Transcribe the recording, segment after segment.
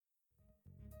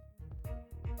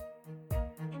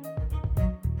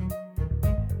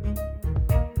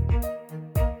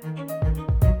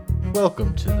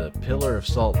Welcome to the Pillar of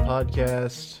Salt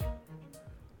podcast,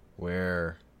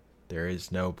 where there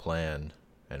is no plan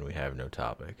and we have no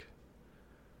topic.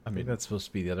 I think that's supposed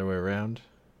to be the other way around,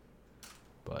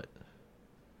 but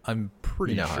I'm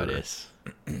pretty you know sure how it is.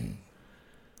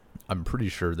 I'm pretty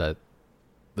sure that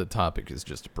the topic is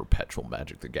just a perpetual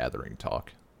Magic the Gathering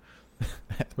talk.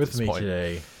 With me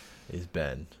today is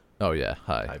Ben. Oh yeah,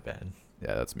 hi. Hi, Ben.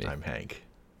 Yeah, that's me. I'm Hank.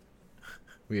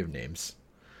 We have names.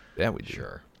 Yeah, we do.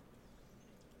 Sure.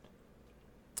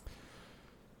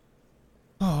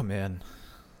 Oh man,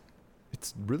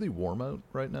 it's really warm out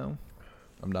right now.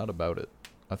 I'm not about it.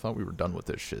 I thought we were done with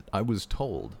this shit. I was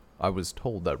told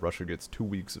that Russia gets 2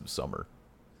 weeks of summer.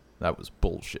 That was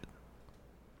bullshit.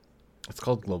 It's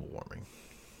called global warming.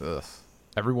 Ugh.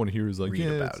 Everyone here is like, Read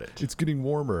yeah, about it's getting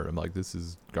warmer. I'm like, this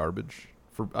is garbage.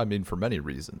 For many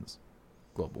reasons.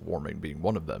 Global warming being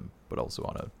one of them, but also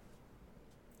on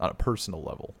a personal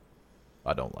level,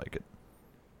 I don't like it.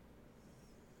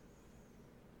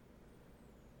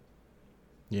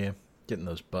 Yeah, getting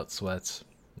those butt sweats,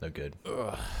 no good.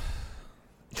 Ugh.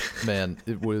 Man,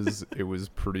 it was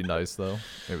pretty nice though.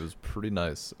 It was pretty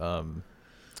nice.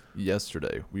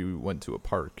 Yesterday we went to a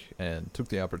park and took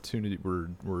the opportunity.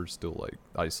 We're still like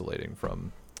isolating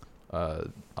from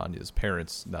Anya's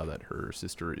parents now that her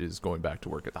sister is going back to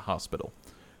work at the hospital.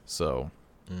 So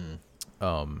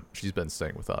she's been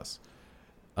staying with us.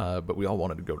 But we all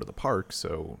wanted to go to the park,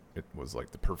 so it was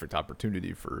like the perfect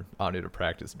opportunity for Anya to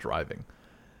practice driving.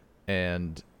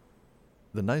 And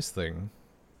the nice thing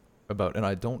about, and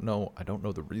I don't know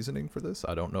the reasoning for this.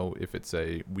 I don't know if it's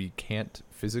a we can't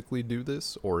physically do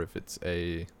this or if it's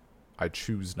a I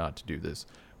choose not to do this,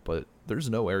 but there's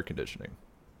no air conditioning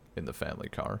in the family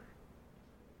car.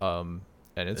 And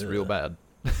it's real bad.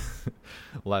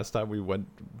 Last time we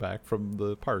went back from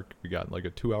the park, we got in like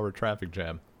a 2-hour traffic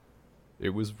jam.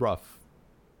 It was rough.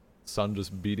 Sun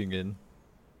just beating in.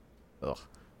 Ugh,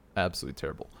 absolutely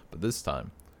terrible. But this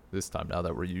time, now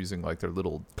that we're using like their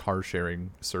little car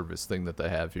sharing service thing that they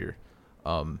have here,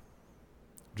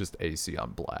 just AC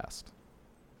on blast.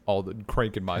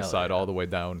 Cranking my side all the way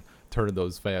down, turning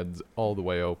those fans all the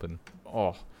way open.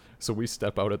 Oh, so we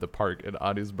step out at the park and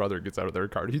Anya's brother gets out of their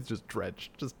car. And he's just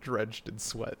drenched in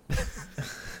sweat.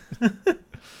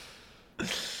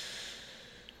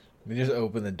 We just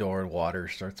open the door and water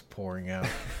starts pouring out.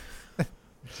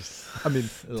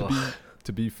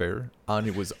 To be fair,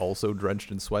 Anya was also drenched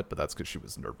in sweat, but that's because she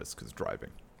was nervous because driving.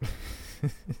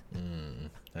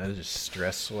 That was just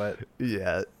stress sweat.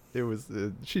 Yeah, it was.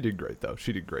 She did great though.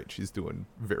 She did great. She's doing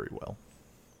very well.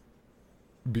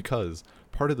 Because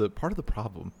part of the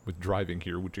problem with driving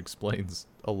here, which explains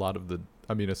a lot of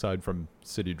aside from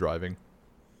city driving,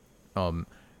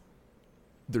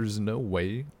 there's no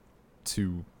way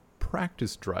to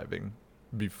practice driving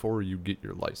before you get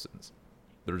your license.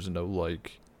 There's no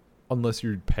unless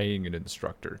you're paying an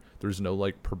instructor, there's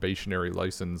no probationary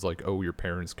license your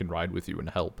parents can ride with you and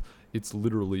help. It's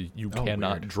literally you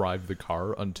cannot drive the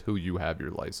car until you have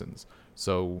your license.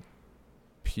 So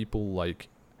people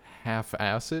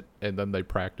half-ass it and then they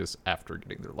practice after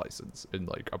getting their license in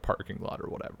a parking lot or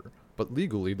whatever. But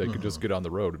legally they could just get on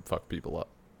the road and fuck people up.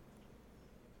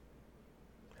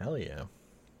 Hell yeah.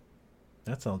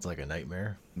 That sounds like a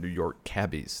nightmare. New York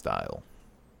cabbie style.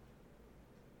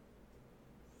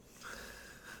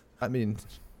 It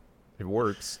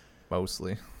works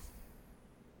mostly.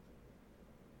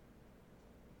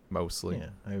 Yeah,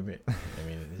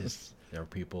 it's just, are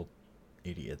people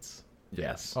idiots?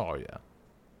 Yes. Oh yeah.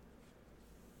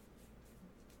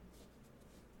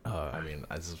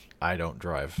 I don't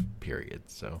drive, period.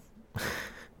 So.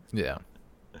 Yeah.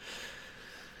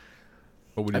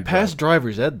 I passed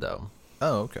driver's ed though.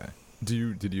 Oh, okay.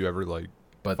 Did you ever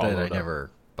But then I never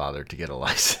bothered to get a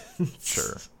license.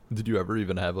 Sure. Did you ever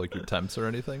even have your temps or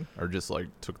anything, or just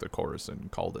took the course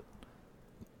and called it?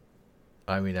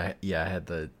 I had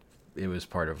it was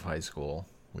part of high school.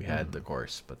 We had the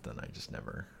course, but then I just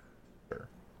never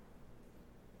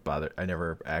bothered. I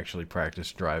never actually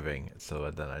practiced driving,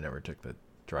 so then I never took the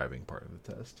driving part of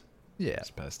the test. Yeah.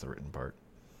 Just passed the written part.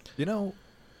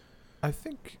 I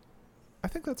think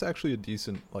that's actually a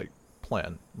decent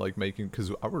plan, making,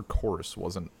 because our course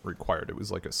wasn't required. It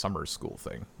was a summer school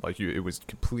thing. It was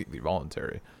completely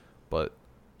voluntary. But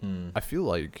I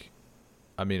feel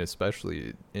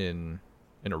especially in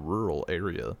a rural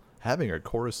area, having a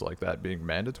course like that being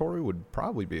mandatory would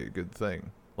probably be a good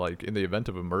thing. In the event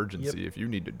of emergency, if you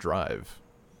need to drive,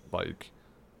 that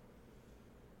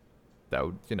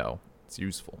would, it's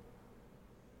useful.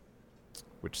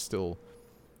 Which still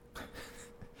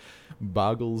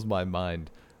boggles my mind.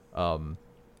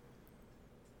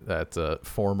 That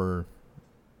former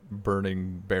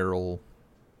Burning Barrel,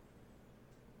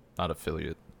 not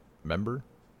affiliate, member,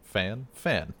 fan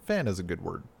is a good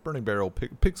word. Burning Barrel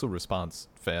Pixel Response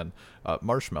fan,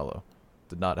 Marshmallow,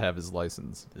 did not have his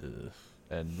license. Ugh.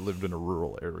 And lived in a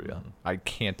rural area. I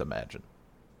can't imagine.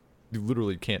 You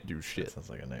literally can't do shit. That sounds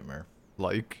like a nightmare.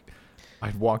 Like,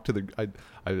 I'd walk to the.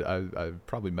 I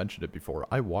probably mentioned it before.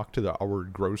 I walked to our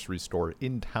grocery store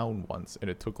in town once, and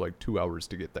it took like 2 hours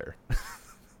to get there.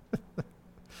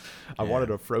 I wanted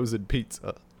a frozen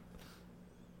pizza.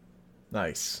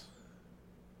 Nice.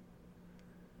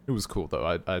 It was cool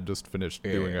though. I just finished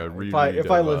doing a reread. If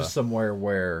I lived somewhere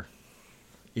where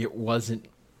it wasn't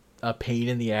a pain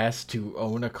in the ass to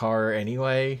own a car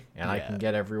anyway, and I can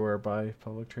get everywhere by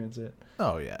public transit.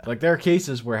 Oh yeah. Like, there are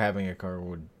cases where having a car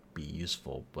would be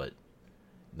useful, but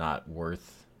not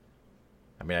worth.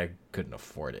 I mean, I couldn't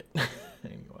afford it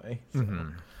anyway. So. Mm-hmm.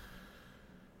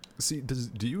 See,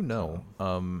 do you know?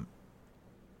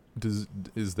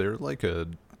 Is there like a?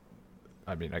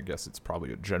 I mean, I guess it's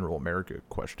probably a general America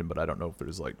question, but I don't know if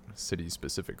there's like city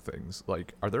specific things.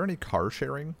 Like, are there any car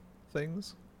sharing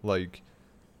things? Like,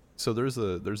 so there's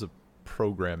a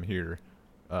program here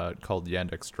called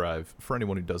Yandex Drive. For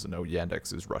anyone who doesn't know,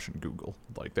 Yandex is Russian Google.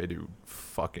 Like, they do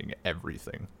fucking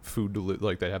everything.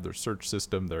 Like, they have their search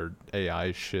system, their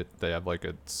AI shit. They have like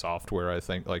a software, I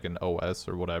think, like an OS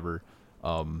or whatever.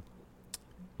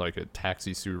 Like a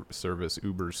taxi service,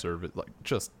 Uber service, like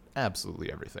just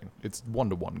absolutely everything. It's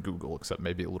one-to-one Google, except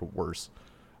maybe a little worse.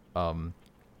 So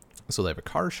they have a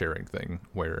car sharing thing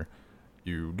where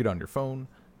you get on your phone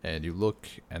and you look,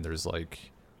 and there's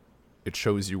like, it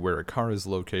shows you where a car is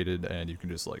located, and you can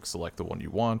just like select the one you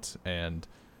want, and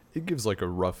it gives like a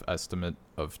rough estimate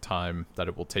of time that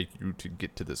it will take you to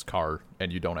get to this car,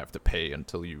 and you don't have to pay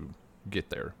until you get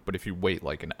there. But if you wait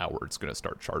like an hour, it's going to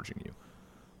start charging you.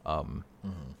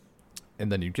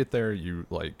 And then you get there, you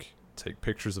like take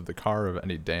pictures of the car of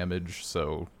any damage,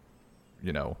 so,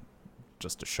 you know,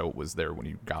 just to show it was there when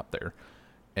you got there,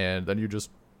 and then you just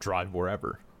drive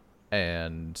wherever.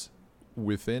 And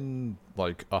within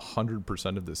like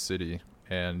 100% of the city,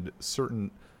 and certain,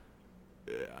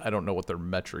 I don't know what their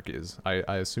metric is, I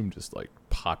assume just like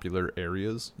popular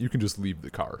areas, you can just leave the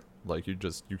car. Like, you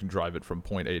can drive it from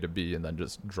point A to B and then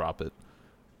just drop it.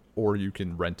 Or you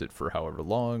can rent it for however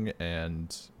long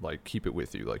and like keep it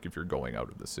with you, like if you're going out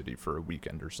of the city for a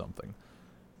weekend or something.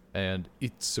 And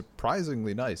it's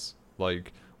surprisingly nice.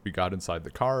 Like, we got inside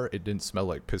the car, it didn't smell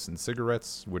like piss and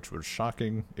cigarettes, which was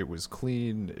shocking. It was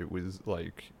clean. It was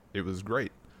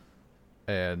great.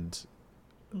 And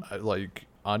like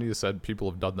Anya said, people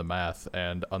have done the math,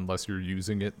 and unless you're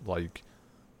using it like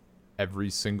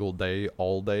every single day,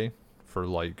 all day for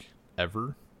like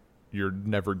ever,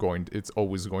 it's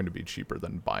always going to be cheaper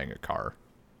than buying a car.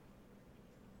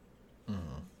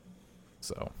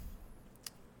 So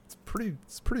it's pretty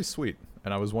sweet.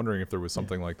 And I was wondering if there was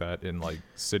something like that in like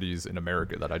cities in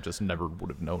America that I just never would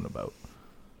have known about.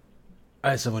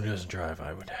 As someone who doesn't drive,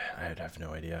 I'd have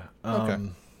no idea. Okay.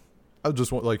 I was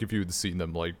just like, if you had seen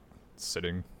them like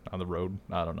sitting on the road.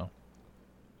 I don't know.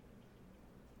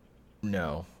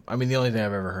 No. I mean, the only thing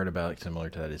I've ever heard about similar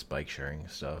to that is bike sharing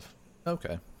stuff.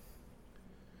 Okay.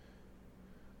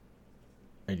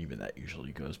 And even that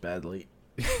usually goes badly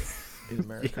in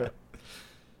America.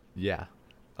 Yeah.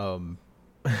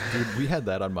 Dude, we had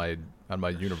that on my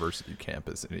university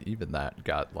campus, and even that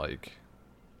got like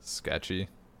sketchy.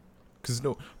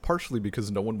 Partially because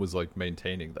no one was like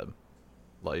maintaining them.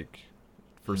 Like,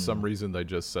 for some reason they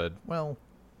just said, well,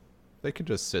 they can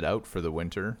just sit out for the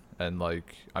winter, and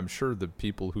like, I'm sure the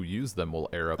people who use them will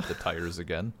air up the tires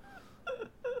again.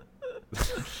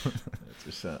 It's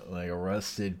just like a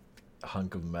rusted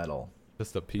hunk of metal.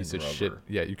 Just a piece of shit.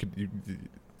 Yeah,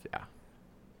 yeah.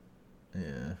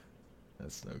 Yeah,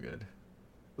 that's no good.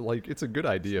 Like, it's a good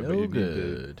idea, but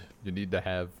you need to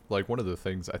have, like, one of the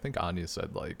things I think Anya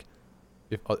said, like,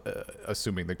 if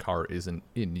assuming the car isn't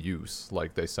in use,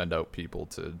 like, they send out people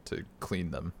to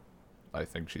clean them. I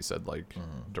think she said, like,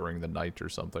 during the night or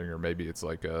something, or maybe it's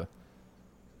like a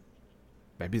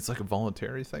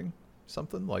voluntary thing,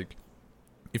 something like,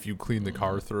 if you clean the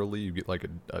car thoroughly, you get like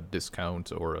a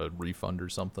discount or a refund or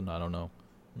something. I don't know.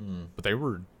 But they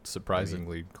were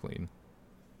surprisingly clean.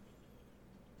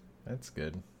 That's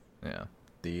good. Yeah.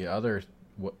 The other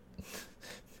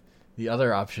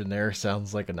option there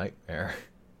sounds like a nightmare.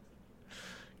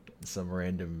 Some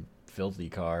random filthy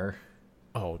car.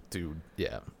 Oh, dude.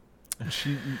 Yeah.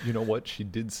 You know what? She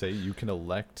did say you can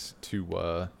elect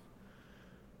to,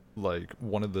 like,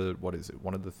 one of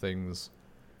the things.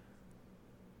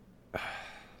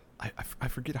 I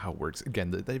forget how it works.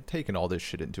 Again, they've taken all this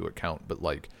shit into account, but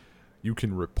like, you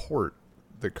can report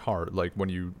the car, like when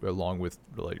you, along with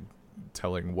like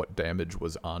telling what damage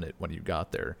was on it when you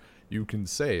got there, you can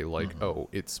say like, oh,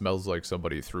 it smells like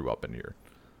somebody threw up in here,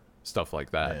 stuff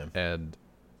like that. Yeah. And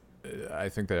I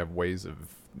think they have ways of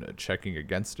checking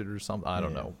against it or something. I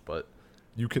don't know, but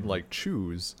you can like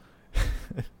choose,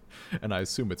 and I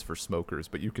assume it's for smokers,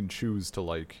 but you can choose to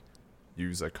like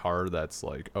use a car that's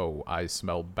like, oh, I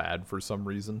smell bad for some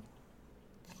reason,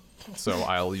 so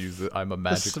I'll use it. I'm a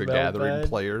Magic the Gathering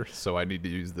player, so I need to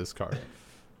use this car.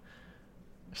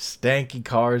 Stanky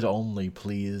cars only,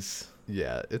 please.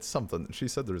 Yeah, it's something. She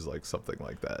said there's like something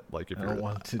like that. Like if I you're, don't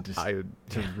want to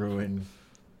to ruin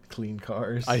clean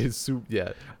cars. I assume,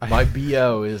 yeah. My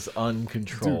BO is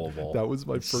uncontrollable. Dude, that was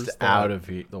my first thought. Out of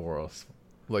the world.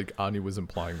 Like, Anya was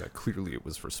implying that clearly it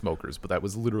was for smokers, but that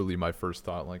was literally my first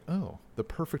thought. Like, oh, the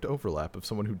perfect overlap of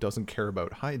someone who doesn't care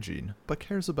about hygiene, but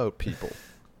cares about people.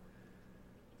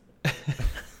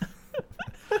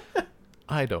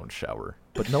 I don't shower,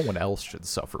 but no one else should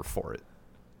suffer for it.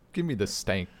 Give me the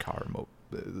stank car,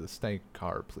 the stank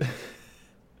car, please.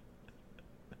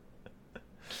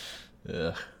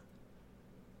 Ugh.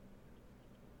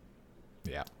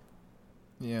 Yeah.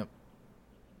 Yeah.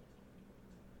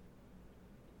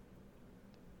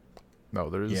 No,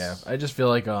 there's... Yeah, I just feel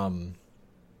like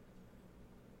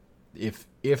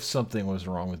if something was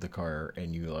wrong with the car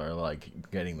and you are like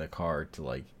getting the car to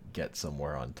like get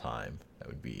somewhere on time, that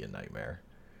would be a nightmare.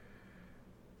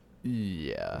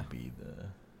 Yeah. Would be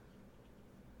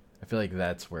I feel like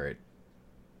that's where it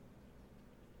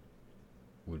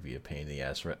would be a pain in the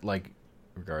ass, like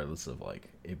regardless of like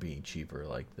it being cheaper,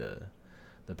 like the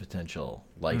potential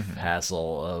life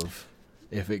hassle of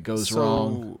if it goes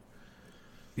wrong.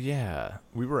 Yeah,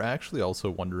 we were actually also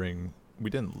wondering, we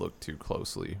didn't look too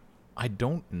closely. I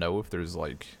don't know if there's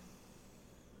like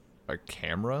a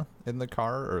camera in the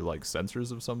car or like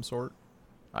sensors of some sort.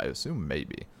 I assume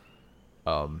maybe.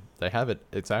 They have it,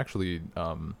 it's actually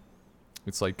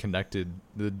it's like connected.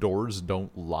 The doors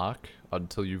don't lock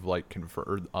until you've like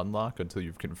unlock until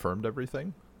you've confirmed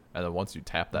everything. And then once you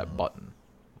tap that button,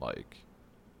 like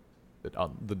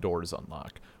the doors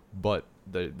unlock. But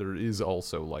there is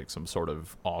also like some sort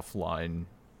of offline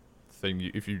thing.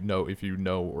 If you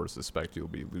know or suspect you'll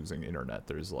be losing internet,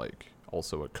 there's like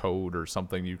also a code or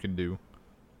something you can do.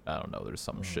 I don't know. There's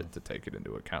some shit to take it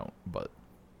into account, but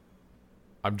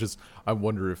I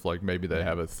wonder if like maybe they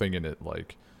have a thing in it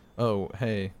like, oh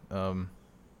hey,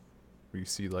 we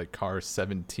see like car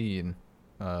 17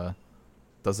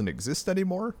 doesn't exist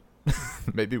anymore.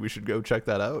 Maybe we should go check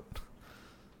that out.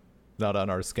 Not on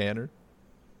our scanner.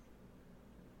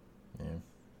 Yeah.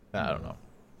 I don't know.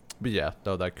 But yeah,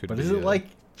 no, that could be. But is it like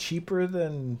cheaper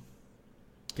than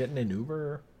getting an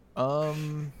Uber? I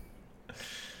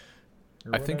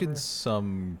think in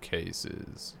some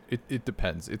cases it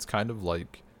depends. It's kind of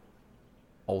like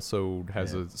also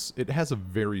it has a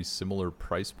very similar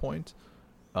price point,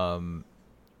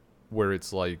 where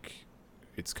it's like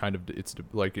it's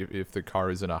like if the car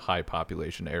is in a high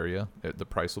population area, the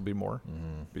price will be more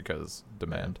because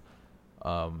demand.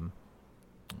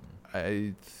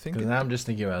 I think because now I'm just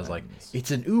thinking about it, like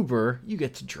it's an Uber, you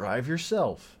get to drive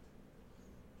yourself.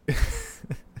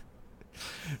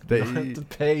 They don't have to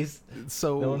pay,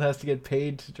 so no one has to get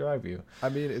paid to drive you. I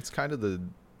mean, it's kind of the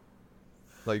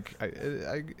like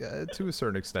I to a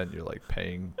certain extent you're like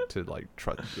paying to like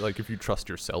trust, like if you trust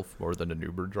yourself more than an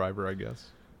Uber driver, I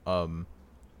guess.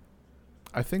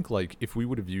 I think like if we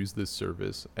would have used this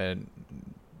service, and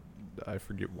I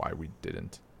forget why we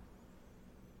didn't.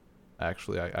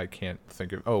 Actually, I can't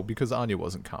think of... because Anya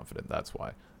wasn't confident, that's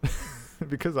why.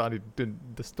 Because Anya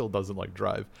still doesn't like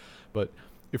drive. But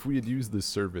if we had used this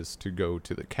service to go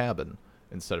to the cabin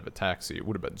instead of a taxi, it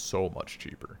would have been so much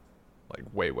cheaper. Like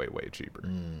way, way, way cheaper.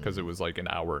 Because it was like an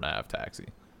hour and a half taxi.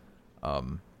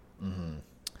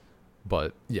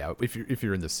 But yeah, if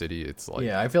you're in the city, it's like...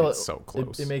 Yeah, I feel it's so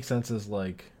close. It makes sense as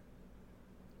like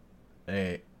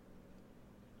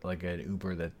an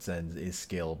Uber that is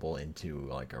scalable into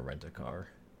like a rent-a-car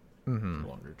for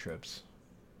longer trips.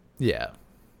 Yeah.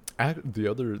 The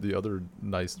other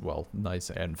nice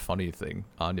and funny thing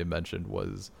Anya mentioned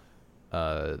was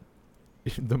the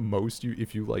most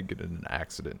if you like get in an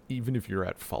accident, even if you're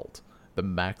at fault, the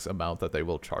max amount that they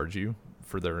will charge you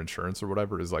for their insurance or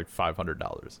whatever is like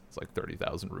 $500. It's like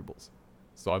 30,000 rubles.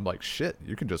 So I'm like, shit,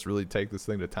 you can just really take this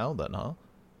thing to town then, huh?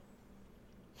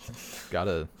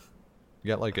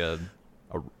 You got like a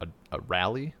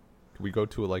rally? Can we go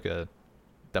to like a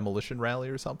demolition rally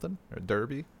or something? Or a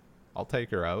derby? I'll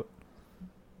take her out.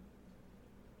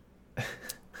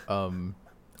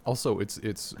 Also,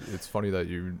 it's funny that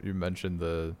you mentioned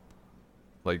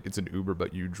like it's an Uber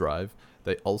but you drive.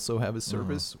 They also have a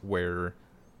service where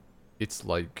it's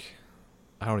like,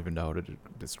 I don't even know how to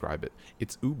describe it.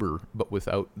 It's Uber but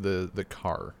without the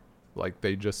car. Like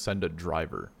they just send a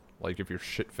driver. Like if you're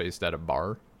shit-faced at a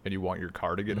bar and you want your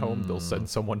car to get home, they'll send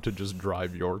someone to just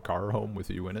drive your car home with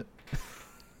you in it.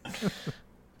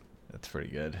 That's pretty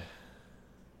good.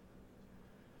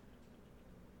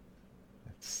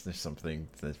 There's something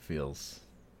that feels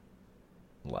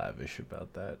lavish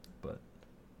about that, but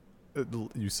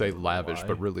you say lavish, why.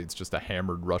 but really it's just a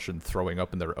hammered Russian throwing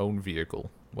up in their own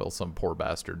vehicle while some poor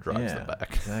bastard drives them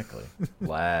back. Exactly.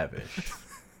 Lavish.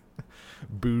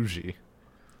 Bougie.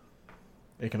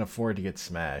 They can afford to get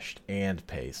smashed and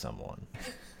pay someone.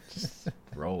 Just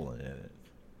rolling in it.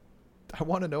 I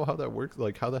want to know how that works.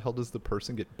 Like, how the hell does the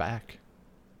person get back?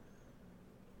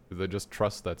 Do they just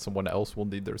trust that someone else will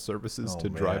need their services to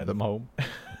drive them home?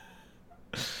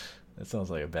 That sounds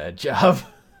like a bad job.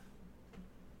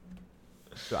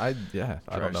 I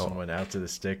don't know. Someone out to the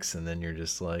sticks, and then you're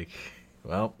just like,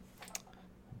 well,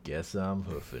 guess I'm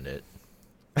hoofing it.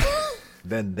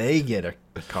 Then they get a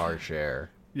car share.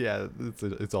 Yeah,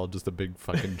 it's all just a big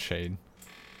fucking chain.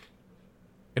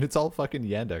 And it's all fucking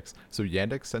Yandex. So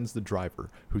Yandex sends the driver,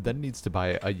 who then needs to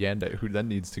buy a Yandex, who then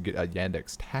needs to get a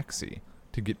Yandex taxi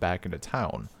to get back into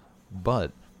town.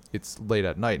 But it's late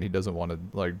at night and he doesn't want to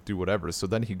like do whatever. So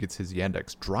then he gets his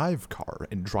Yandex drive car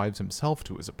and drives himself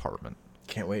to his apartment.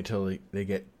 Can't wait till they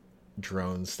get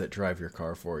drones that drive your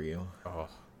car for you. Oh,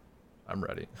 I'm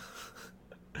ready.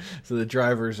 So the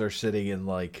drivers are sitting in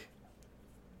like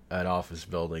an office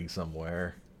building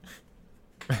somewhere.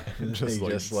 Just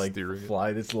fly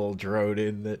this little drone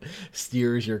in that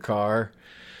steers your car.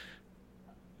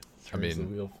 I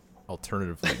mean,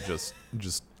 alternatively,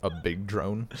 just a big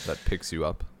drone that picks you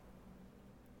up.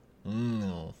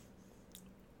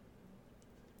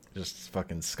 Just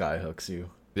fucking skyhooks you.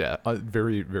 Yeah,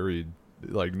 very, very,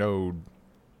 like no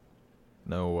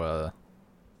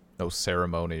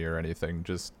ceremony or anything.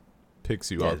 Just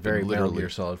picks you up. Very and literally Metal Gear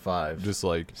Solid 5. Just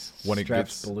like when it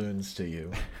gets balloons to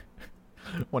you.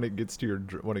 when it gets to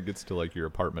like your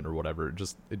apartment or whatever, it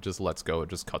just lets go. It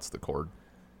just cuts the cord.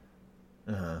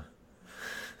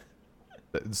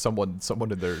 Someone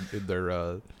in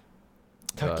their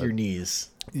tuck your knees.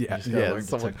 Yeah.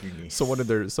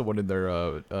 Someone in their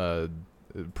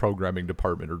programming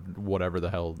department or whatever the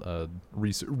hell,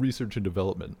 research and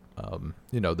development.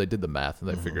 They did the math and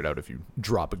they figured out if you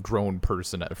drop a grown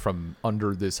person from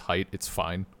under this height, it's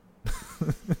fine.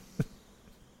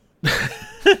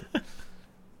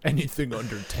 Anything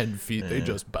under 10 feet, they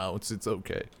just bounce. It's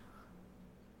okay.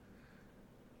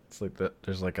 It's like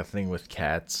there's like a thing with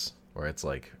cats where it's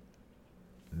like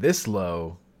this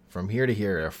low, from here to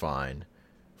here they're fine,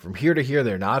 from here to here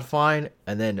they're not fine,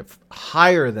 and then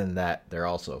higher than that they're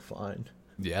also fine.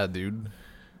 Yeah, dude.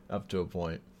 Up to a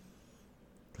point.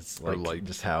 It's like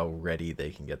just how ready they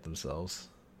can get themselves.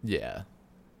 Yeah.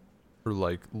 Or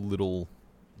like little,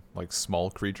 like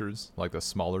small creatures. Like the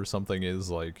smaller something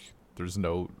is, like there's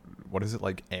no, what is it,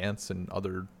 like ants and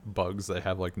other bugs that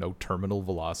have like no terminal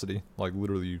velocity. Like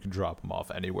literally you can drop them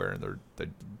off anywhere and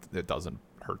it doesn't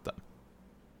hurt them.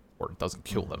 Or it doesn't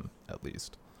kill them, at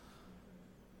least.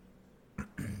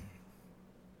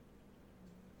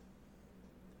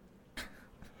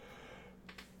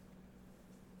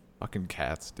 Fucking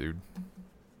cats, dude.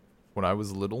 When I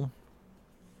was little,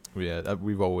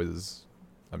 we've always,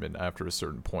 I mean, after a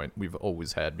certain point, we've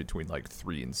always had between like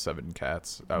 3 and 7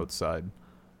 cats outside.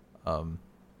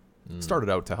 Started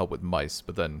out to help with mice,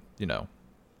 but then,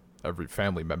 every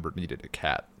family member needed a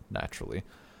cat, naturally.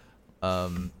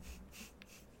 When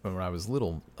I was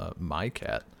little, my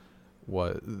cat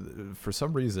for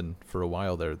some reason, for a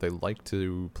while there, they liked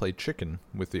to play chicken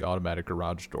with the automatic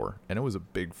garage door, and it was a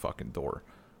big fucking door.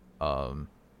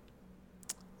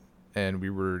 And we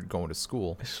were going to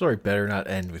school. This story better not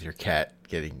end with your cat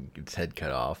getting its head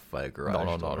cut off by a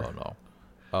garage door. No.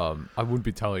 I wouldn't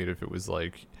be telling it if it was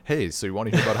like, hey, so you want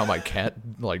to hear about how my cat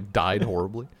like died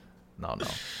horribly? No. I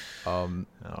don't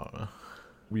know.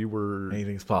 We were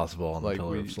anything's possible on the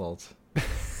Pillar of Salt.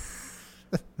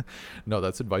 No,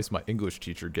 that's advice my English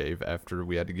teacher gave after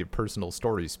we had to give personal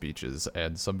story speeches,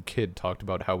 and some kid talked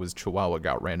about how his chihuahua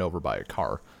got ran over by a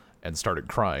car and started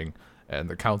crying, and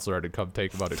the counselor had to come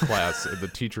take him out of class, and the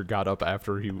teacher got up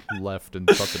after he left and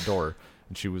shut the door,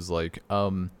 and she was like,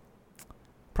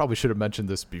 probably should have mentioned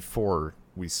this before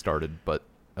we started, but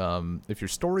if your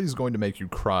story is going to make you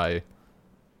cry,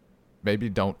 maybe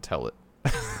don't tell it.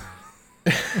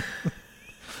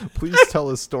 Please tell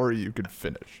a story you could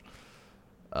finish.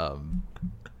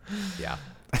 Yeah.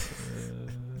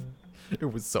 It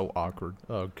was so awkward.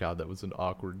 Oh god, that was an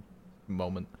awkward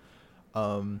moment.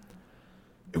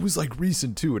 It was like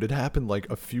recent too. It had happened like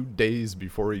a few days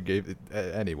before he gave it.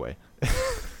 Anyway,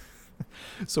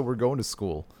 so we're going to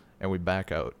school and we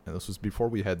back out, and this was before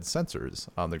we had sensors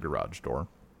on the garage door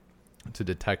to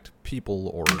detect people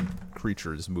or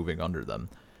creatures moving under them.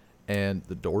 And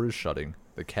the door is shutting.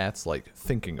 The cat's like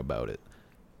thinking about it,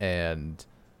 and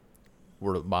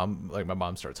my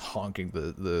mom starts honking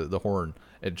the horn,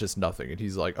 and just nothing. And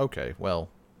he's like, okay, well,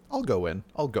 I'll go in.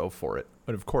 I'll go for it.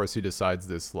 And of course he decides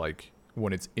this like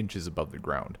when it's inches above the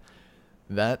ground.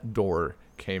 That door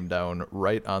came down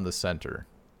right on the center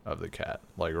of the cat,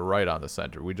 like right on the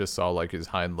center. We just saw like his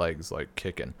hind legs like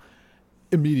kicking.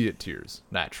 Immediate tears,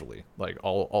 naturally. Like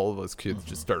all of us kids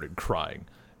just started crying.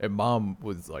 And mom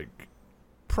was like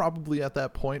probably at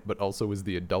that point, but also is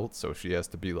the adult, so she has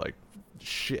to be like,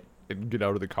 shit, and get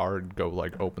out of the car and go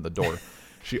like open the door.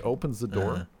 She opens the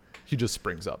door. He just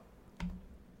springs up.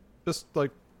 Just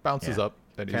like bounces up,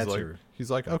 and he's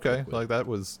like, okay, like that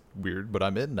was weird, but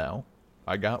I'm in now.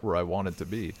 I got where I wanted to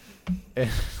be. And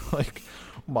like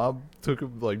mom took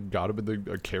him, like got him in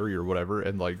a carrier or whatever,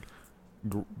 and like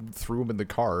threw him in the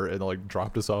car and like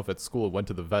dropped us off at school and went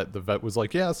to the vet. The vet was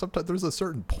like, yeah, sometimes there's a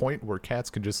certain point where cats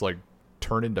can just like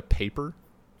turn into paper.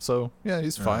 So yeah,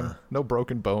 he's fine. No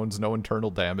broken bones, no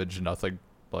internal damage, nothing.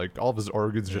 Like all of his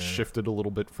organs just shifted a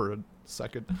little bit for a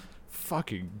second.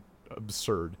 Fucking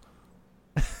absurd.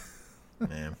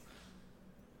 Man.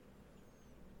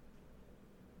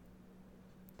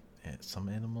 Yeah, some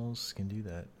animals can do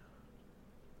that.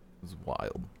 It's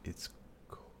wild. It's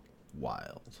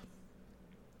wild.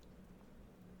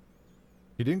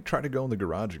 He didn't try to go in the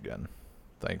garage again,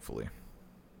 thankfully.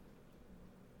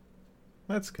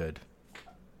 That's good.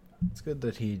 It's good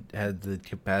that he had the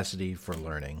capacity for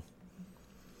learning.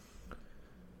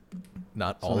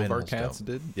 Not all of our cats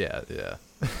did. Yeah.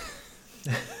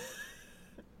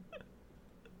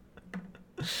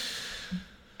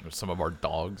 Or some of our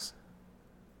dogs.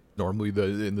 Normally,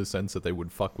 in the sense that they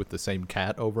would fuck with the same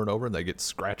cat over and over, and they get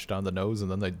scratched on the nose,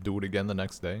 and then they do it again the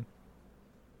next day.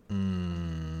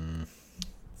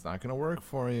 It's not gonna work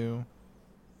for you.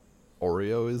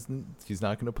 Oreo isn't. He's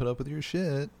not gonna put up with your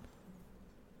shit.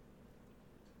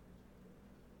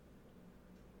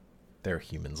 There are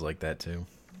humans like that too.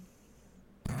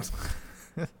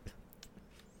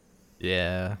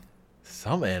 Yeah.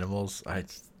 Some animals. I'm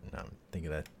thinking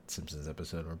of that Simpsons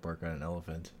episode where Bark on an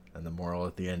elephant, and the moral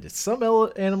at the end is some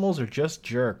animals are just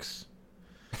jerks.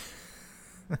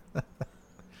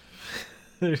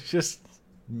 They're just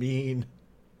mean.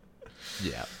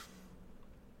 Yeah.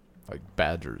 Like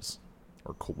badgers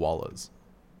or koalas.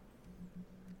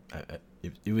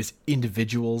 It was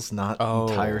individuals, not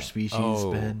entire species,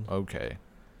 Ben. Okay.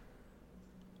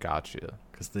 Gotcha.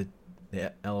 Because the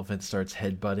elephant starts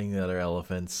headbutting the other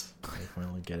elephants. They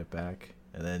finally get it back.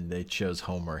 And then they chose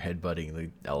Homer headbutting the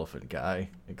elephant guy,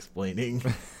 explaining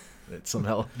that some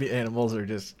animals are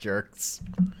just jerks.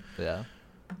 Yeah.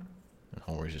 And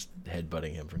Homer's just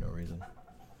headbutting him for no reason.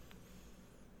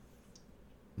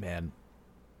 Man.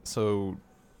 So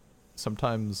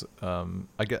sometimes,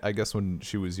 I guess when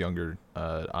she was younger,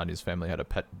 Anya's family had a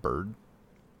pet bird.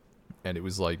 And it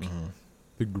was like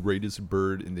the greatest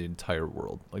bird in the entire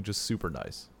world. Like just super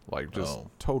nice. Like just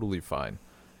totally fine.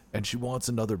 And she wants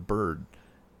another bird.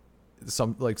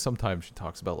 Sometimes she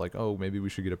talks about like, oh, maybe we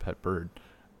should get a pet bird.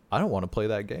 I don't want to play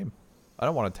that game. I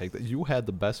don't want to take that. You had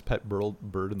the best pet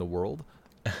bird in the world.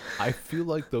 I feel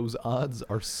like those odds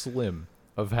are slim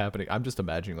of happening. I'm just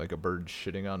imagining like a bird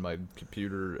shitting on my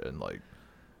computer and like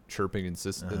chirping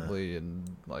insistently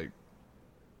and like,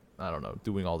 I don't know,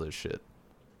 doing all this shit.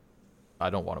 I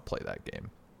don't want to play that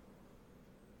game.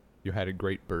 You had a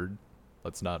great bird.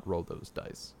 Let's not roll those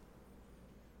dice.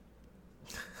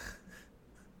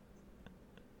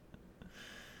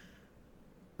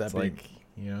 It's like,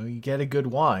 you get a good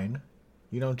wine.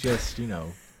 You don't just,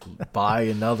 buy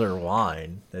another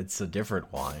wine that's a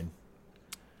different wine.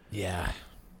 Yeah.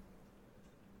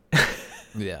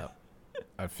 Yeah.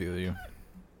 I feel you.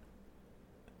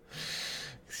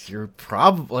 You're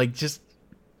probably, like, just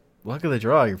luck of the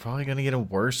draw, you're probably going to get a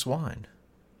worse wine.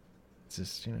 It's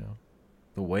just,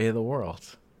 the way of the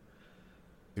world.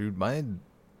 Dude, my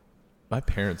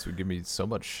parents would give me so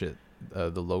much shit. The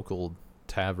local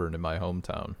tavern in my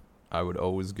hometown, I would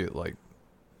always get like,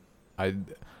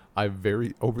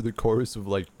 over the course of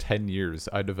like 10 years,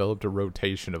 I developed a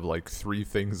rotation of like 3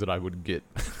 things that I would get,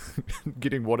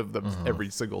 getting one of them every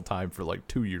single time for like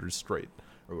 2 years straight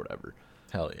or whatever.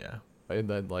 Hell yeah. And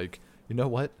then like, you know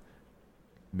what?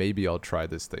 Maybe I'll try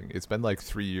this thing. It's been like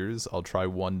 3 years. I'll try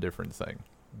one different thing.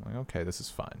 I'm like, okay, this is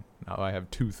fine. Now I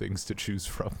have 2 things to choose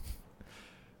from.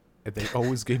 And they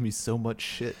always gave me so much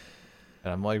shit.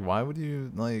 And I'm like, why would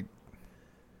you like?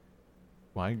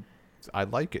 Why? I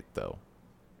like it though.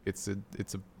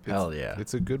 Hell yeah.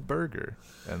 It's a good burger.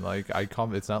 And like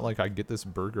it's not like I get this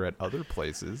burger at other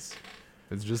places.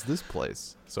 It's just this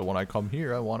place. So when I come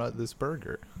here, I want this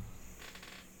burger.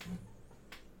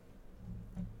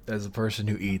 As a person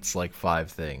who eats like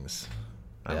 5 things,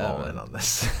 I'm all in on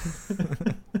this.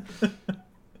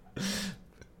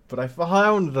 But I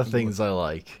found the things I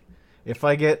like. If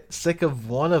I get sick of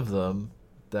one of them,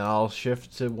 then I'll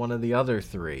shift to one of the other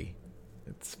 3.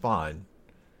 It's fine.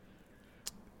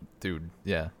 Dude,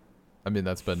 yeah. I mean,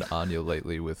 that's been on you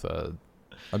lately with,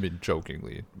 I mean,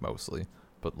 jokingly, mostly.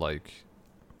 But, like,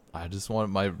 I just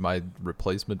want my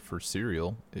replacement for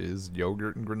cereal is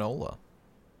yogurt and granola.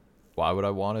 Why would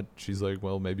I want it? She's like,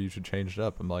 well, maybe you should change it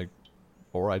up. I'm like,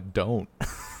 or I don't.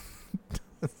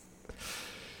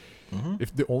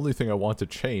 If the only thing I want to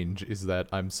change is that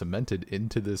I'm cemented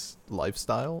into this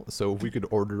lifestyle, so if we could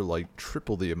order like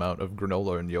triple the amount of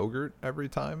granola and yogurt every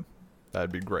time,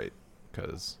 that'd be great.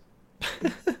 Because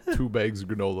 2 bags of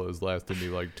granola is lasting me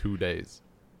like 2 days.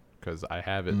 Because I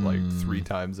have it like 3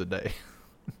 times a day.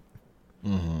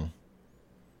 No,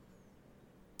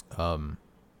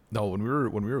 when we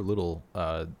were little,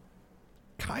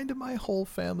 kind of my whole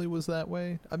family was that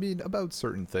way. I mean, about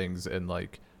certain things, and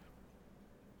like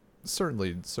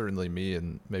certainly me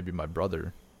and maybe my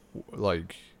brother,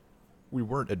 like we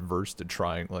weren't adverse to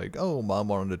trying, like, oh, mom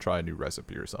wanted to try a new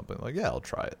recipe or something, like, yeah, I'll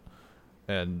try it.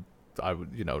 And I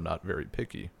would, not very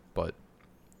picky. But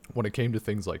when it came to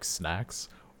things like snacks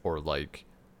or like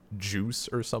juice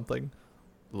or something,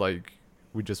 like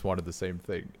we just wanted the same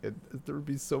thing.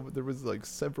 There was like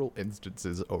several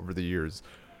instances over the years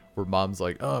where mom's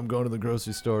like, oh, I'm going to the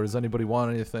grocery store, does anybody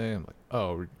want anything? I'm like,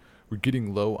 oh, we're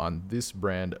getting low on this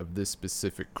brand of this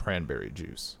specific cranberry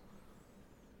juice.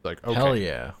 Like, okay, hell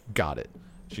yeah, got it.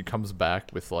 She comes back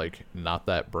with like not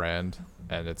that brand,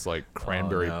 and it's like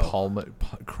cranberry pomegranate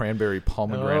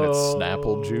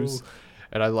Snapple juice,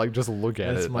 and I like just look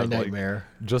at That's it. my I'm nightmare.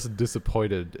 Like, just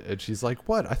disappointed, and she's like,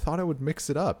 "What? I thought I would mix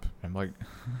it up." I'm like,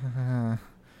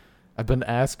 I've been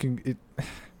asking it.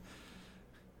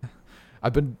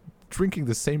 I've been drinking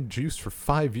the same juice for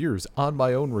 5 years on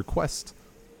my own request.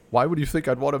 Why would you think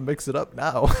I'd want to mix it up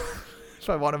now? If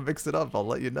I want to mix it up, I'll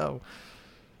let you know.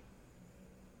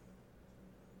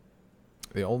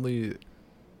 The only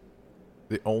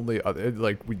other,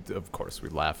 like, of course we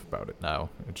laugh about it now,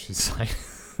 and she's like,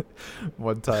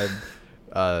 one time,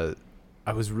 I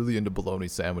was really into bologna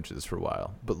sandwiches for a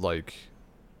while, but like,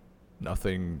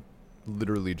 nothing,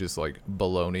 literally just like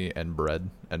bologna and bread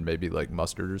and maybe like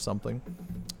mustard or something.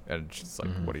 And she's like,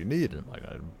 what do you need? And I'm like,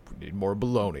 I need more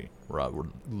bologna. We're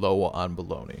low on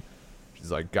bologna.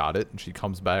 She's like, got it. And she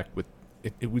comes back with,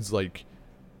 it was like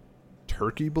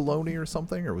turkey bologna or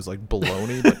something, or it was like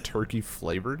bologna but turkey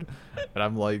flavored. And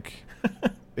I'm like,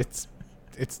 it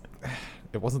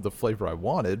wasn't the flavor I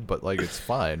wanted, but like, it's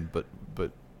fine, but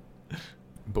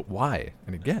why?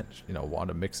 And again, want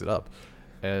to mix it up.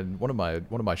 And one of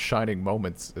my shining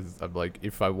moments is, I'm like,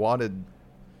 if I wanted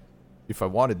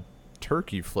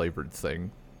turkey flavored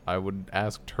thing, I would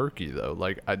ask turkey though.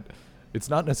 Like, it's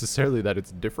not necessarily that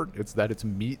it's different, it's that it's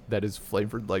meat that is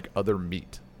flavored like other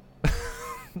meat.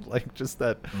 Like, just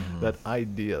that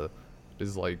idea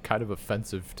is like kind of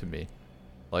offensive to me.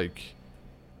 Like,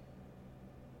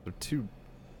 they're two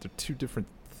different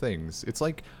things. It's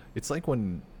like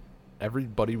when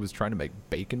everybody was trying to make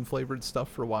bacon flavored stuff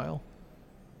for a while,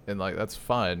 and like, that's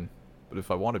fine, but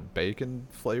if I wanted bacon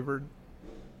flavored,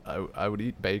 I would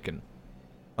eat bacon.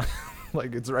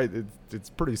 Like, it's right. It's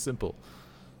pretty simple.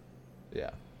 Yeah.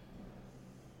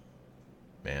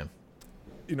 Man.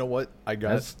 You know what? I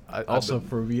got also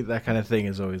for me, that kind of thing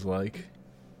is always like,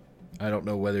 I don't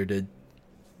know whether to.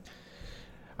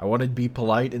 I want to be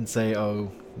polite and say,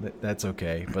 "Oh, that's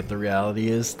okay," but the reality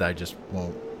is that I just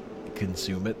won't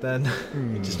consume it. Then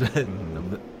I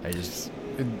just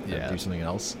do something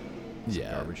else.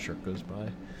 Yeah, garbage truck goes by.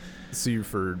 See,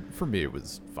 for me, it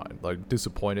was fine. Like,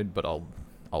 disappointed, but I'll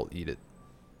eat it.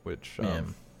 Which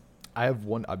I have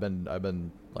one. I've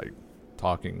been like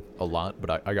talking a lot,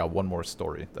 but I got one more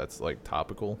story that's like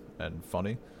topical and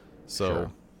funny.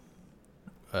 So,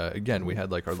 again, we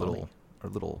had like our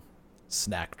little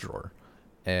snack drawer,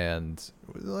 and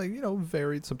like,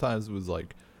 varied. Sometimes it was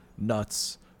like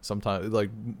nuts. Sometimes,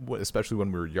 like, especially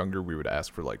when we were younger, we would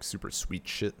ask for like super sweet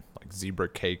shit, like zebra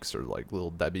cakes or like Little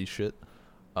Debbie shit.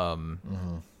 And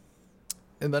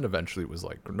then eventually it was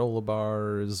like granola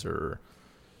bars, or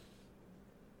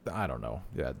I don't know,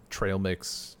 trail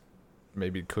mix,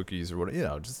 maybe cookies or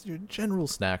whatever, just your general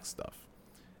snack stuff.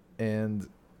 And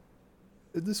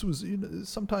this was,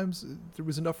 sometimes there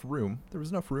was enough room. There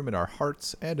was enough room in our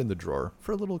hearts and in the drawer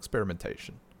for a little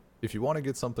experimentation. If you want to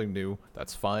get something new,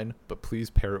 that's fine, but please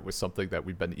pair it with something that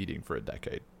we've been eating for a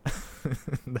decade.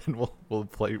 Then we'll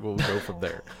go from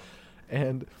there.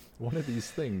 And one of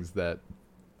these things that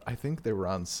I think they were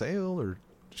on sale, or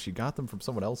she got them from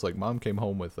someone else. Like, Mom came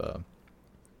home with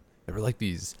they were like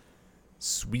these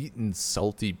sweet and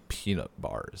salty peanut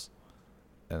bars,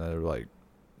 and they were like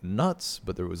nuts,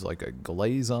 but there was like a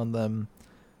glaze on them.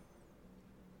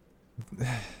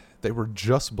 They were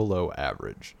just below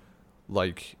average.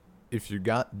 Like, if you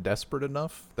got desperate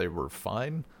enough, they were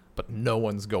fine, but no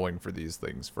one's going for these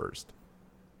things first.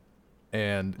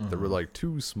 And there were like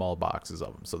 2 small boxes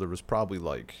of them. So there was probably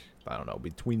like, I don't know,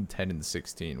 between 10 and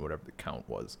 16, whatever the count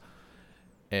was.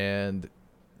 And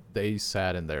they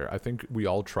sat in there. I think we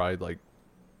all tried, like,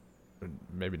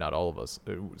 maybe not all of us.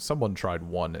 Someone tried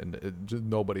one, and just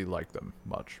nobody liked them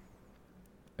much.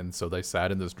 And so they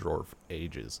sat in this drawer for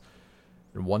ages.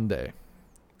 And one day,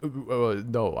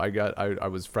 no, I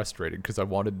was frustrated because I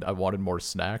wanted more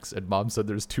snacks, and Mom said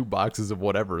there's 2 boxes of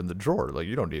whatever in the drawer. Like,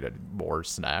 you don't need any more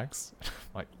snacks.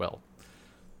 Like, well,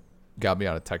 got me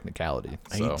on a technicality.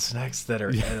 I eat snacks that are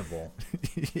edible.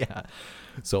 Yeah.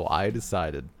 So I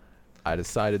decided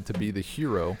to be the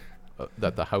hero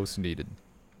that the house needed,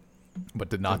 but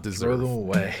did not deserve. Throw them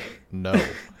away. No.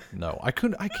 I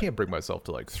can't bring myself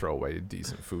to like throw away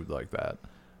decent food like that.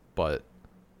 But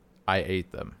I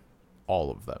ate them. All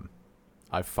of them.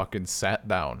 I fucking sat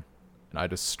down and I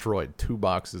destroyed 2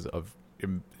 boxes of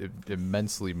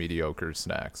immensely mediocre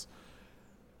snacks.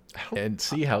 I don't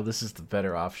see how this is the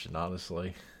better option,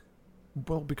 honestly.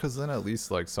 Well, because then at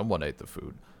least like someone ate the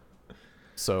food.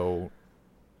 So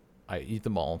I eat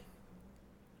them all.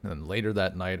 And then later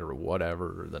that night or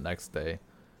whatever, or the next day,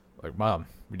 like, Mom,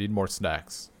 we need more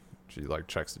snacks. She like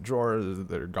checks the drawer,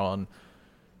 they're gone.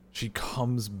 She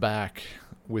comes back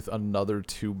with another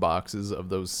 2 boxes of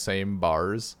those same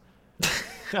bars.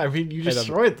 I mean, you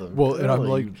destroyed them. Well, and I'm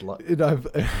like,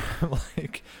 I'm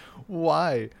like,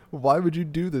 why? Why would you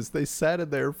do this? They sat in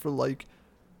there for like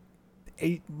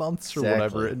 8 months or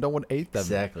whatever, and no one ate them.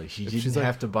 Exactly. She didn't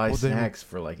have to buy snacks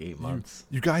for like 8 months.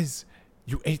 You guys,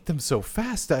 you ate them so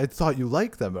fast. I thought you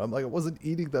liked them. I'm like, I wasn't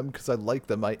eating them because I liked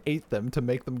them. I ate them to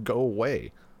make them go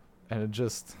away, and it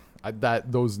just I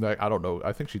don't know.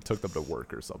 I think she took them to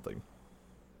work or something.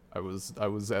 I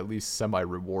was at least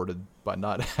semi-rewarded by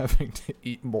not having to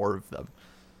eat more of them.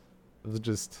 I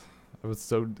was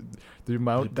so the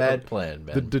amount bad plan,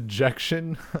 man. The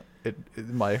dejection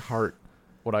in my heart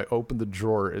when I opened the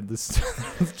drawer and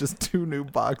there's just 2 new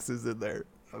boxes in there.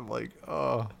 I'm like,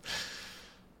 oh.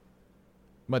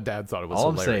 My dad thought it was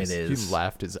hilarious. All I'm saying is, he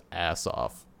laughed his ass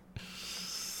off.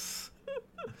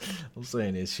 All I'm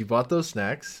saying is she bought those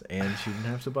snacks and she didn't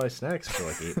have to buy snacks for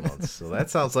like 8 months. So that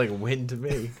sounds like a win to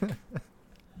me.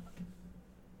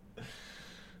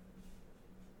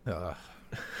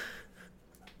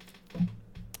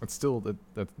 It's still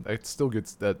it still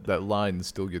gets that line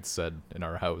still gets said in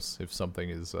our house if something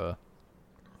is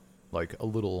like a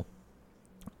little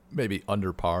maybe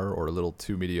under par or a little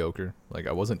too mediocre. Like,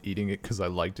 I wasn't eating it because I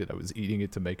liked it. I was eating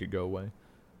it to make it go away.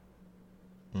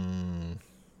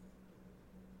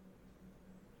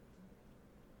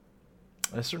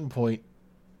 At a certain point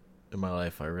in my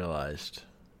life, I realized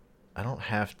I don't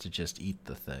have to just eat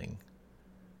the thing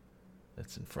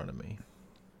that's in front of me.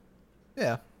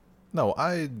 Yeah. No,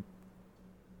 I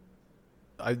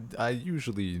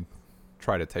usually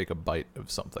try to take a bite of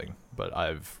something, but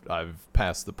I've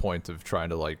passed the point of trying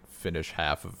to like finish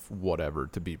half of whatever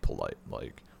to be polite.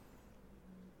 Like,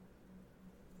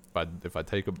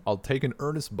 I'll take an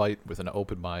earnest bite with an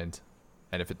open mind,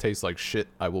 and if it tastes like shit,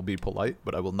 I will be polite,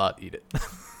 but I will not eat it.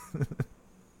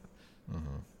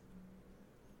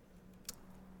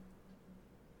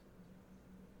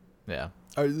 Yeah.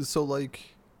 So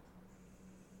like,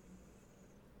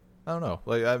 I don't know.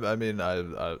 Like, I mean,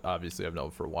 I obviously I've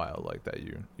known for a while like that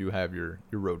you have your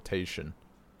rotation.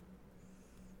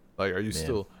 Like, are you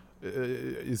still?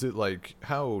 Is it like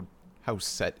how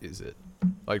set is it?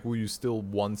 Like, will you still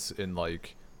once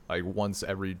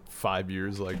every 5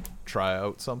 years like try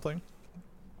out something,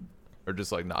 or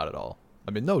just like not at all?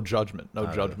 I mean, no judgment,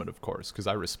 of course, because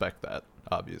I respect that,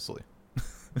 obviously.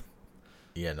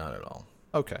 Yeah, not at all.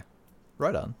 Okay,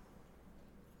 right on.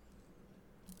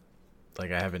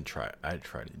 Like, I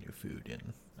tried a new food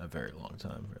in a very long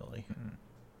time, really.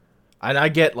 And I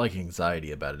get like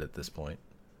anxiety about it at this point.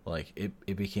 Like,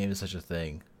 it became such a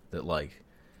thing that like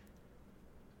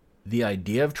the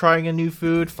idea of trying a new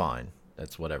food, fine,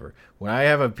 that's whatever. When I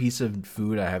have a piece of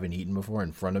food I haven't eaten before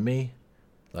in front of me,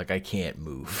 like, I can't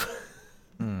move.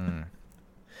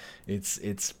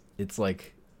 It's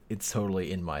like it's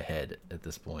totally in my head at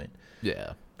this point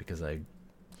Yeah. because I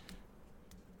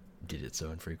did it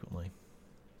so infrequently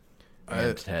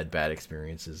and had bad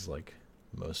experiences like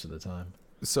most of the time.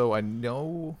 So I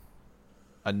know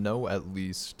at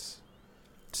least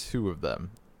two of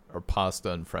them are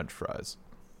pasta and French fries.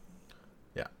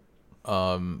 Yeah.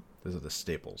 Those are the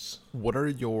staples. What are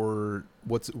your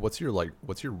what's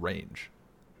your range?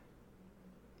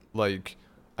 Like,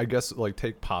 I guess like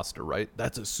take pasta, right?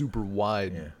 That's a super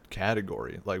wide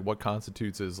category. Like, what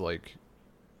constitutes as like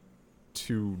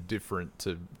too different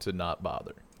to not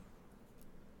bother?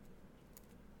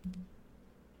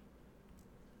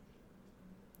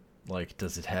 Like,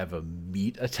 does it have a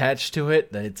meat attached to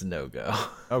it? Then it's a no-go.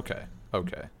 Okay.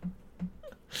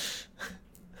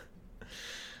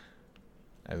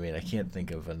 I mean, I can't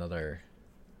think of another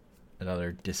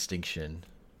distinction,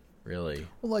 really.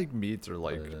 Well, like meats or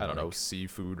like, I don't know, like,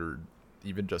 seafood or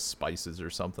even just spices or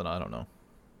something. I don't know.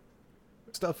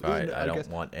 Stuff. I don't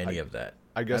want any of that.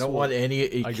 I guess I don't want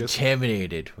any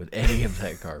contaminated with any of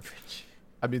that garbage.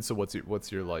 I mean, so what's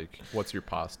your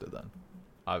pasta then?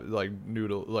 Like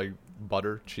noodle, like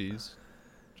butter, cheese,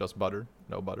 just butter,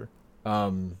 no butter.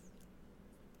 No,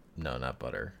 not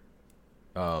butter.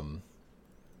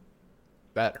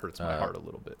 That hurts my heart a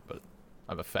little bit, but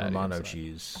I'm a fatty. Romano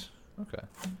cheese. Okay.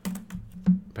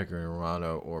 Pecorino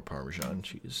Romano or Parmesan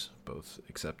cheese, both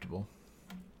acceptable.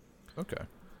 Okay.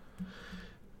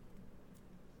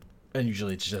 And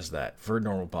usually it's just that for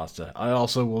normal pasta. I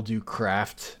also will do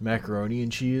Kraft macaroni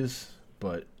and cheese,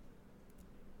 but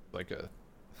like a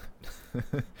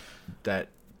that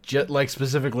like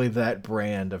specifically that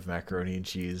brand of macaroni and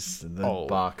cheese and the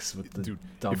box with the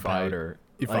dumb powder.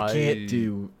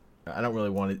 I don't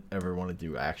really ever want to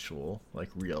do actual like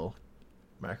real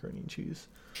macaroni and cheese.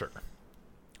 Sure.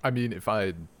 I mean, if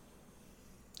I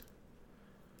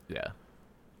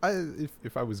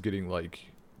was getting like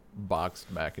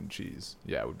boxed mac and cheese,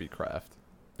 it would be Kraft,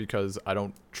 because I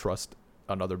don't trust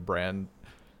another brand.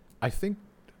 I think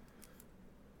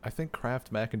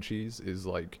Kraft mac and cheese is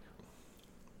like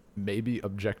maybe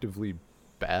objectively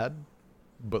bad,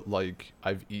 but like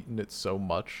I've eaten it so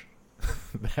much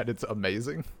that it's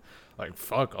amazing. Like,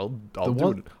 fuck, I'll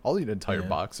eat an entire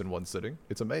box in one sitting.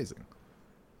 It's amazing.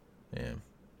 Yeah.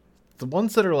 The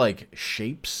ones that are like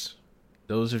shapes,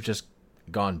 those have just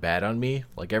gone bad on me.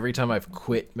 Like every time I've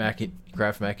quit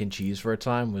Kraft mac and cheese for a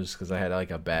time was because I had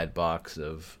like a bad box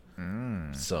of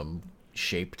some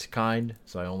shaped kind,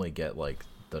 so I only get like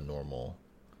the normal.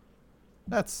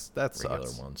 That regular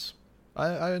sucks. Ones.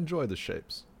 I enjoy the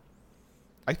shapes.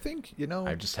 I think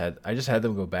I just had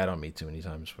them go bad on me too many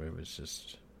times where it was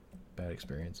just bad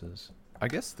experiences. I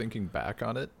guess thinking back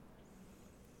on it,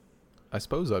 I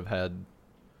suppose I've had,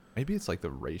 maybe it's like the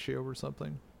ratio or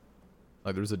something.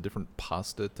 Like there's a different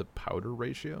pasta to powder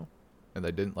ratio, and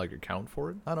they didn't like account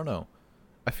for it. I don't know.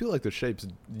 I feel like the shapes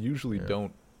usually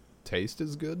don't taste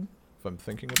as good if I'm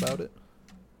thinking about it.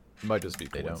 It might just be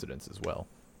coincidence as well.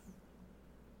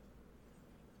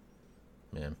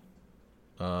 Yeah.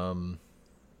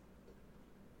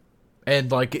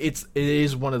 And like it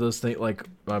is one of those things. Like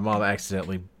my mom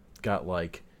accidentally got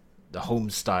like the home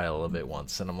style of it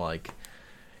once, and I'm like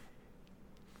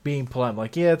being polite. I'm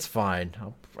like, yeah, it's fine.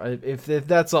 If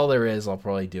that's all there is, I'll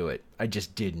probably do it. I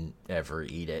just didn't ever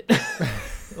eat it.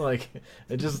 Like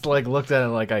I just like looked at it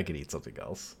like I could eat something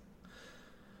else.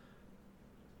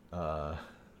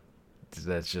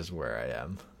 That's just where I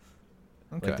am.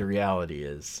 Okay. Like the reality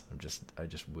is, I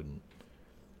just wouldn't.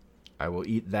 I will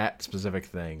eat that specific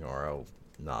thing, or I'll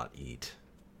not eat.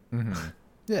 Mm-hmm.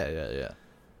 Yeah.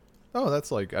 Oh,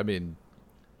 that's like, I mean,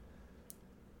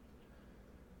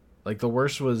 like the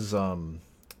worst was in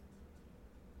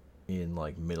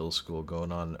like middle school,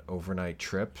 going on an overnight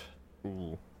trip.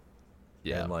 Ooh.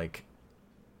 Yeah. And like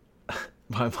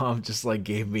my mom just like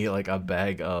gave me like a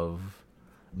bag of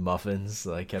muffins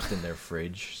that I kept in their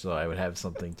fridge so I would have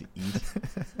something to eat,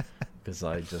 because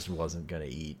I just wasn't gonna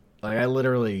eat. Like I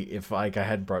literally, if like I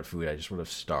hadn't brought food, I just would have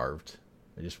starved.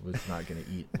 I just was not gonna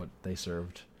eat what they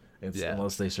served.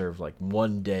 Unless they served like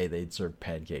one day they'd serve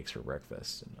pancakes for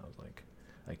breakfast, and I was like,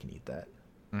 I can eat that.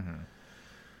 Mm-hmm.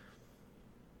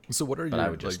 So what are you? But I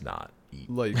would just not eat.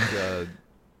 Like,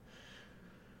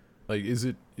 like is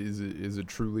it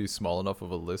truly small enough of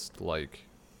a list? Like,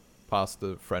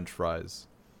 pasta, French fries.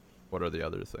 What are the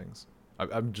other things?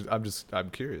 I'm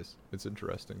curious. It's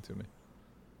interesting to me.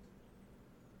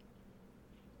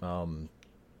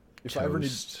 If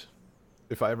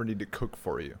I ever need to cook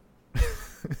for you.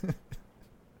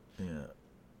 Yeah.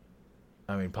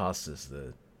 I mean, pasta's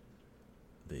the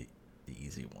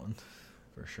easy one,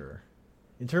 for sure.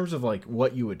 in terms of like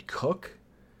what you would cook,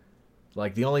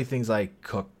 like the only things I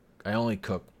only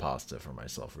cook pasta for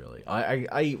myself. Really,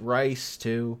 I eat rice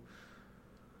too,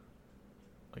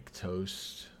 like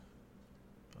toast.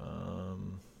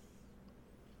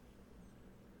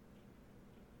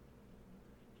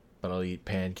 But I'll eat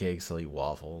pancakes. I'll eat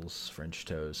waffles, French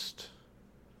toast.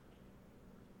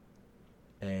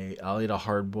 I'll eat a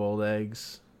hard-boiled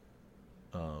eggs.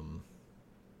 But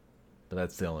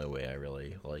that's the only way I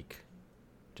really like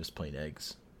just plain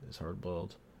eggs is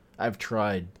hard-boiled. I've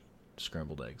tried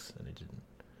scrambled eggs and it didn't.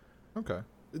 Okay.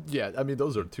 Yeah, I mean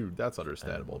that's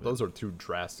understandable. Those are two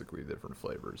drastically different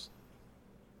flavors.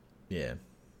 Yeah.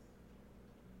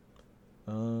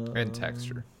 And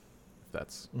texture. If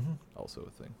that's also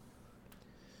a thing.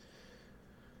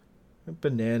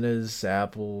 Bananas,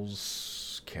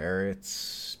 apples,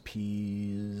 carrots,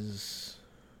 peas,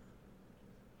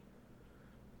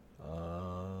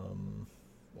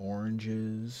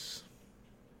 oranges,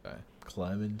 okay.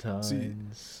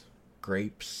 Clementines,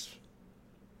 grapes.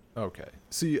 Okay.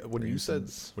 See, when you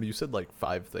said like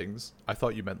 5 things, I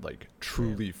thought you meant like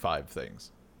truly 5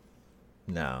 things.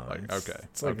 No.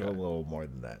 It's like a little more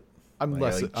than that. I'm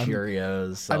less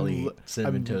Cheerios. I'll eat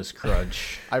Cinnamon Toast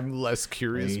Crunch. I'm less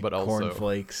curious, but also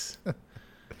cornflakes.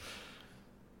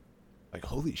 Like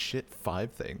holy shit,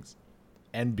 5 things,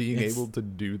 and being able to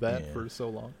do that for so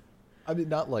long. I mean,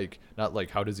 not like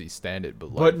how does he stand it,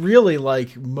 but like. But really,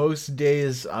 like most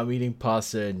days, I'm eating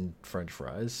pasta and French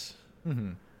fries.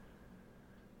 Mm-hmm.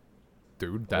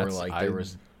 Dude, that's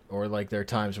or like there are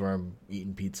times where I'm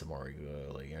eating pizza more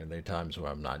regularly, and there are times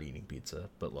where I'm not eating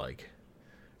pizza, but like.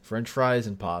 French fries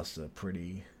and pasta,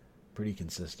 pretty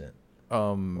consistent. What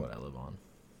I live on.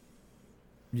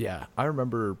 Yeah, I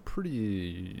remember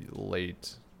pretty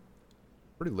late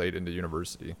into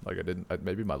university. Like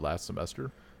maybe my last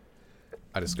semester,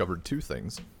 I discovered 2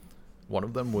 things. One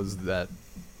of them was that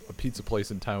a pizza place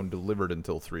in town delivered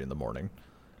until 3 a.m,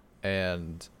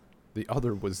 and the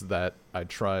other was that I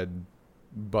tried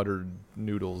buttered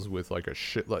noodles with like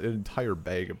an entire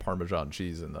bag of Parmesan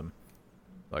cheese in them.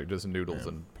 Like just noodles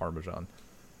and Parmesan.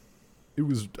 It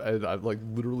was I like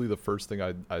literally the first thing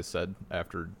I said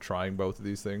after trying both of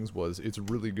these things was it's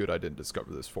really good I didn't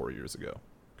discover this 4 years ago,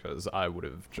 because I would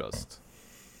have just.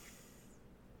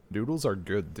 Noodles are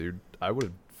good, dude. I would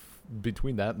have,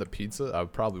 between that and the pizza, I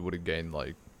probably would have gained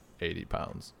like 80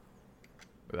 pounds.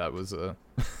 That was it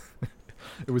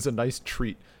was a nice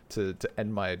treat to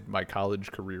end my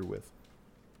college career with.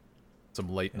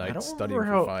 Some late night studying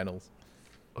for finals.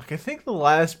 Like I think the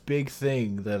last big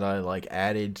thing that I like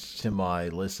added to my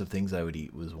list of things I would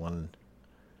eat was when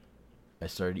I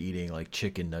started eating like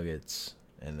chicken nuggets,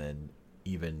 and then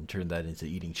even turned that into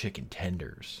eating chicken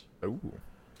tenders. Ooh.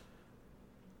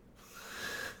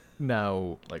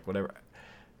 Now, like whatever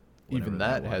even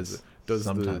that has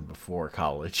sometime before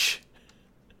college.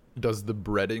 Does the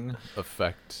breading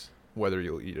affect whether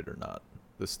you'll eat it or not?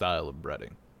 The style of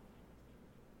breading?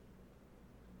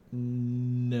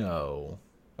 No.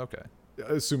 Okay.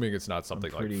 Assuming it's not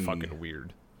something like fucking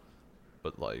weird.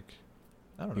 But like,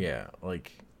 I don't know. Yeah,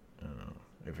 like, I don't know.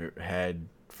 If it had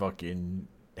fucking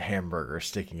hamburger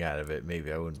sticking out of it,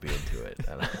 maybe I wouldn't be into it.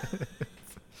 I don't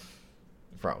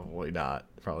Probably not.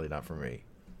 Probably not for me.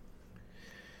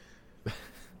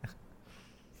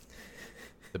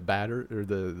 The batter or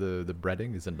the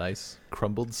breading is a nice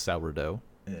crumbled sourdough.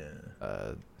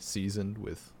 Yeah. Seasoned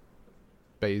with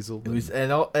basil.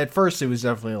 At first it was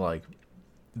definitely like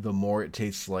the more it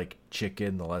tastes like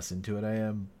chicken, the less into it I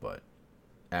am. But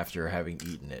after having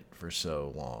eaten it for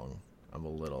so long, I'm a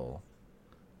little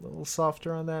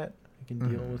softer on that. I can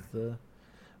deal with the.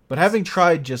 But having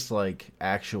tried just like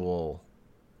actual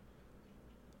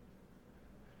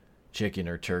chicken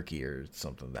or turkey or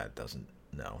something, that doesn't.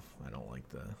 No, I don't like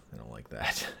that.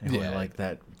 I like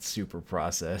that super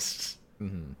processed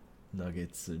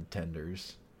nuggets and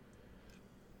tenders.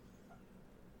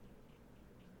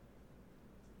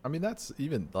 I mean, that's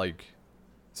even like,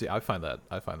 see, I find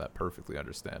that perfectly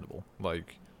understandable.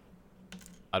 Like,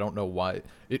 I don't know why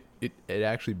it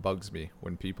actually bugs me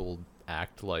when people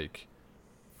act like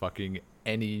fucking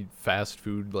any fast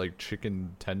food, like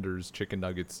chicken tenders, chicken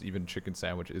nuggets, even chicken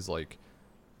sandwich is like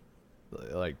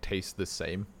tastes the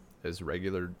same as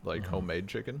regular like homemade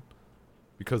chicken,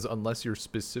 because unless you're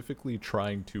specifically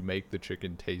trying to make the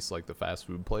chicken taste like the fast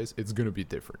food place, it's gonna be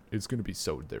different. It's gonna be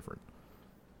so different.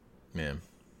 Man.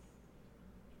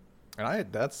 And I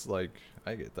get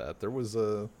that. There was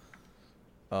a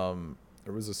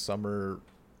summer,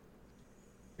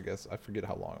 I guess, I forget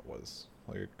how long it was,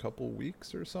 like a couple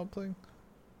weeks or something.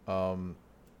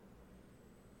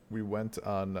 We went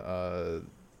on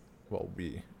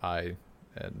I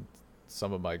and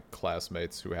some of my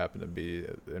classmates who happen to be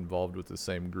involved with the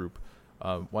same group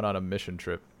went on a mission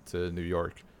trip to New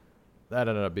York. That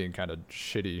ended up being kind of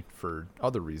shitty for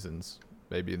other reasons,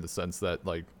 maybe in the sense that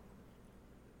like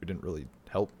we didn't really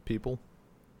help people,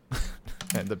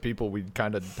 and the people we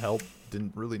kind of helped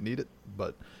didn't really need it.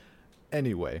 But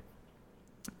anyway,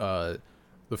 the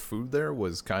food there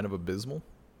was kind of abysmal,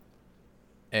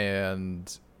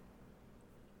 and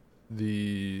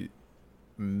the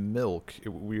milk,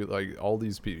 we like all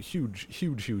these people,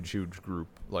 huge group,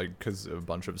 like because a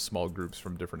bunch of small groups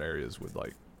from different areas would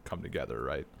like come together,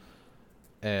 right?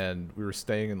 And we were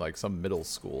staying in like some middle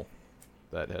school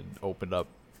that had opened up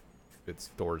its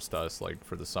doors to us like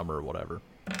for the summer or whatever.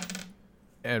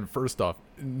 And first off,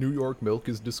 New York milk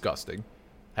is disgusting.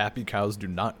 Happy cows do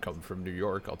not come from New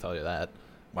York, I'll tell you that.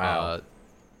 Wow.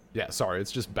 Yeah, sorry,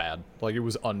 it's just bad. Like, it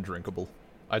was undrinkable.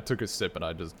 I took a sip and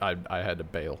I had to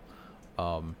bail.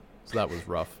 So that was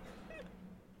rough.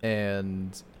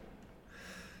 And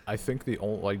I think the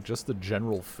only, like, just the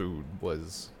general food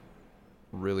was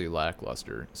really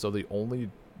lackluster. So the only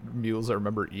meals I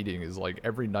remember eating is, like,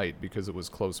 every night, because it was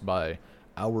close by,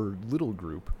 our little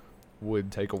group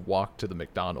would take a walk to the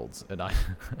McDonald's, and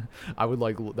I would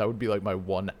like, that would be like my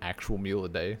one actual meal a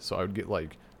day. So I would get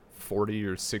like 40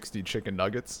 or 60 chicken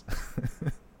nuggets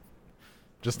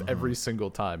just every single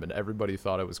time, and everybody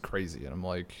thought I was crazy. And I'm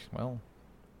like, well,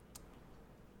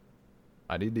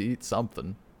 I need to eat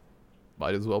something.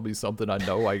 Might as well be something I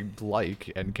know I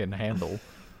like and can handle.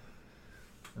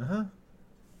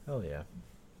 Hell yeah.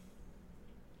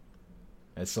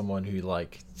 As someone who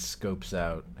like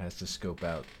has to scope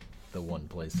out the one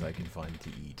place I can find to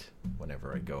eat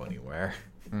whenever I go anywhere.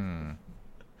 I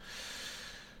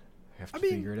have to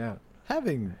figure it out.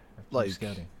 Having like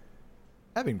scouting.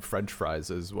 Having French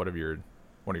fries as one of your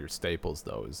staples,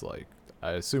 though, is like,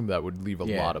 I assume that would leave a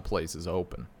lot of places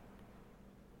open.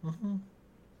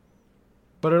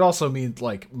 But it also means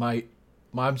like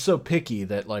I'm so picky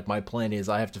that like my plan is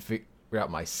I have to figure out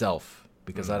myself,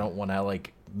 because I don't want to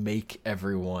like make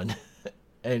anyone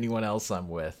else I'm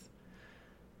with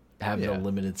have the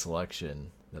limited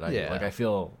selection that I like. I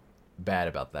feel bad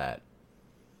about that.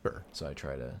 Sure. So I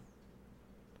try to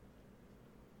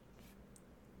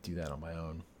do that on my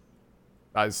own.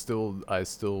 I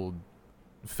still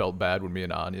felt bad when me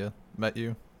and Anya met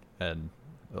you, and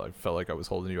I felt like I was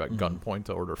holding you at gunpoint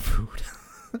to order food.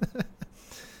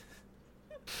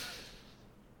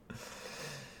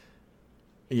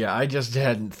 Yeah, I just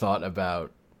hadn't thought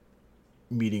about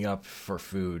meeting up for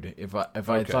food. If I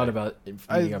had thought about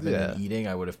meeting up and then eating,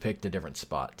 I would have picked a different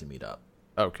spot to meet up.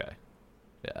 Okay.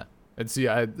 Yeah. And see,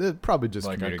 probably just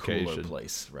like communication. A cooler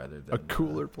place rather than a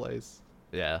cooler place.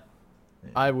 Yeah.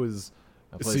 I was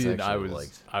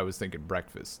I was thinking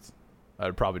breakfast.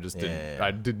 I probably just didn't.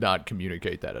 I did not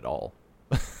communicate that at all.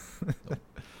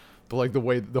 But like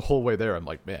the whole way there, I'm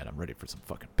like, man, I'm ready for some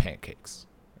fucking pancakes.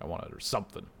 I want it or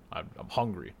something. I'm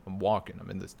hungry. I'm walking.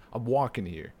 I'm walking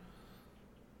here.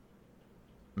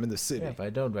 I'm in the city. Yeah, if I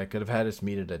don't, I could have had us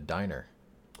meet at a diner.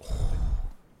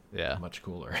 Yeah. Much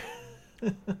cooler.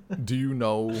 Do you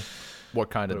know what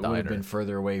kind of diner? It would have been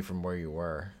further away from where you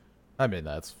were. I mean,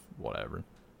 that's whatever.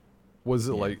 Was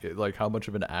it like how much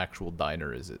of an actual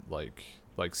diner is it? Like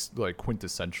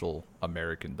quintessential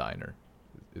American diner?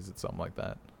 Is it something like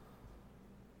that?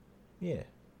 Yeah.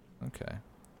 Okay.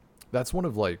 That's one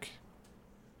of like,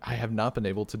 I have not been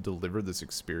able to deliver this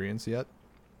experience yet,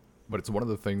 but it's one of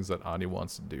the things that Ani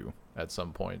wants to do at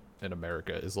some point in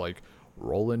America, is like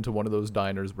roll into one of those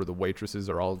diners where the waitresses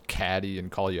are all catty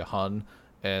and call you hun,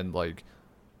 and like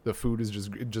the food is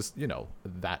just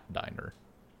that diner.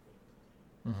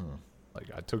 Like,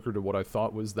 I took her to what I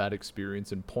thought was that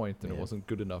experience in Point, and it wasn't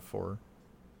good enough for her.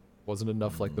 Wasn't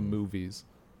enough like the movies.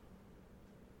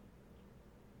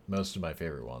 Most of my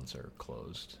favorite ones are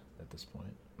closed at this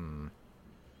point.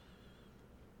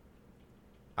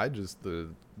 I just the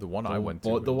one I went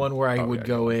to. The one where I would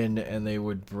go in and they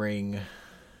would bring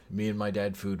me and my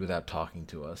dad food without talking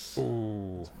to us.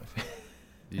 Ooh.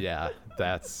 Yeah,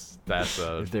 that's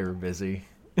a. If they were busy.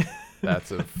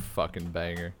 That's a fucking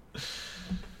banger.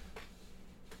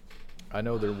 I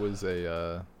know there was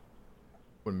a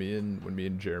when me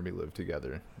and Jeremy lived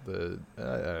together. I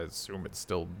assume it's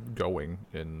still going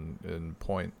in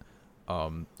Point.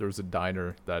 There was a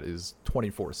diner that is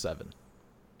 24/7,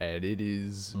 and it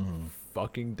is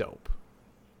fucking dope.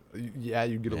 Yeah,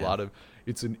 you get a lot of.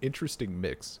 It's an interesting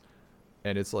mix,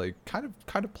 and it's like kind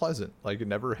of pleasant. Like, it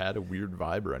never had a weird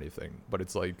vibe or anything, but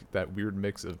it's like that weird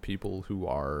mix of people who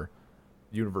are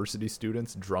university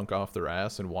students drunk off their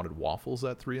ass and wanted waffles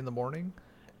at 3 a.m,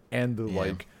 and the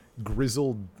like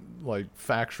grizzled like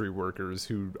factory workers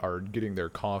who are getting their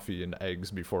coffee and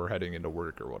eggs before heading into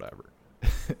work or whatever.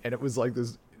 And it was like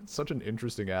this, such an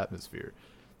interesting atmosphere.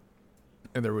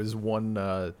 And there was one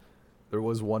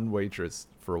waitress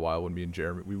for a while when me and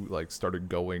Jeremy, we like started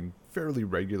going fairly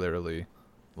regularly,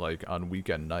 like on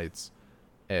weekend nights.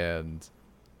 And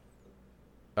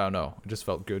I don't know, it just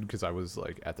felt good because I was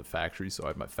like at the factory, so I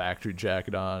had my factory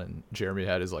jacket on, and Jeremy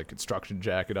had his like construction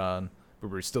jacket on. But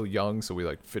we were still young, so we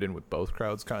like fit in with both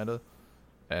crowds kind of.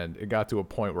 And it got to a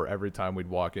point where every time we'd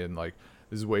walk in, like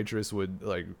this waitress would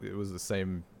like, it was the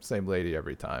same lady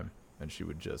every time, and she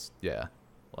would just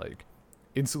like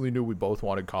instantly knew we both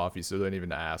wanted coffee, so they didn't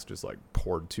even ask, just like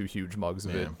poured 2 huge mugs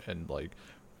of it. And like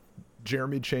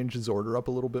Jeremy changed his order up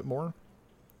a little bit more,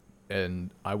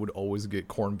 and I would always get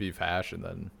corned beef hash and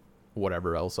then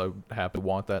whatever else I happened to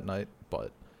want that night.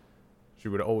 But she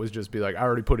would always just be like, I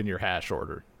already put in your hash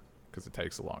order, because it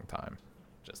takes a long time.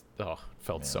 Just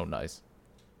felt so nice,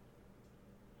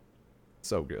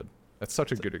 so good. That's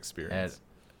such a good experience.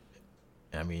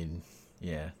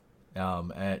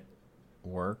 At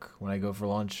work, when I go for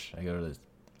lunch, I go to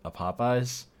a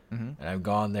Popeyes, and I've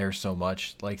gone there so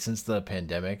much. Like since the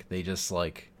pandemic, they just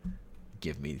like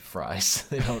give me fries.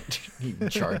 They don't even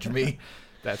charge me.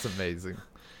 That's amazing.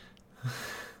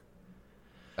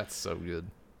 That's so good.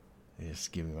 They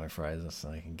just give me my fries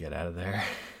so I can get out of there.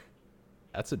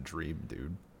 That's a dream,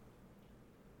 dude.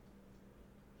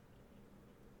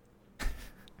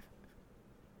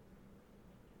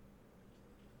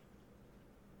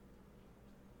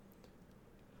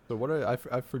 So what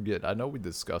I forget. I know we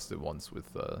discussed it once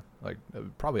with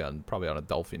probably on a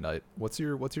Delphi night. What's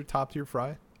your top tier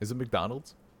fry? Is it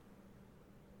McDonald's?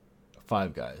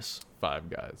 Five Guys. Five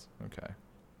Guys. Okay.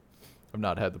 I've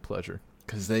not had the pleasure.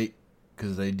 Cause they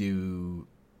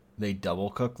double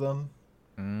cook them.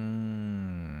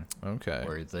 Okay.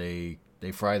 Where they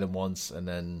fry them once and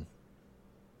then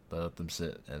they let them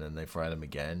sit and then they fry them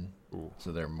again. Ooh.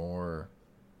 So they're more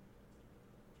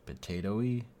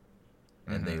potato-y.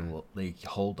 And they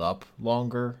hold up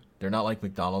longer. They're not like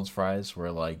McDonald's fries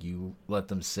where like you let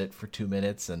them sit for 2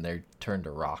 minutes and they're turned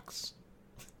to rocks.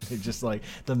 They're just like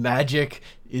the magic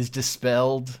is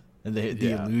dispelled and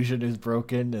the illusion is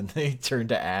broken and they turn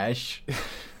to ash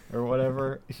or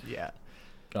whatever. Yeah.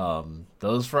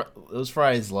 Those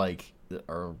fries like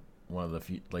are one of the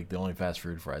few, like the only fast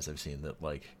food fries I've seen that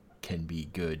like can be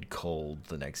good cold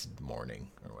the next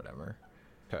morning or whatever.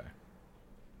 Okay.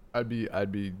 I'd be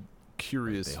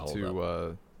curious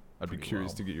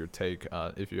to get your take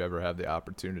on if you ever have the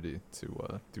opportunity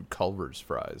to do Culver's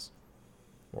fries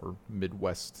or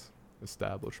Midwest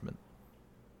establishment.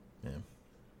 Yeah,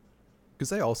 because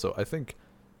they also, I think,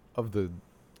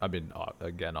 again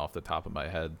off the top of my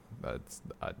head, I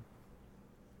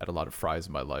had a lot of fries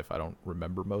in my life. I don't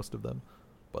remember most of them,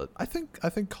 but I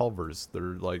think Culver's,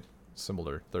 they're like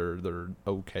similar. They're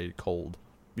okay cold.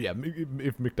 Yeah,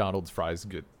 if McDonald's fries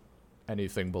get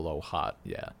anything below hot,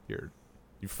 you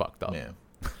fucked up. Yeah.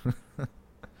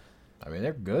 I mean,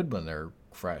 they're good when they're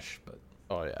fresh, but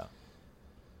oh yeah.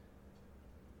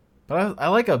 But I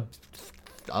like a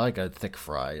thick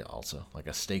fry also, like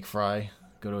a steak fry.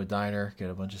 Go to a diner, get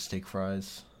a bunch of steak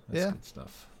fries. That's good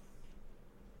stuff.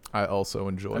 I also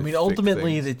enjoy. I mean,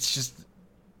 ultimately, it's just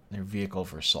their vehicle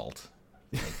for salt.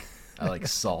 Like, I like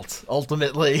salt.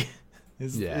 Ultimately.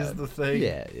 Is the thing.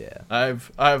 Yeah.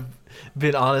 I've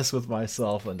been honest with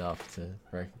myself enough to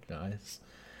recognize.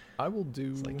 I will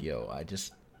do. It's like,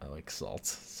 I like salt.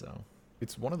 So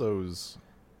it's one of those.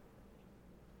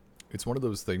 It's one of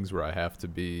those things where I have to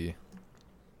be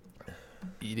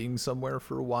eating somewhere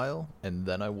for a while, and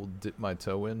then I will dip my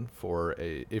toe in for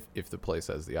if the place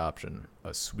has the option,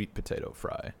 a sweet potato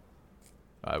fry.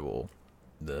 I will.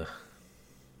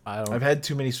 I've had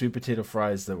too many sweet potato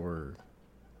fries that were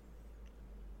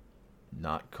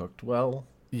not cooked well.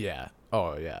 Yeah.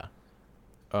 Oh yeah.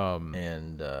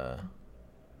 And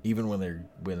even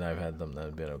when I've had them that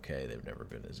have been okay, they've never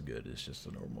been as good as just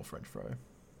a normal French fry.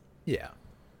 Yeah.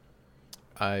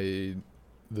 The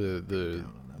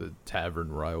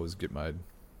tavern where I always get my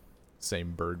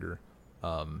same burger.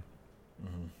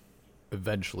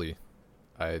 Eventually,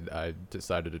 I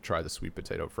decided to try the sweet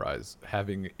potato fries,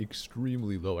 having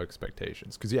extremely low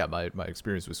expectations. Because my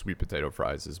experience with sweet potato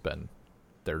fries has been,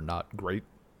 they're not great,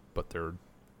 but they're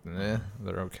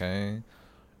okay.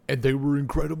 And they were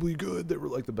incredibly good. They were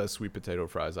like the best sweet potato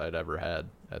fries I had ever had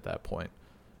at that point.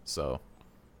 So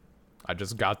I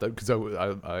just got them because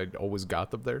I always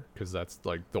got them there because that's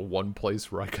like the one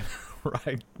place where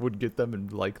I would get them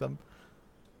and like them.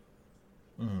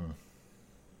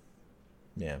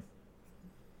 Yeah.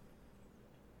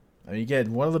 I mean,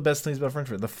 again, one of the best things about French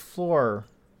fries, the floor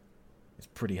is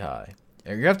pretty high.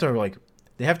 And you have to like,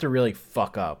 they have to really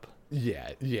fuck up Yeah,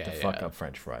 to fuck up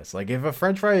French fries. Like if a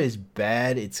French fry is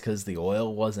bad, it's because the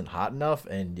oil wasn't hot enough,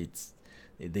 and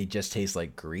they just taste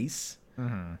like grease,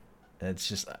 Mm-hmm. and it's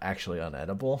just actually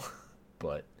unedible.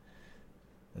 But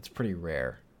it's pretty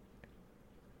rare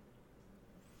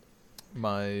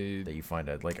that you find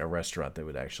at like a restaurant that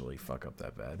would actually fuck up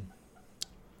that bad.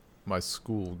 My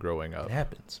school growing up It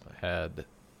happens. had,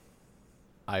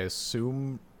 I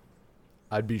assume,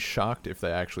 I'd be shocked if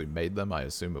they actually made them. I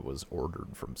assume it was ordered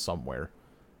from somewhere,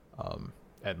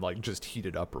 and like just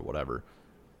heated up or whatever.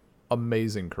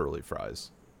 Amazing curly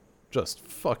fries, just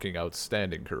fucking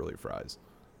outstanding curly fries.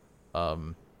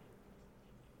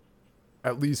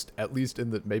 At least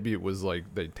in that, maybe it was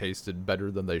like they tasted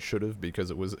better than they should have because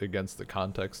it was against the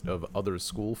context of other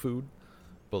school food,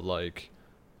 but like.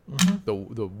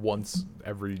 Mm-hmm. The once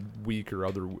every week or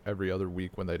every other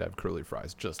week when they'd have curly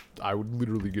fries, just I would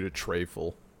literally get a tray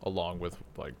full along with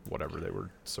like whatever they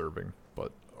were serving.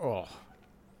 But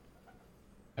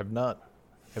have not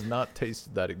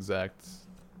tasted that exact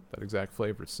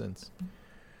flavor since.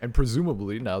 And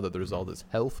presumably now that there's all this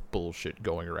health bullshit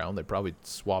going around, they probably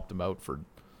swapped them out for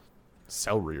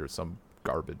celery or some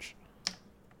garbage.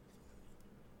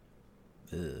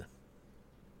 Ugh.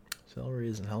 Celery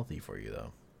isn't healthy for you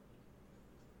though.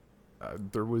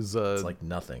 There was it's like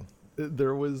nothing.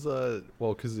 There was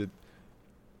well, because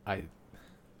I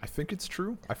think it's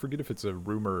true. I forget if it's a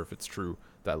rumor or if it's true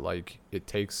that like it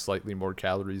takes slightly more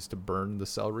calories to burn the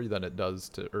celery than it does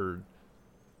to, or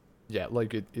yeah,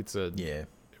 like it's a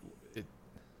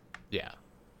yeah.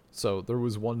 So there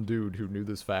was one dude who knew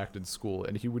this fact in school,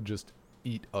 and he would just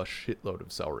eat a shitload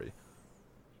of celery,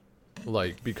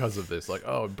 like because of this. Like,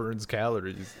 oh, it burns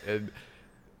calories, and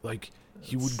like.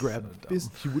 He would grab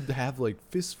he would have like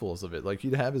fistfuls of it. Like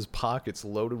he'd have his pockets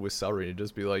loaded with celery and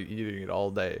just be like eating it all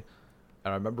day.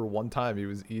 And I remember one time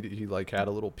he like had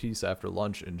a little piece after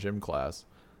lunch in gym class,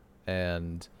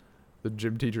 and the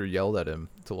gym teacher yelled at him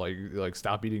to like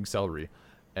stop eating celery,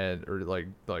 and or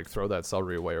like throw that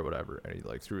celery away or whatever. And he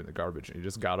like threw it in the garbage, and he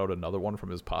just got out another one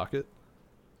from his pocket.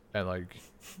 And like,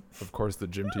 of course, the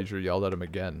gym teacher yelled at him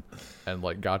again, and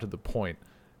like got to the point.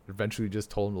 Eventually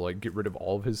just told him to like get rid of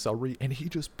all of his celery, and he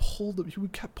just pulled it. He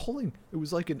kept pulling. It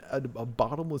was like a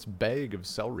bottomless bag of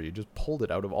celery. He just pulled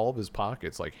it out of all of his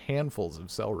pockets, like handfuls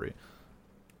of celery.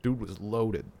 Dude was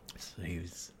loaded. So he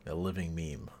was a living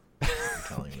meme. You're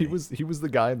telling me. He was the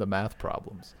guy in the math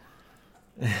problems.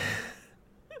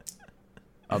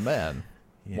 A man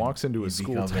walks into a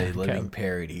school become a living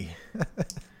parody.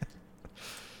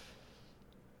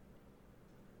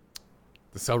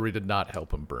 The celery did not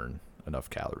help him burn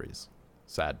enough calories.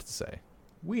 Sad to say.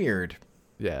 Weird.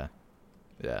 Yeah.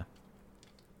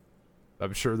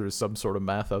 I'm sure there's some sort of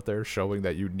math out there showing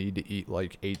that you need to eat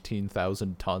like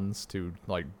 18,000 tons to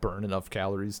like burn enough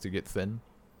calories to get thin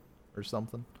or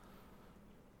something.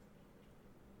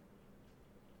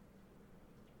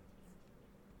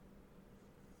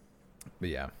 But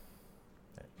yeah.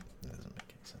 That doesn't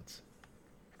make any sense.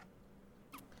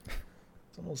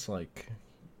 It's almost like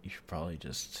you should probably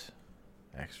just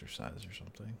exercise or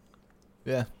something.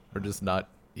 Yeah, or just not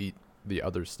eat the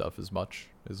other stuff as much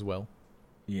as well.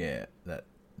 Yeah, that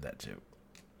too.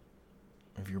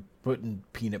 If you're putting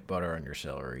peanut butter on your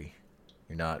celery,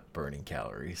 you're not burning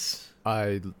calories.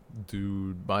 I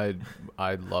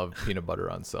love peanut butter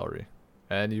on celery.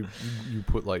 And you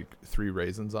put like 3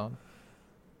 raisins on.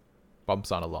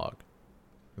 Bumps on a log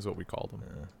is what we call them.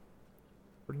 Yeah.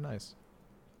 Pretty nice.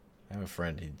 I have a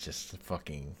friend who just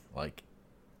fucking like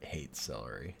hates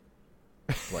celery.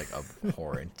 It's like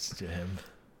abhorrent to him.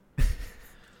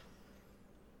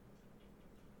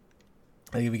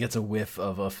 Like if he gets a whiff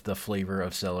of the flavor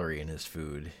of celery in his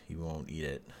food, he won't eat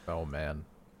it. Oh man,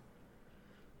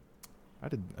 I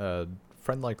had a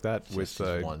friend like that it's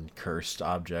with one cursed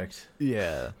object.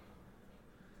 Yeah,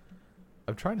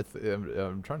 I'm trying to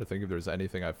I'm trying to think if there's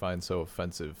anything I find so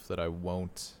offensive that I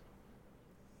won't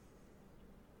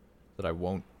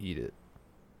eat it.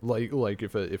 Like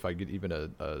if I get even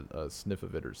a sniff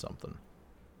of it or something.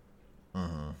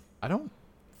 Mm-hmm. I don't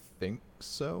think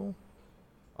so.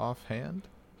 Offhand,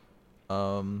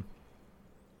 the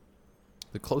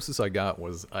closest I got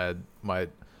was as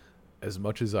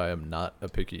much as I am not a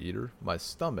picky eater, my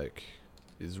stomach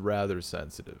is rather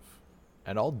sensitive,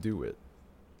 and I'll do it.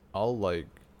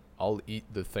 I'll eat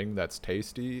the thing that's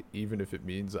tasty, even if it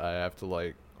means I have to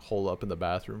like hole up in the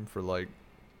bathroom for like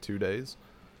 2 days.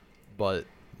 But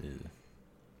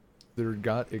it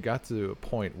got to a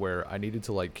point where I needed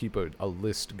to like keep a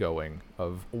list going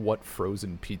of what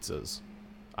frozen pizzas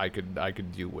I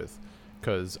could deal with,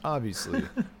 because obviously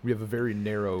we have a very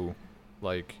narrow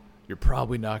Like, you're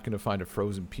probably not going to find a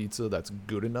frozen pizza that's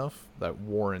good enough that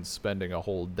warrants spending a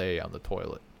whole day on the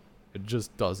toilet. It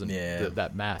just doesn't,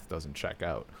 that math doesn't check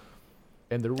out.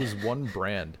 And there was one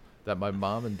brand that my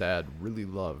mom and dad really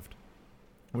loved.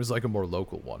 It was like a more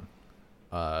local one.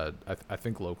 I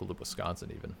think local to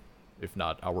Wisconsin even. If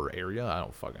not our area, I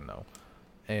don't fucking know.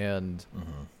 And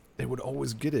they would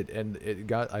always get it. And it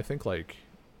got, I think like,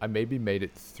 I maybe made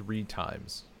it 3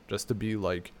 times just to be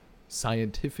like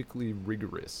scientifically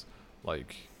rigorous.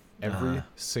 Like every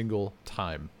single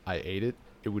time I ate it,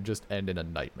 it would just end in a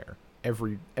nightmare.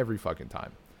 Every fucking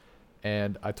time.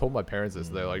 And I told my parents this.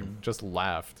 They like just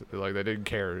laughed. Like they didn't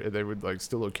care. They would like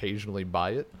still occasionally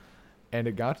buy it. And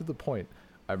it got to the point.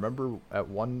 I remember at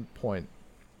one point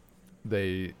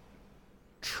they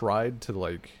tried to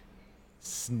like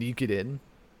sneak it in.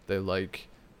 They like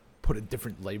put a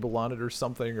different label on it or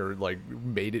something, or like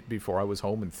made it before I was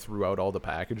home and threw out all the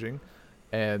packaging.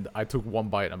 And I took one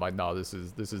bite and I'm like, no, this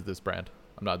is this brand.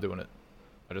 I'm not doing it.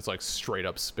 I just like straight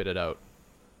up spit it out.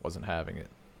 Wasn't having it.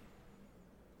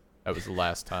 That was the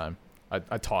last time.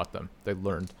 I taught them. They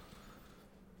learned.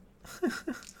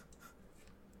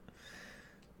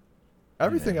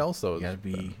 Everything else though, you gotta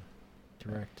be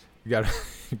direct. You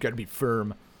gotta be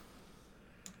firm.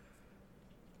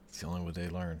 It's the only way they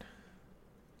learn.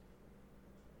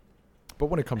 But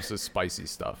when it comes to spicy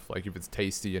stuff, like if it's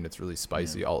tasty and it's really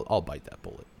spicy, I'll bite that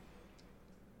bullet.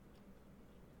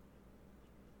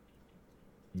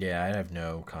 Yeah, I have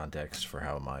no context for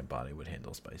how my body would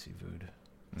handle spicy food.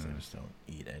 So I just don't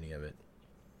eat any of it.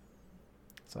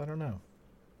 So I don't know.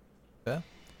 Yeah.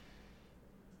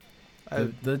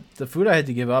 The food I had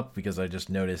to give up because I just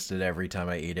noticed that every time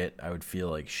I ate it, I would feel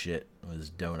like shit was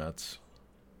donuts.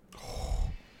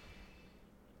 I'm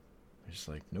just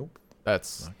like, nope.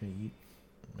 That's I'm not gonna eat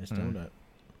this donut.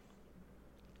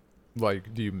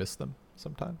 Like, do you miss them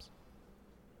sometimes?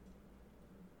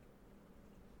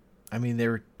 I mean, they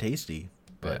were tasty,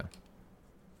 but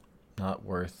not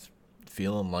worth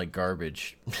feeling like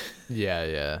garbage.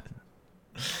 Yeah.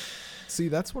 See,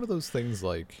 that's one of those things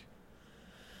like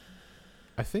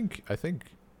I think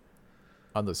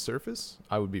on the surface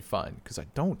I would be fine because I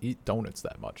don't eat donuts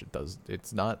that much.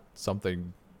 It's not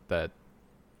something that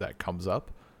comes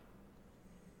up.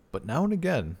 But now and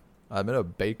again, I'm in a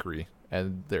bakery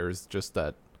and there's just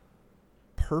that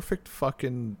perfect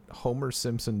fucking Homer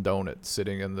Simpson donut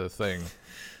sitting in the thing.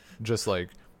 Just like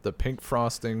the pink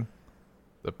frosting,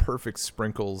 the perfect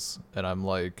sprinkles, and I'm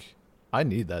like, I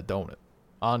need that donut.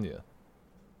 Anya,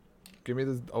 give me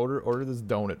this, order this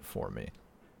donut for me.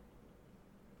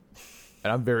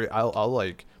 And I'll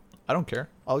like, I don't care.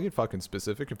 I'll get fucking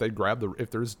specific. If they grab if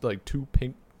there's like 2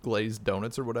 pink glazed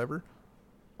donuts or whatever,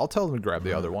 I'll tell them to grab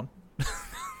the other one.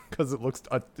 Because it looks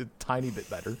a tiny bit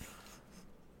better.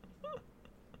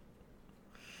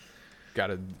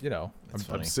 Gotta,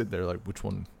 I'm sitting there like, which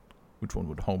one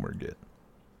would Homer get?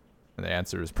 And the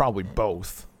answer is probably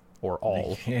both or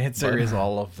all. The answer is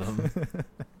all of them.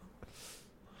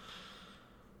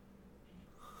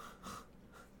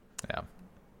 Yeah.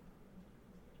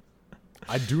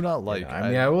 I do not like. Yeah, I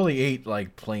mean, I only ate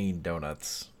like plain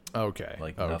donuts. Okay.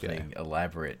 Like nothing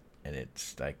elaborate, and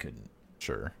I couldn't.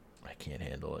 Sure. I can't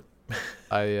handle it.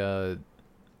 I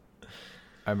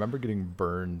remember getting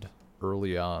burned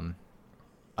early on.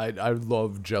 I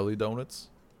love jelly donuts.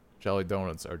 Jelly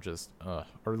donuts are just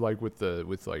or like with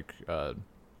I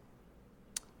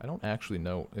don't actually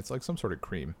know. It's like some sort of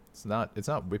cream. It's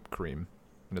not whipped cream,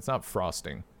 and it's not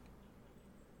frosting.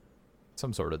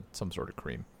 Some sort of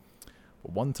cream.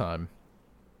 But one time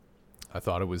I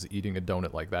thought I was eating a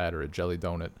donut like that or a jelly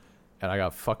donut, and I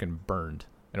got fucking burned,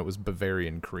 and it was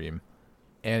Bavarian cream.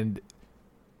 And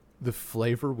the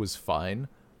flavor was fine,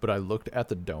 but I looked at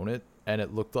the donut and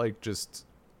it looked like just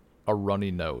a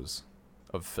runny nose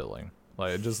of filling.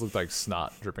 Like it just looked like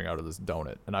snot dripping out of this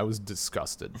donut, and I was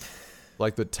disgusted.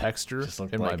 Like the texture just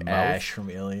looked in like my mouth, Ash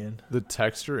from Alien. the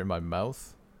texture in my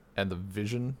mouth, and the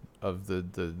vision of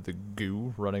the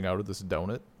goo running out of this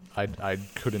donut, I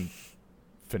couldn't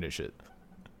finish it.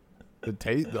 The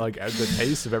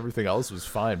taste of everything else was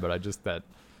fine, but I just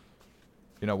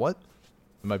you know what?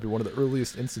 It might be one of the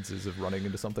earliest instances of running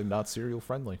into something not cereal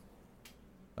friendly.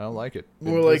 I don't like it.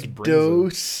 More like dough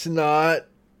snot.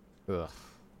 Ugh.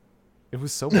 It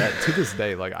was so bad. To this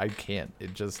day, like I can't.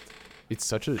 It's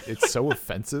so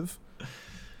offensive.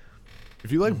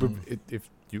 If you like if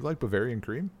you like Bavarian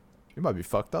cream, you might be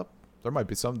fucked up. There might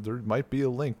be a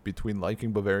link between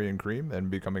liking Bavarian cream and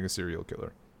becoming a serial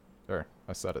killer. There,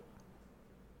 I said it.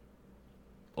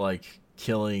 Like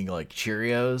killing like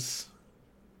Cheerios.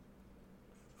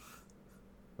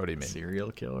 What do you mean?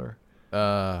 Serial killer?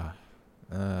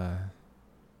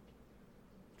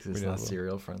 Because it's not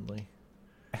cereal friendly.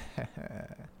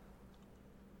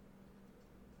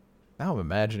 Now I'm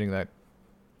imagining that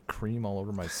cream all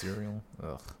over my cereal.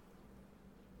 Ugh.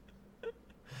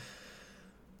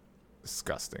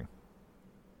 Disgusting.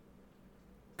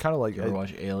 Kind of like... You ever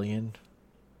watch Alien?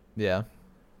 Yeah.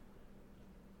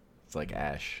 It's like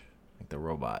Ash, like the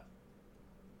robot.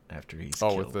 After he's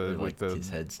killed, with his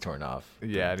head's torn off.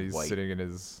 Yeah, and he's sitting in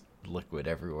his... liquid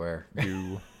everywhere.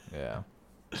 Goo. Yeah.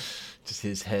 Just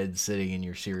his head sitting in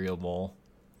your cereal bowl.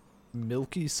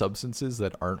 Milky substances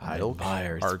that aren't milk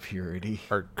are purity.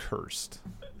 Are cursed.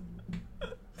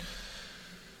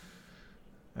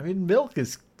 I mean, milk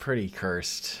is pretty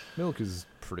cursed. Milk is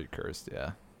pretty cursed,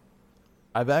 yeah.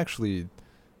 I've actually...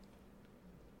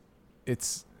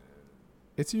 It's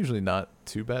usually not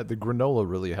too bad. The granola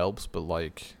really helps, but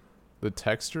like the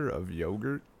texture of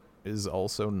yogurt is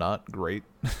also not great.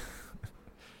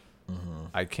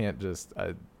 I can't just...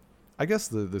 I guess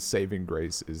the saving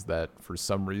grace is that for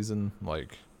some reason,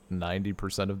 like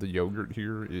 90% of the yogurt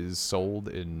here is sold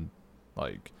in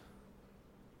like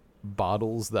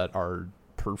bottles that are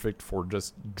perfect for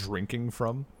just drinking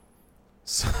from.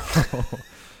 So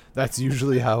that's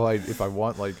usually how if I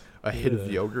want like a hit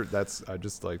of yogurt, I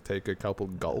just like take a couple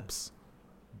gulps.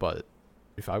 But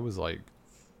if I was like...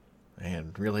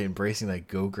 Man, really embracing that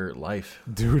Go-Gurt life.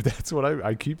 Dude, that's what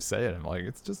I keep saying. I'm like,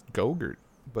 it's just Go-Gurt,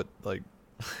 but like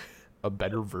a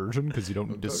better version because you don't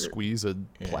need to squeeze a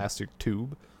plastic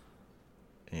tube.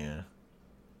 Yeah.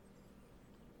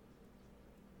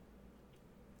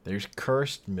 There's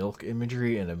cursed milk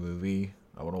imagery in a movie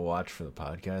I want to watch for the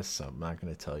podcast, so I'm not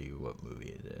going to tell you what movie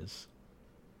it is.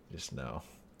 Just know.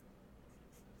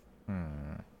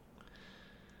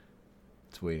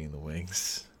 It's waiting in the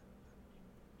wings.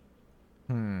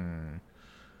 I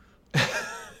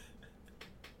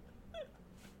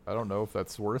don't know if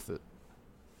that's worth it.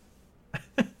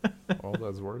 All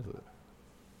that's worth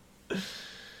it.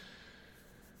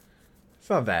 It's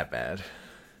not that bad.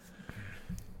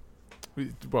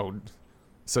 Well,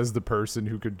 says the person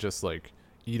who could just like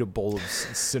eat a bowl of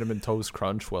Cinnamon Toast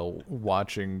Crunch while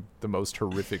watching the most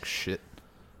horrific shit.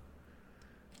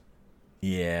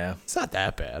 Yeah. It's not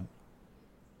that bad.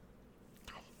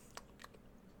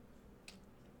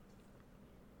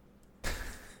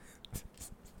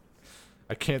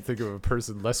 I can't think of a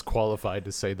person less qualified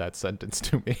to say that sentence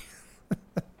to me.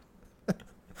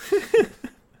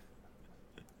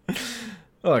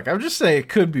 Look, I'm just saying it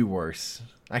could be worse.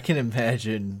 I can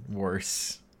imagine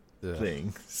worse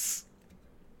things.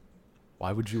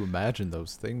 Why would you imagine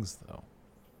those things, though?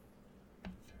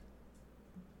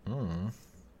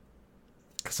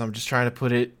 Because I'm just trying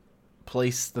to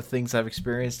place the things I've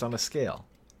experienced on a scale.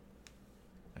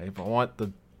 I want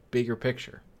the bigger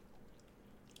picture.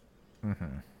 You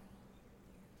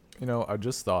know, I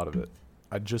just thought of it.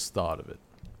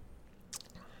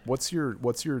 What's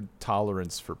your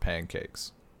tolerance for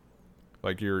pancakes?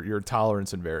 Like your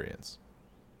tolerance and variance?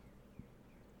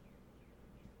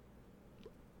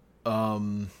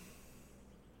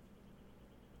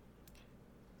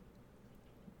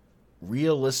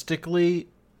 Realistically,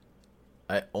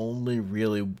 I only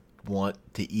really want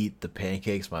to eat the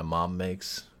pancakes my mom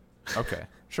makes. Okay,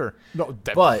 sure. No,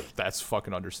 but that's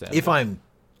fucking understandable.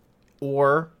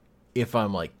 If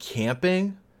I'm like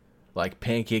camping, like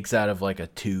pancakes out of like a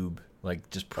tube, like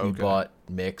just pre-bought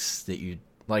mix that you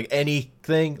like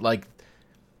anything like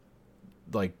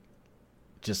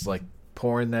just like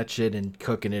pouring that shit and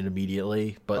cooking it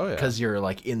immediately, but because you're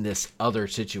like in this other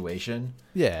situation.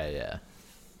 Yeah.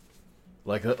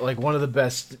 Like one of the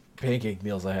best pancake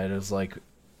meals I had was like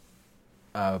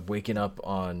waking up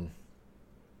on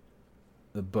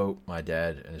the boat my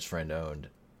dad and his friend owned,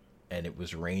 and it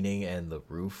was raining and the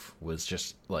roof was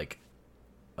just like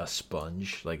a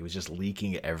sponge, like it was just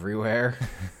leaking everywhere.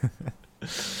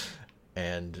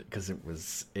 And because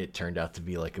it turned out to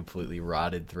be like completely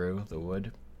rotted through the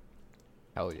wood.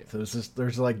 Hell yeah. So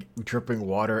there's like dripping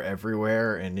water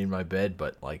everywhere and in my bed,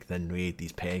 but like then we ate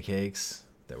these pancakes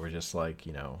that were just like,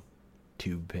 you know,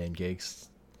 tube pancakes.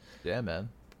 Yeah, man.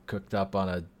 Cooked up on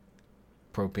a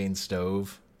propane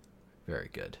stove. Very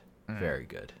good. Very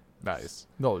good. Nice.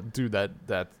 No, dude,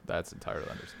 that's entirely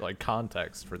understandable. Like,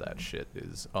 context for that shit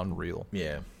is unreal.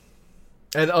 Yeah.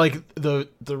 And like the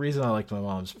reason I liked my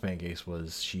mom's pancakes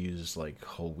was she used like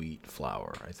whole wheat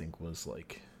flour. I think was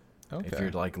like, if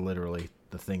you're like literally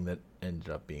the thing that ended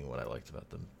up being what I liked about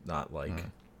them, not like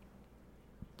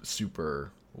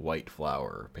super white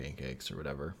flour pancakes or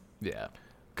whatever. Yeah.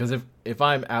 Because if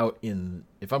I'm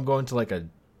going to like a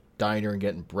diner and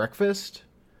getting breakfast,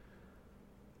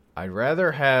 I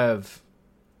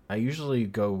usually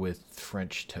go with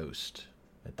French toast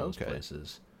at those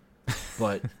places.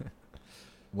 But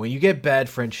when you get bad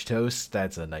French toast,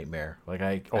 that's a nightmare. Like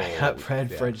I got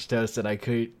bad French toast, and I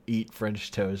could eat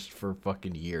French toast for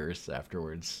fucking years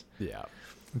afterwards. Yeah,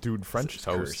 dude, French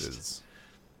toast is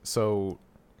so.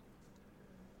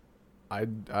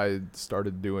 I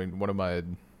started doing one of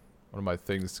my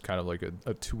things, kind of like a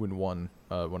 2-in-1.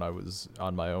 When I was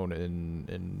on my own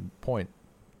in Point,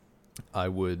 I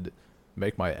would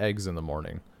make my eggs in the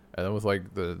morning, and then with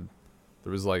like there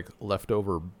was like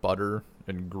leftover butter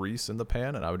and grease in the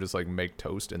pan, and I would just like make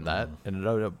toast in that, and it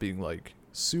ended up being like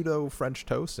pseudo French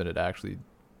toast, and it actually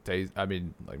tastes. I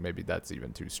mean, like maybe that's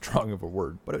even too strong of a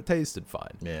word, but it tasted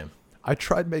fine. Yeah. I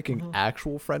tried making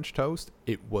actual French toast.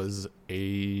 It was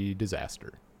a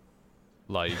disaster.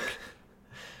 Like,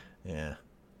 yeah,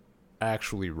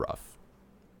 actually rough.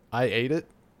 I ate it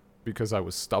because I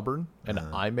was stubborn, and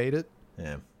I made it.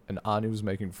 Yeah. And Anu was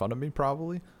making fun of me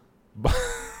probably,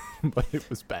 but it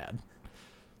was bad.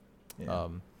 Yeah.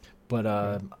 But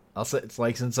I'll say it's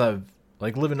like, since I've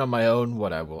like living on my own,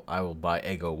 I will buy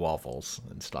Eggo waffles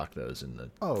and stock those in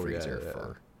the freezer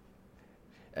for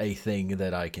a thing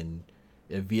that I can,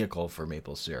 a vehicle for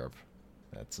maple syrup.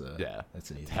 That's an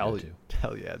easy go-to.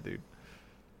 Hell yeah, dude.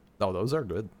 No, those are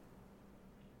good.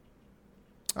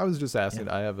 I was just asking.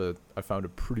 Yeah. I found a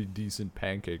pretty decent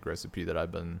pancake recipe that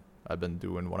I've been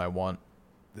doing when I want.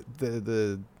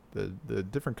 The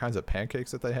different kinds of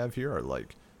pancakes that they have here are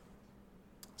like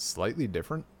slightly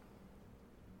different.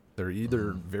 They're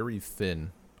either very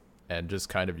thin and just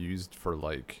kind of used for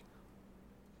like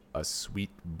a sweet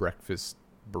breakfast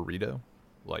burrito.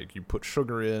 Like you put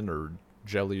sugar in or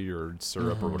jelly or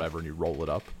syrup or whatever, and you roll it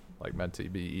up, like meant to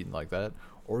be eaten like that.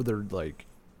 Or they're like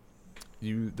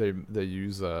they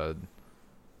use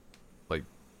like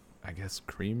I guess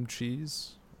cream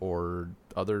cheese or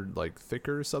other like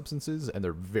thicker substances, and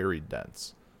they're very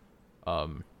dense.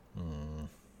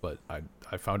 But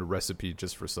I found a recipe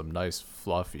just for some nice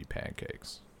fluffy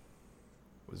pancakes.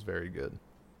 It was very good.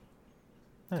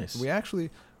 Nice. We actually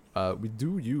I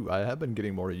have been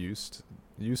getting more used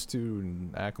to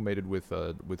and acclimated with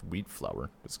wheat flour,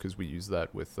 just because we use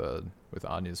that with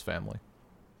Anya's family.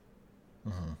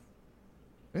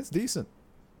 It's decent.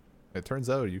 It turns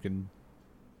out you can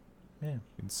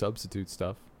substitute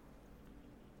stuff.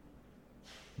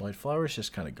 White flour is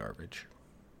just kind of garbage.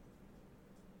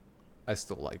 I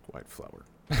still like white flour.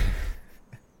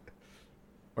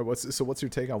 Or what's your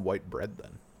take on white bread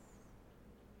then?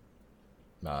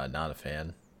 Not a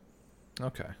fan.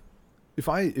 Okay. If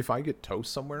I get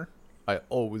toast somewhere, I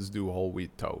always do whole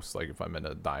wheat toast, like if I'm in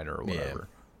a diner or whatever.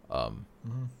 Yeah.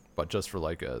 But just for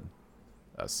like a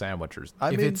sandwich or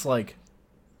if it's like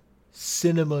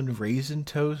cinnamon raisin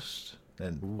toast,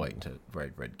 then white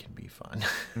bread can be fine.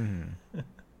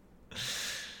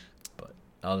 But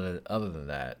other than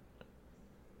that,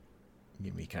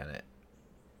 give me kind of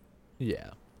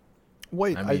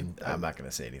white. I mean, I'm not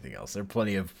gonna say anything else. There are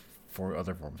plenty of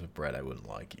other forms of bread I wouldn't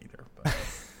like either.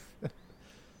 But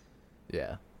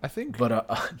yeah, I think. But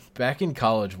back in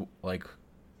college, like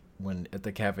when at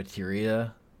the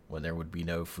cafeteria, when there would be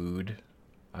no food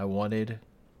I wanted,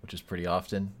 which is pretty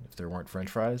often if there weren't French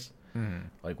fries.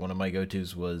 Like one of my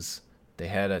go-tos was they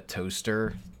had a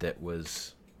toaster that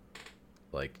was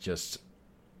like just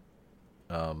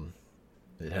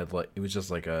it was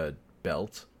just like a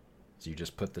belt, so you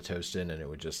just put the toast in and it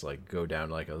would just like go down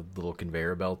like a little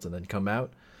conveyor belt and then come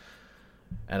out,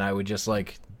 and I would just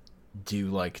like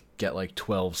get like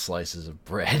 12 slices of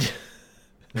bread.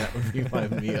 That would be my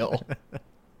meal.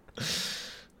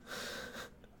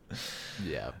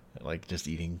 Yeah, like just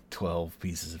eating 12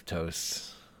 pieces of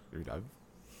toast. Dude,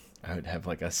 I would have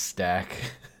like a stack.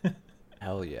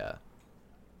 Hell yeah.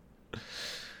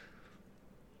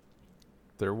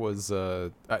 There was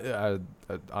on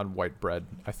white bread.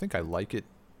 I think I like it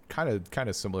kind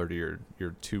of similar to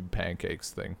your tube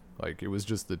pancakes thing. Like it was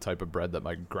just the type of bread that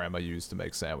my grandma used to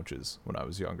make sandwiches when I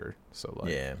was younger. So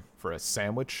like for a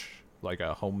sandwich, like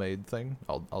a homemade thing,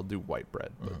 I'll do white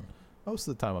bread. But most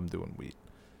of the time I'm doing wheat.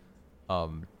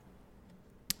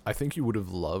 I think you would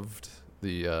have loved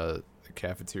the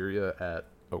cafeteria at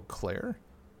Eau Claire,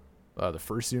 the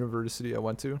first university I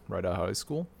went to right out of high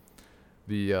school.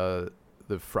 There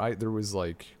was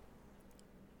like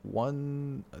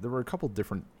there were a couple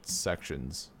different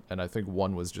sections, and I think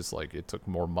one was just like it took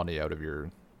more money out of your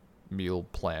meal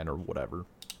plan or whatever.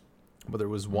 But there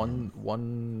was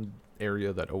one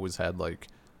area that always had like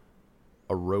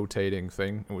a rotating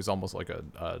thing. It was almost like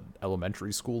a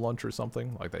elementary school lunch or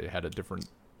something. Like they had a different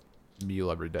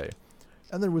meal every day,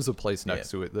 and there was a place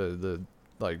next to it. The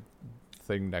like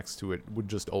thing next to it would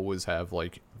just always have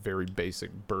like very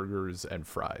basic burgers and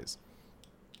fries.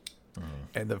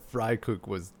 And the fry cook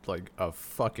was like a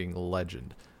fucking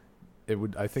legend.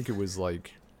 I think it was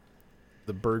like,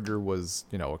 the burger was,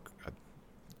 a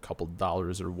couple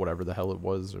dollars or whatever the hell it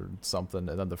was or something,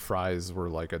 and then the fries were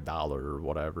like $1 or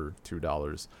whatever,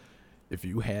 $2. If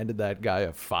you handed that guy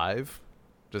a 5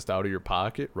 just out of your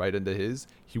pocket right into his,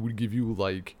 he would give you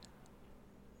like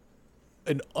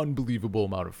an unbelievable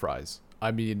amount of fries.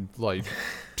 I mean, like,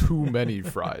 too many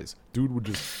fries. Dude would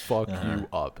just fuck you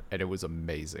up, and it was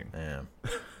amazing. Damn.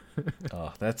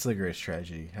 Oh, that's the greatest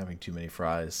tragedy, having too many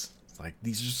fries. It's like,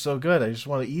 these are so good, I just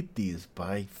want to eat these, but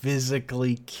I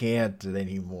physically can't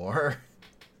anymore.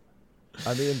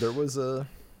 I mean, there was a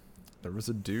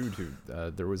dude who,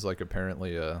 there was like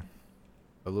apparently a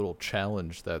little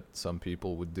challenge that some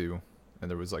people would do, and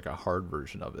there was like a hard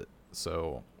version of it.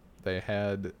 So they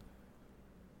had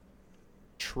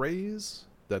trays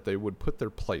that they would put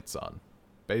their plates on.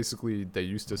 Basically, they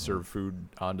used to serve food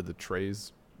onto the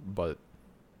trays, but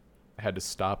had to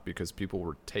stop because people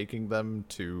were taking them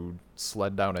to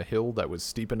sled down a hill that was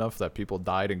steep enough that people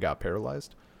died and got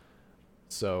paralyzed.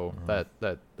 So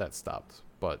that stopped,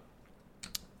 but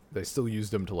they still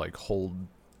used them to like hold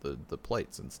the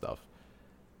plates and stuff.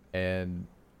 And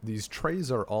these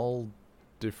trays are all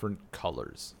different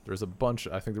colors. There's a bunch,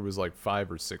 I think there was like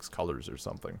 5 or 6 colors or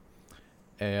something.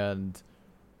 And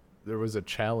there was a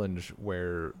challenge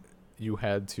where you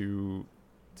had to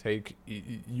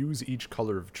use each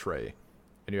color of tray,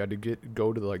 and you had to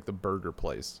go to like the burger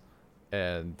place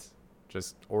and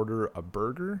just order a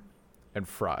burger and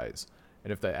fries.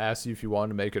 And if they asked you if you wanted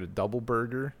to make it a double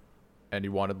burger and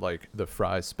you wanted like the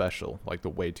fries special, like the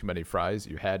way too many fries,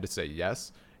 you had to say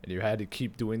yes, and you had to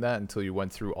keep doing that until you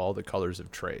went through all the colors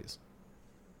of trays.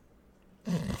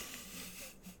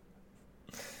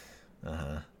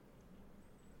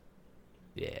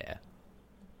 Yeah.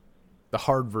 The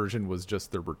hard version was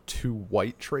just there were 2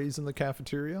 white trays in the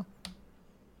cafeteria,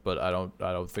 but I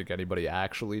don't think anybody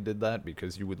actually did that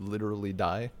because you would literally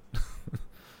die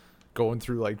going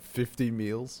through like 50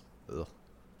 meals. Ugh.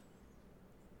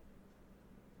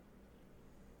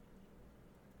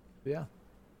 Yeah.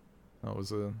 That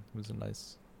was a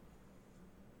nice.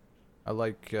 I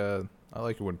like it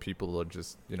when people are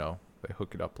just, they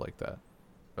hook it up like that.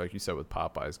 Like you said with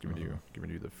Popeyes giving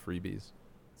you the freebies.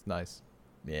 It's nice.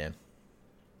 Yeah.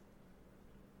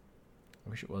 I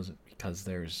wish it wasn't because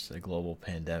there's a global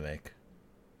pandemic,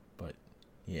 but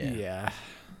yeah.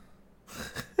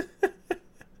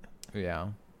 Yeah.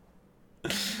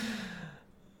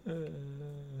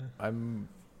 I'm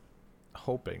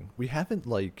hoping we haven't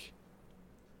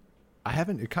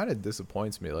it kind of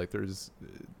disappoints me. Like there's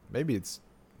maybe it's.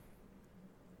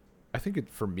 I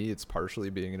think for me it's partially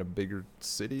being in a bigger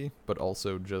city, but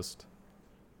also just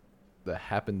the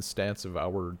happenstance of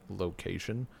our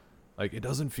location. Like it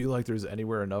doesn't feel like there's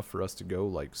anywhere enough for us to go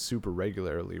like super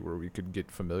regularly where we could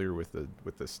get familiar with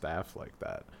the staff like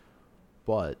that.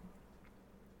 But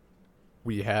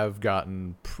we have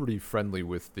gotten pretty friendly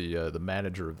with the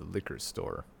manager of the liquor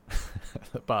store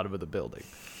at the bottom of the building.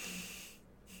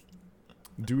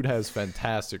 Dude has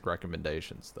fantastic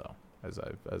recommendations though, as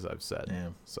I've said.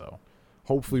 Damn. So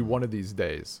hopefully one of these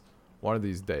days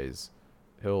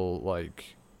he'll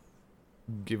like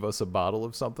give us a bottle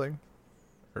of something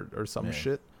or some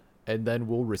shit, and then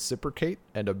we'll reciprocate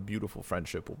and a beautiful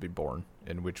friendship will be born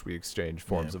in which we exchange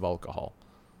forms of alcohol.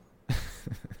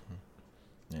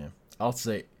 Yeah. I'll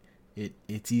say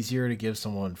it's easier to give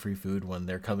someone free food when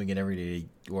they're coming in every day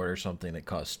to order something that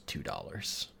costs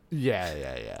 $2.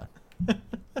 Yeah.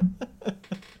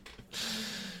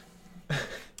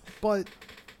 But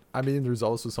I mean, there's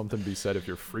also something to be said if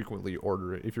you're frequently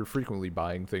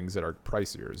buying things that are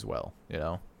pricier as well,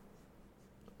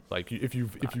 Like if you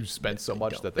spent so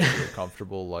much that they feel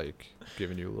comfortable like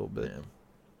giving you a little bit. Yeah.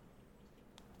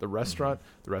 The restaurant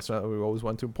that we always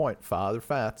went to, Father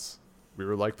Fats. We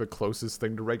were like the closest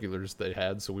thing to regulars they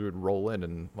had, so we would roll in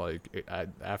and like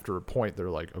after a point they're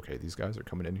like, okay, these guys are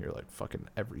coming in here like fucking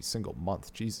every single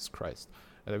month, Jesus Christ,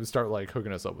 and they would start like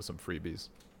hooking us up with some freebies.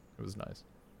 It was nice.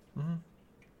 Mm-hmm.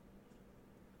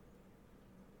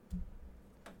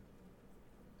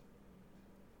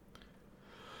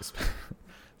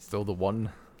 Still the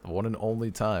one and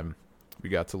only time we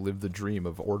got to live the dream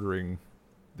of ordering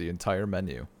the entire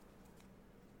menu.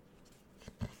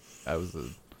 That was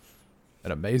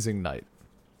an amazing night,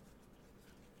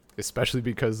 especially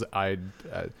because I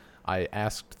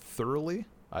asked thoroughly.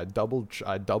 I double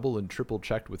and triple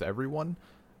checked with everyone,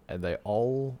 and they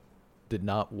all did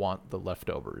not want the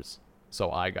leftovers,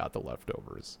 so I got the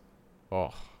leftovers.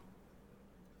 Oh,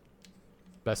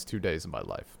 best 2 days of my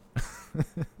life.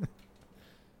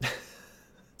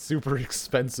 super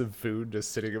expensive food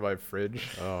just sitting in my fridge.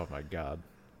 Oh my god.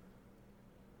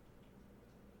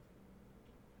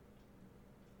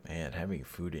 Man, having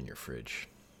food in your fridge.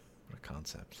 What a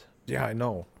concept. Yeah, I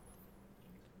know.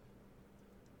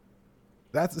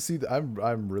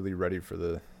 I'm really ready for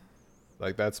the,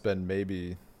 like, that's been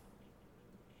maybe,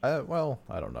 well,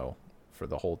 I don't know for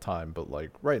the whole time, but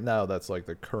like right now that's like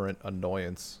the current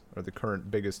annoyance, or the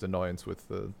current biggest annoyance with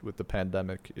the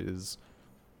pandemic is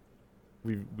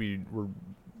we're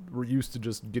used to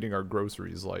just getting our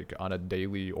groceries like on a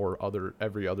daily or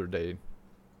every other day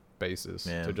basis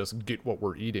to just get what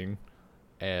we're eating,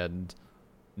 and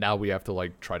now we have to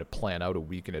like try to plan out a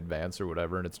week in advance or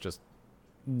whatever, and it's just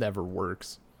never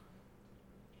works.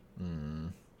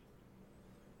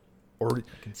 Or I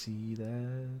can see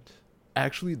that.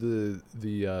 Actually,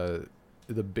 the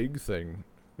big thing,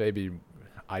 maybe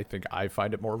I think I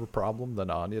find it more of a problem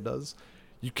than Anya does.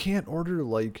 You can't order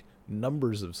like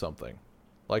numbers of something.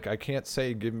 Like I can't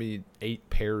say give me 8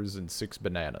 pears and 6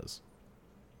 bananas.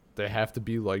 They have to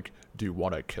be like, do you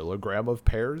want a kilogram of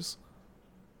pears?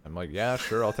 I'm like, yeah,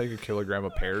 sure, I'll take a kilogram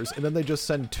of pears. And then they just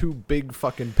send 2 big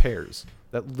fucking pears.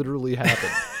 That literally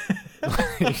happened.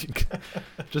 Like,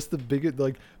 just the biggest,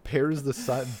 like, pears the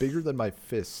size, bigger than my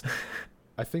fist.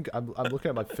 I think I'm looking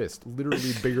at my fist,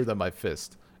 literally bigger than my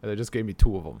fist. And they just gave me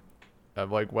 2 of them.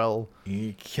 I'm like, well. You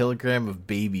need a kilogram of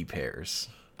baby pears.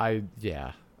 I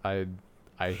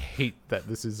hate that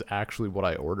this is actually what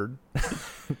I ordered.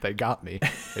 They got me.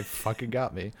 They fucking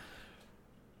got me.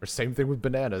 Or same thing with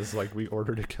bananas. Like, we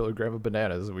ordered a kilogram of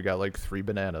bananas and we got like 3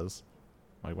 bananas.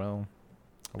 I'm like, well,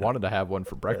 I wanted to have one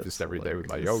for breakfast every day with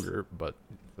my yogurt, but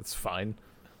that's fine.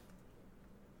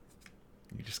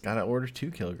 You just gotta order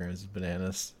 2 kilograms of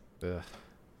bananas. Ugh.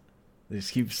 They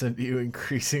just keep sending you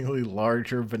increasingly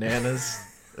larger bananas,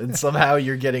 and somehow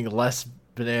you're getting less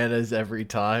bananas every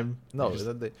time. No,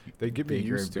 they get me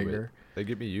used to it. They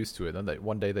get me used to it. And then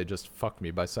one day they just fuck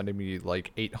me by sending me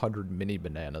like 800 mini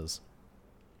bananas.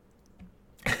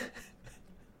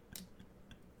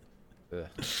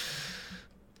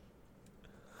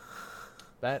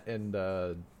 That and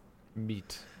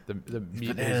meat. The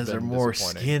meat bananas are more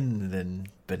skin than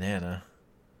banana.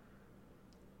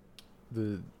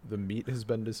 The meat has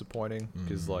been disappointing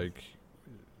because like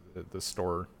the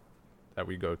store that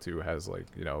we go to has like,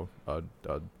 you know, a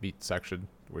meat section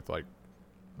with like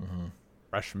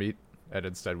fresh meat, and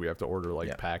instead we have to order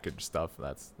like packaged stuff.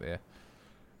 That's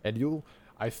and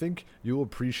I think you'll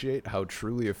appreciate how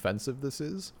truly offensive this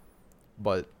is,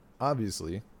 but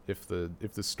obviously if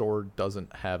the store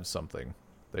doesn't have something,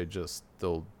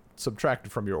 they'll subtract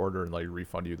it from your order and like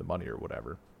refund you the money or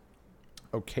whatever.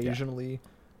 Occasionally,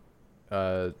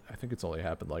 I think it's only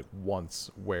happened like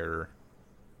once where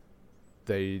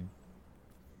I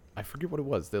forget what it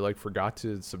was. They like forgot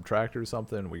to subtract or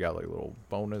something. We got like a little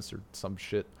bonus or some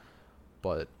shit.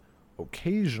 But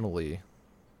occasionally,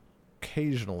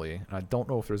 and I don't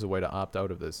know if there's a way to opt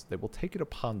out of this, they will take it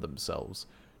upon themselves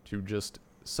to just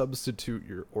substitute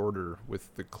your order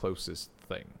with the closest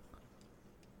thing.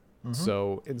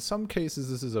 So in some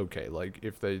cases this is okay. Like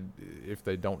if they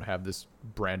don't have this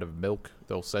brand of milk,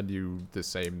 they'll send you the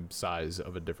same size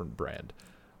of a different brand.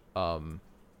 Or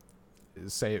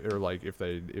like if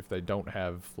they don't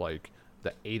have like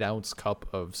the 8-ounce cup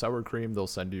of sour cream, they'll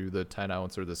send you the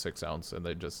 10-ounce or the 6-ounce, and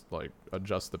they just like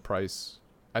adjust the price.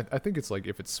 I think it's like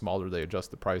if it's smaller they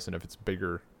adjust the price, and if it's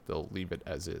bigger they'll leave it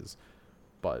as is.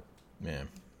 But man,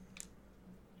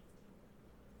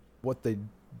 what they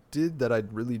did that I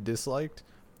really disliked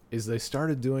is they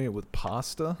started doing it with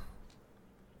pasta,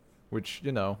 which,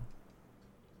 you know,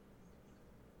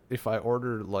 if I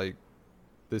order like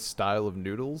this style of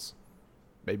noodles,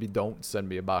 maybe don't send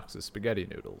me a box of spaghetti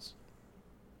noodles.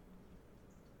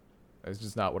 It's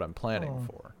just not what I'm planning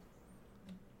for.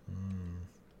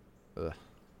 Ugh.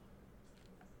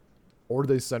 Or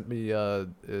they sent me the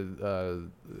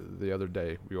other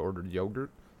day, we ordered yogurt.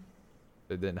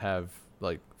 They didn't have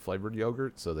like flavored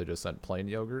yogurt, so they just sent plain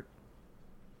yogurt.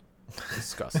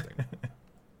 Disgusting.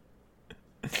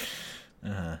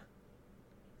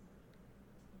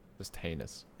 Just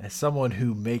heinous. As someone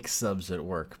who makes subs at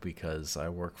work, because I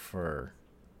work for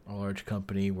a large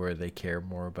company where they care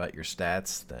more about your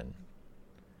stats than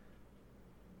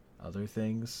other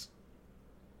things,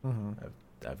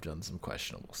 I've done some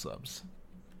questionable subs.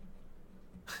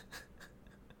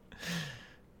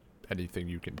 Anything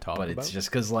you can talk about? But it's just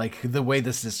because, like, the way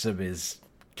the system is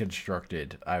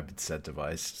constructed, I'm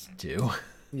incentivized to.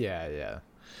 Yeah.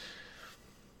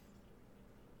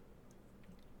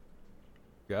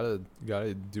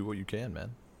 Gotta do what you can,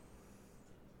 man.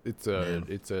 It's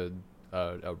a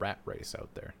rat race out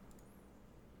there.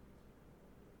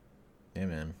 Hey,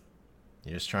 man.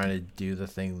 You're just trying to do the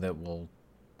thing that will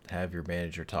have your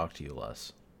manager talk to you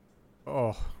less.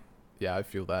 Oh, yeah, I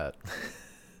feel that.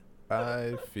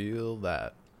 I feel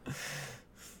that.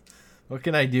 What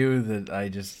can I do that I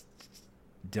just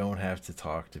don't have to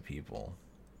talk to people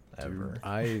ever?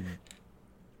 Dude,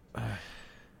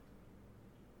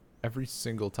 every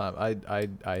single time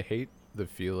I hate the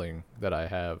feeling that I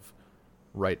have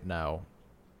right now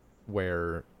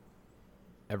where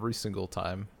every single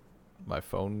time my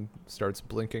phone starts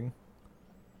blinking,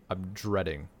 I'm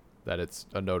dreading that it's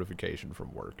a notification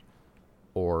from work,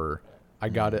 or I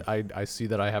got it. I see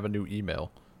that I have a new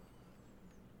email.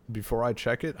 Before I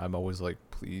check it, I'm always like,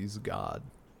 please God,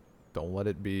 don't let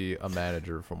it be a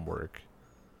manager from work,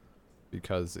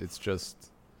 because it's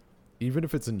just, even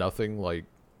if it's nothing like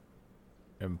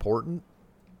important,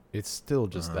 it's still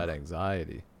just that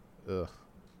anxiety. Ugh.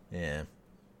 Yeah.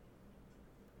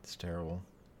 It's terrible.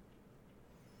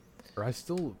 Or I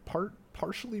still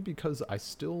partially because I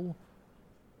still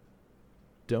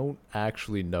don't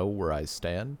actually know where I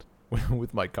stand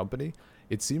with my company.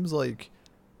 It seems like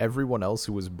everyone else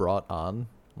who was brought on,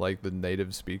 like the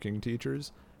native speaking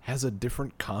teachers, has a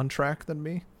different contract than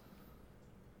me.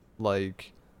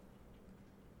 Like,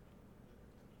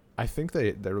 I think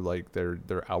they're like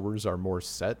their hours are more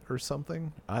set or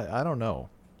something. I don't know.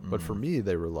 But for me,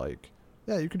 they were like,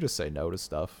 yeah, you can just say no to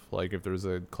stuff. Like, if there's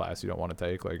a class you don't want to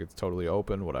take, like, it's totally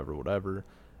open, whatever.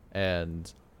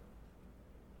 And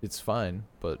it's fine.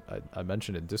 But I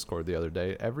mentioned in Discord the other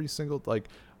day, every single, like,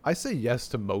 I say yes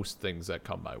to most things that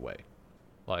come my way.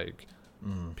 Like,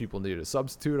 people needed a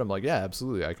substitute. I'm like, yeah,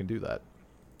 absolutely, I can do that.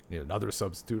 Need another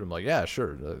substitute. I'm like, yeah,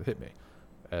 sure, hit me.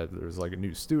 There's, like, a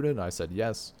new student. I said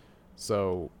yes.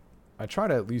 So I try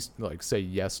to at least, like, say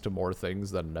yes to more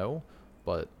things than no.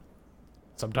 But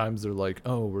sometimes they're like,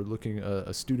 oh, we're looking,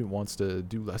 a student wants to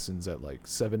do lessons at like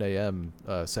 7 a.m.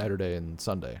 Saturday and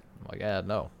Sunday. I'm like, yeah,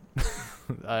 no.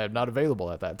 I am not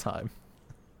available at that time.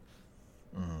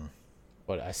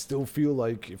 But I still feel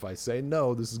like if I say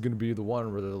no, this is going to be the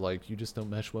one where they're like, you just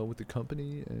don't mesh well with the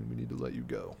company and we need to let you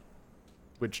go.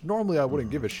 Which normally I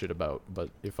wouldn't give a shit about, but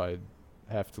if I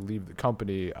have to leave the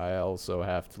company, I also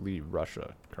have to leave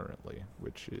Russia currently,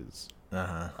 which is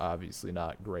obviously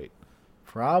not great.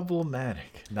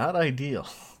 Problematic. Not ideal.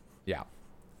 Yeah.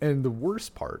 And the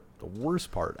worst part,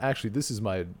 actually, this is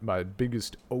my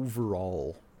biggest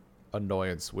overall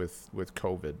annoyance with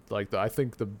COVID. Like, I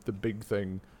think the big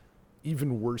thing,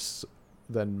 even worse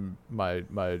than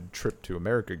my trip to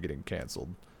America getting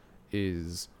canceled,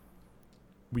 is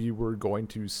we were going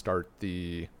to start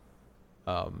the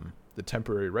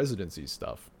temporary residency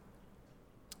stuff.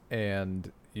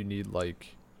 And you need,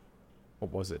 like,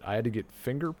 what was it? I had to get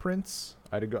fingerprints.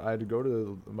 I had to go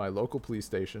to my local police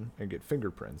station and get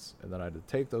fingerprints, and then I had to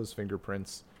take those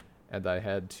fingerprints, and I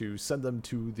had to send them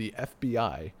to the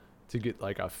FBI to get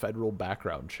like a federal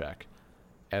background check,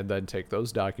 and then take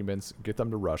those documents, get them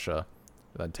to Russia,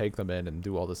 and then take them in and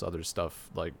do all this other stuff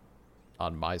like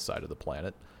on my side of the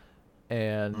planet.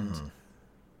 And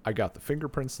I got the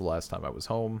fingerprints the last time I was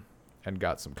home, and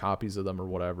got some copies of them or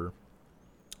whatever.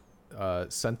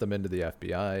 Sent them into the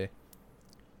FBI.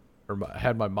 Or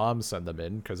had my mom send them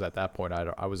in, because at that point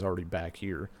I was already back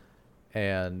here,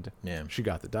 and she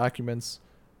got the documents,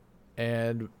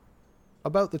 and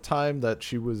about the time that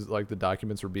she was like the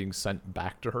documents were being sent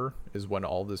back to her is when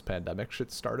all this pandemic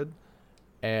shit started,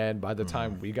 and by the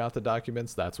time we got the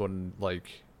documents, that's when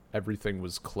like everything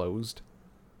was closed,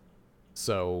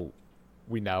 so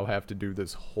we now have to do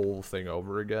this whole thing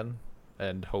over again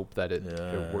and hope that it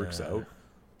works out.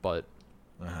 But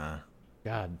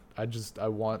God, I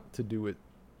want to do it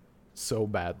so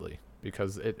badly,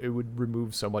 because it would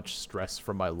remove so much stress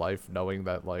from my life, knowing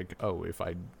that like, oh, if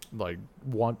I like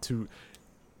want to,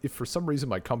 if for some reason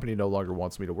my company no longer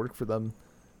wants me to work for them,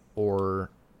 or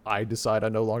I decide I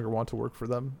no longer want to work for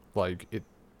them, like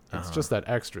it's just that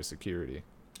extra security,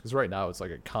 because right now it's like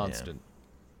a constant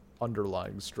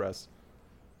underlying stress.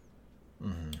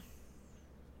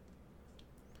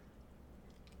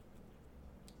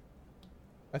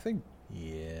 I think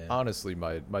honestly,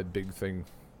 my big thing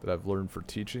that I've learned for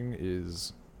teaching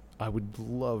is I would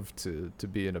love to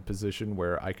be in a position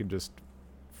where I can just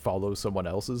follow someone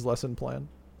else's lesson plan.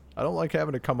 I don't like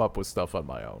having to come up with stuff on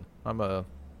my own. I'm a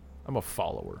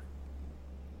follower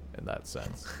in that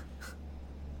sense.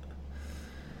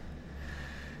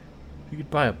 You could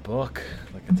buy a book,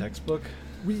 like a textbook.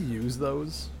 We use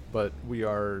those, but we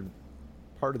are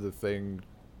part of the thing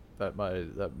that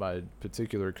my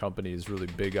particular company is really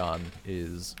big on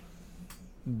is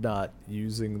not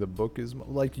using the book as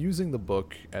like using the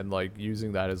book and like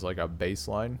using that as like a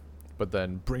baseline, but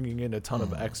then bringing in a ton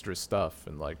of extra stuff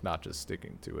and like not just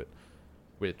sticking to it,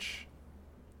 which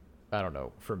I don't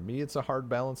know. For me, it's a hard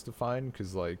balance to find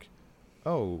because like,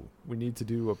 oh, we need to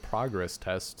do a progress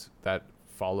test that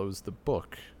follows the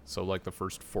book. So like the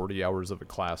first 40 hours of a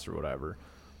class or whatever.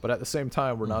 But at the same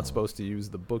time, we're not supposed to use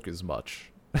the book as much.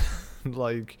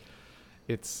 Like,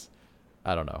 it's,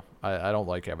 I don't know. I don't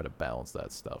like having to balance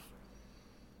that stuff.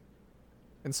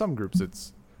 In some groups,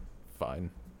 it's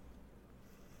fine.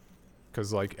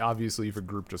 Because, like, obviously, if a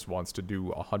group just wants to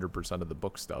do 100% of the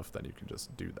book stuff, then you can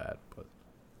just do that. But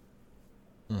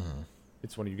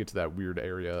it's when you get to that weird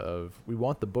area of, we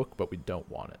want the book, but we don't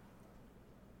want it.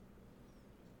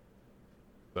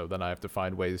 So then I have to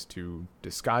find ways to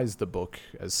disguise the book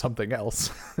as something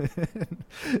else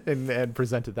and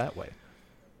present it that way.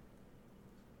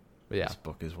 But yeah. This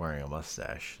book is wearing a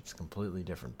mustache. It's a completely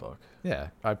different book. Yeah,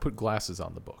 I put glasses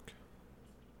on the book.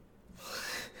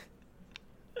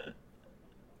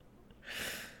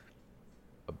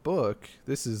 A book?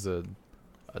 This is a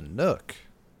Nook.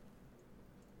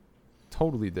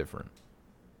 Totally different.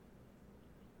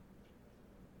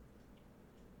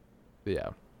 But yeah.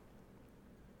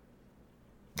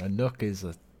 A Nook is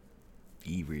a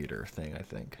e-reader thing, I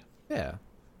think. Yeah.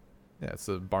 Yeah, it's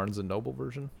a Barnes & Noble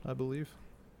version, I believe.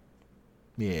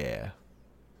 Yeah.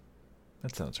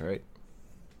 That sounds right.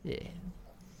 Yeah.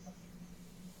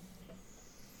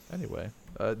 Anyway,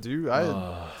 do you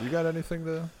got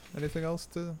anything else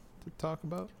to talk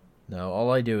about? No,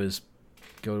 all I do is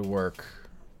go to work,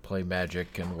 play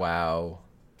Magic and WoW,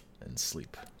 and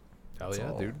sleep. Hell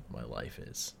yeah, dude. My life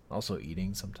is. Also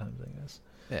eating sometimes, I guess.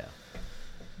 Yeah.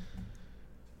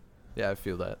 Yeah, I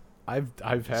feel that. I've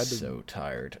had to, so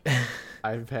tired.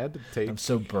 I've had to take. I'm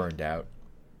so burned out.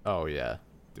 Oh yeah,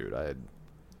 dude. I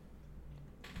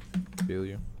feel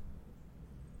you.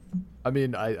 I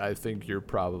mean, I think you're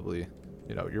probably,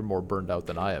 you're more burned out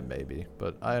than I am, maybe,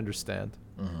 but I understand.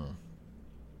 Mm-hmm.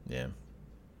 Yeah.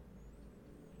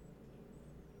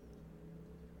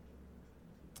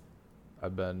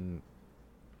 I've been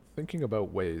thinking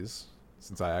about ways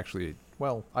since I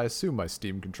assume my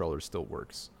Steam controller still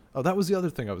works. Oh, that was the other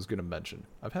thing I was going to mention.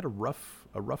 I've had a rough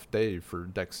day for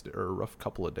a rough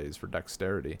couple of days for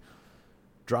dexterity.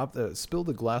 Spilled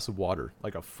a glass of water,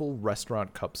 like a full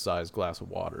restaurant cup-sized glass of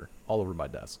water, all over my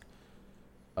desk.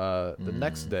 The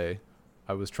next day,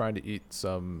 I was trying to eat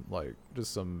some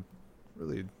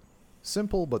really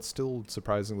simple but still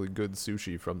surprisingly good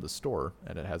sushi from the store,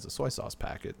 and it has a soy sauce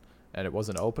packet. And it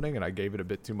wasn't opening, and I gave it a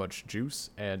bit too much juice,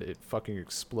 and it fucking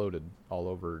exploded all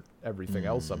over everything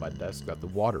else on my desk that the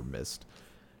water missed.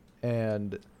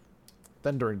 And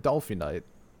then during Dolphy night,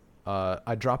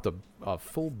 I dropped a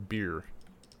full beer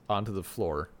onto the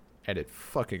floor, and it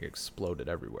fucking exploded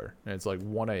everywhere. And it's like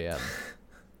 1 a.m.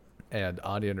 and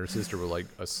Anya and her sister were like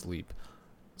asleep.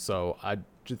 So I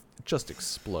just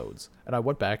explodes. And I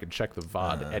went back and checked the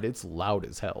VOD, and it's loud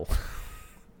as hell.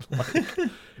 Like,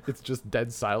 it's just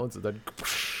dead silence, and then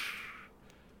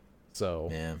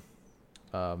so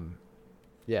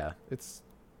yeah, it's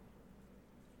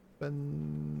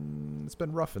been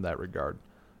rough in that regard.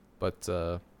 But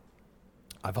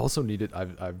I've also needed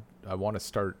I want to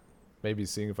start maybe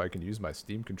seeing if I can use my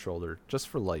Steam controller just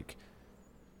for like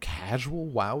casual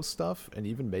WoW stuff, and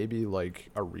even maybe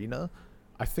like arena.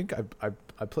 I think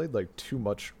I played like too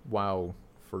much WoW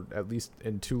for at least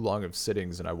in too long of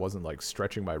sittings, and I wasn't like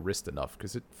stretching my wrist enough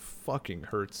because it fucking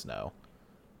hurts now.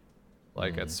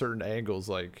 Like at certain angles,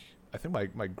 like I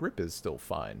think my grip is still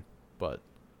fine, but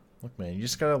look, man, you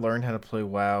just gotta learn how to play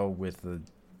WoW with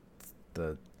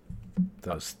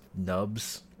those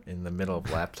nubs in the middle of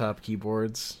laptop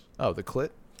keyboards. Oh, the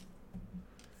clit?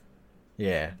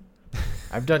 Yeah.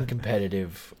 I've done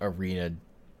competitive arena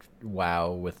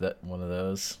WoW with one of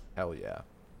those. Hell yeah.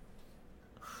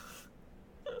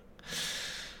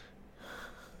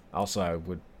 Also, I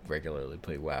would regularly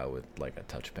play WoW with like a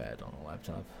touchpad on a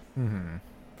laptop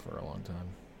for a long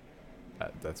time.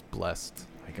 That's blessed.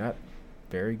 I got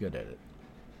very good at it.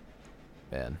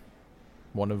 Man,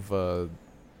 one of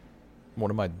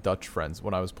my Dutch friends,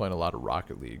 when I was playing a lot of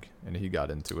Rocket League, and he got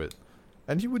into it,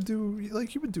 and he would do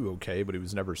okay, but he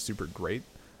was never super great.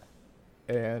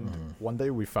 And one day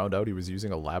we found out he was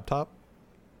using a laptop,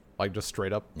 like just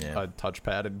straight up a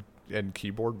touchpad and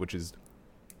keyboard, which is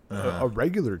a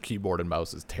regular keyboard and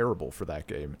mouse is terrible for that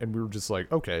game. And we were just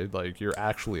like, okay, like you're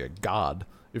actually a god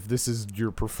if this is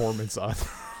your performance on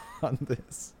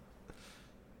this.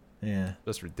 Yeah.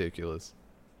 That's ridiculous.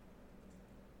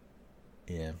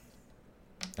 Yeah.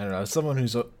 I don't know. As someone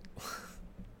who's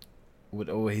would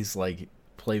always like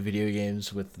play video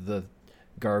games with the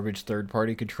garbage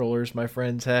third-party controllers my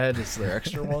friends had as their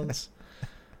extra ones.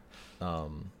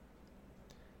 um,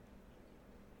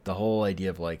 the whole idea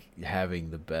of like having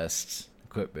the best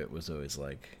equipment was always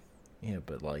like, yeah,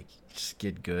 but like just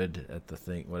get good at the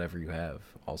thing, whatever you have.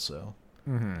 Also,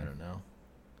 I don't know.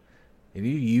 If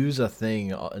you use a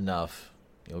thing enough,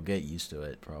 you'll get used to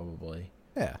it probably.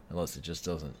 Yeah. Unless it just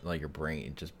doesn't, like, your brain,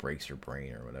 it just breaks your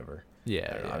brain or whatever. Yeah,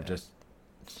 I don't know, yeah. I'm just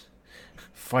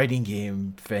fighting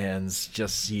game fans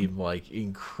just seem like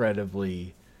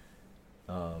incredibly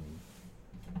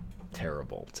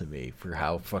terrible to me for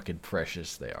how fucking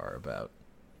precious they are about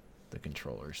the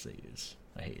controllers they use.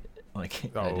 I hate it.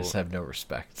 Like, I just have no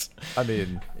respect. I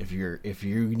mean, if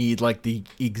you need like the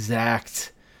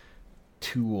exact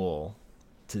tool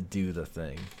to do the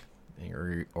thing,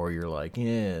 or you're like,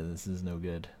 yeah, this is no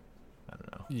good. I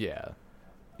don't know. Yeah,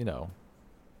 you know,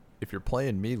 if you're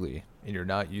playing Melee and you're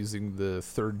not using the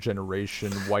 3rd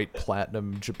generation white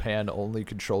platinum Japan only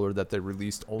controller that they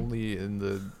released only in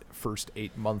the first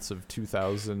 8 months of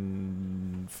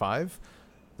 2005,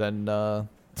 then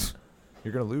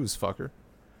you're gonna lose, fucker.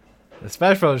 The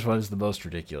Smash Brothers one is the most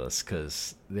ridiculous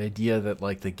because the idea that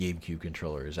like the GameCube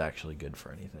controller is actually good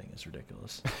for anything is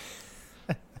ridiculous.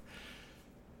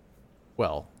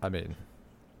 Well, I mean,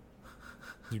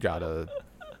 you gotta,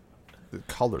 the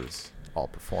colors all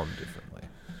perform differently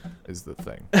is the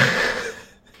thing.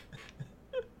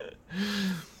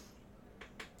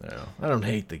 I don't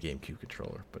hate the GameCube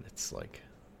controller, but it's like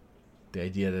the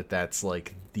idea that that's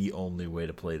like the only way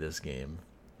to play this game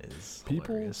is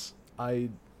hilarious.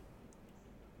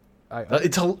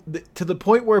 It's to the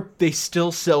point where they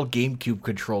still sell GameCube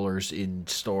controllers in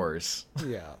stores.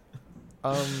 Yeah.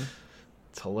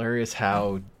 It's hilarious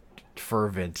how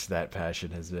fervent that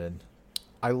passion has been.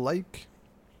 I like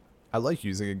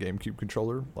using a GameCube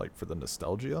controller, like for the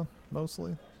nostalgia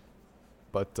mostly.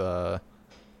 But I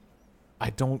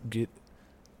don't get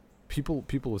people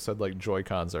have said like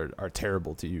Joy-Cons are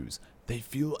terrible to use. They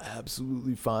feel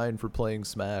absolutely fine for playing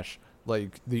Smash.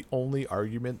 Like, the only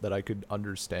argument that I could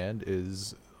understand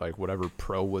is like whatever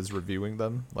pro was reviewing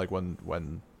them, like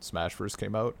when Smash first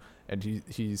came out, and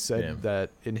he said that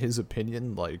in his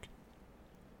opinion, like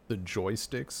the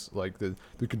joysticks, like the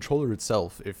controller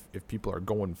itself, if people are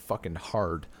going fucking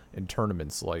hard in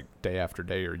tournaments like day after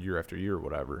day or year after year or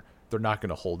whatever, they're not going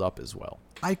to hold up as well.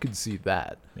 I could see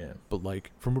that. Yeah. But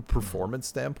like from a performance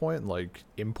standpoint, like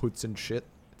inputs and shit,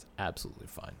 it's absolutely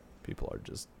fine. People are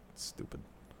just stupid.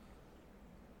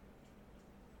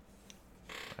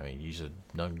 I mean, use a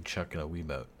nunchuck and a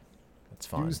Wiimote. That's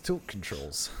fine. Use tilt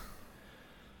controls.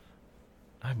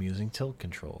 I'm using tilt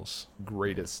controls.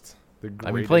 Greatest.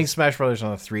 I mean, playing Smash Brothers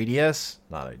on a 3DS,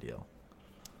 not ideal.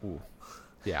 Ooh.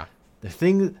 Yeah.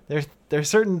 There's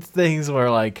certain things where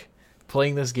like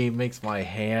playing this game makes my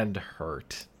hand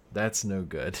hurt. That's no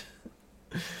good.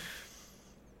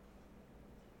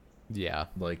 Yeah.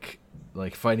 Like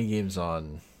fighting games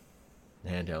on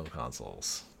handheld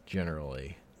consoles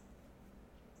generally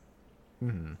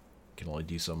can only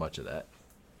do so much of that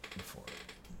before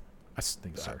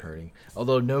things start hurting.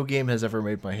 Although no game has ever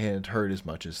made my hand hurt as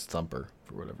much as Thumper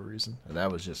for whatever reason, and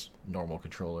that was just normal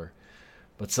controller.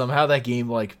 But somehow that game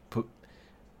like put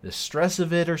the stress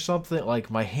of it or something,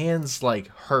 like my hands like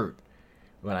hurt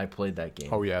when I played that game.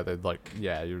 Oh yeah, they'd like,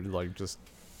 yeah, you're like just,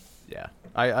 yeah.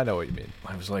 I know what you mean.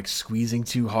 I was like squeezing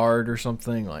too hard or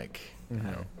something. Like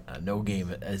I don't, no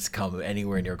game has come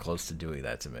anywhere near close to doing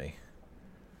that to me.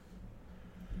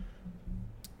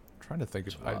 Trying to think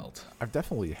of, I've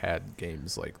definitely had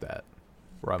games like that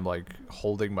where I'm like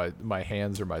holding my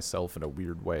hands or myself in a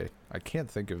weird way. I can't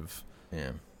think of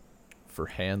for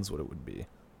hands what it would be.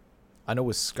 I know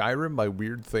with Skyrim, my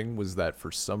weird thing was that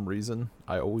for some reason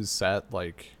I always sat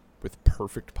like with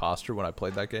perfect posture when I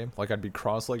played that game. Like I'd be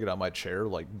cross-legged on my chair,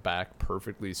 like back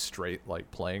perfectly straight, like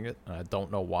playing it, and I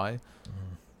don't know why.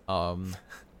 And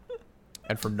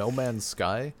for No Man's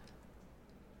Sky,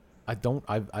 it's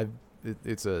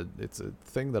a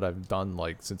thing that I've done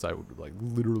like since I would like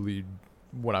literally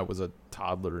when I was a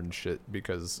toddler and shit,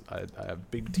 because I have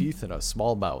big teeth and a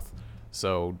small mouth,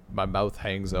 so my mouth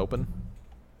hangs open,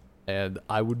 and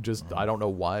I would just I don't know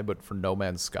why, but for No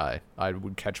Man's Sky I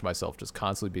would catch myself just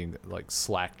constantly being like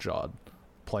slack jawed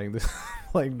playing this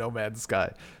playing No Man's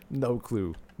Sky. No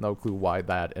clue why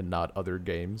that and not other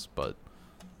games, but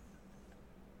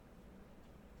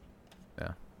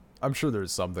yeah, I'm sure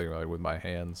there's something like with my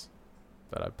hands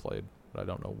that I played, but I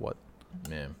don't know what.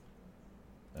 Man,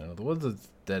 I don't know, the ones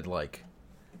that like,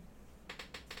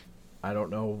 I don't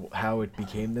know how it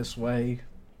became this way,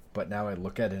 but now I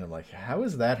look at it and I'm like, how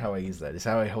is that how I use that? Is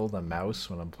how I hold a mouse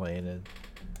when I'm playing it,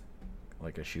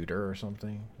 like a shooter or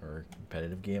something, or a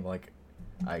competitive game. Like,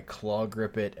 I claw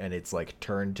grip it and it's like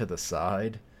turned to the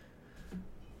side.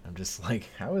 I'm just like,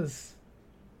 how is...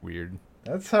 Weird.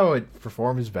 That's how it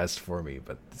performs best for me,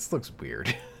 but this looks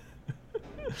weird.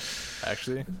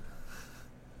 Actually,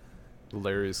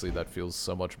 hilariously, that feels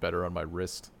so much better on my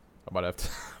wrist. I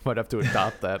might have to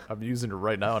adopt that. I'm using it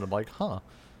right now, and I'm like, huh.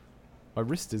 My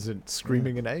wrist isn't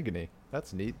screaming in agony.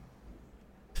 That's neat.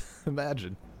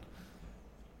 Imagine.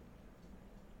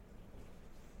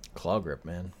 Claw grip,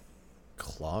 man.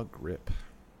 Claw grip.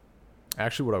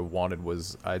 Actually, what I wanted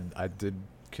was I did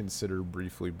consider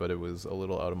briefly, but it was a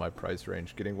little out of my price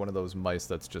range. Getting one of those mice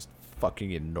that's just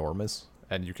fucking enormous,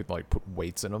 and you could like put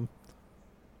weights in them,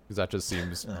 because that just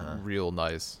seems real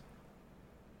nice.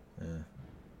 Yeah.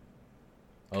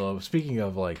 Although speaking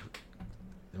of like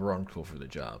the wrong tool for the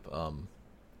job,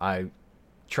 I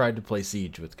tried to play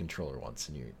Siege with controller once,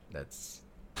 and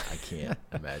I can't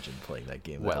imagine playing that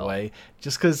game that way.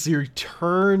 Just because you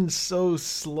turn so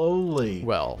slowly.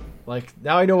 Well, like,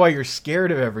 now I know why you're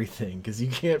scared of everything, because you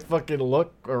can't fucking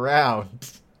look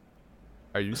around.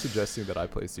 Are you suggesting that I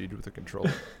play Siege with a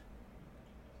controller?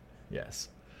 Yes.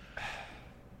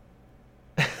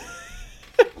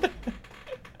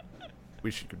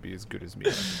 Wish you could be as good as me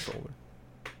on a controller.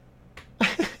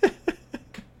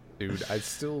 Dude, I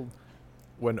still...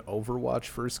 When Overwatch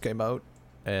first came out,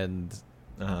 and...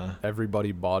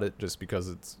 everybody bought it just because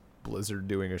it's Blizzard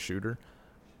doing a shooter,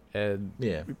 and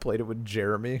we played it with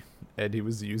Jeremy, and he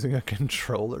was using a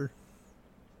controller.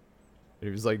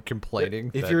 He was like complaining.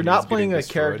 If you're not playing a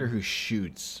character who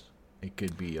shoots, it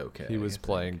could be okay. He was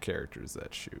playing characters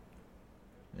that shoot.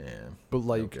 Yeah, but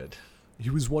like, he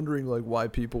was wondering like why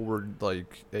people were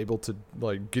like able to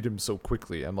like get him so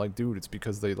quickly. I'm like, dude, it's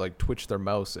because they like twitch their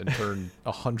mouse and turn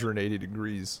 180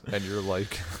 degrees, and you're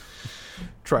like.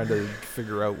 Trying to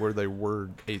figure out where they were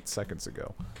 8 seconds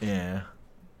ago. Yeah.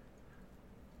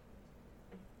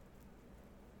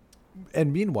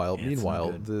 And meanwhile,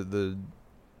 the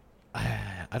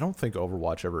I don't think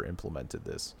Overwatch ever implemented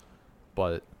this,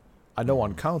 but I know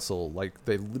on console, like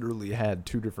they literally had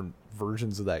 2 different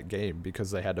versions of that game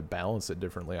because they had to balance it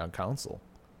differently on console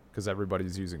because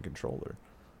everybody's using controller.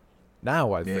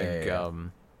 Now I think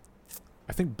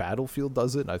Battlefield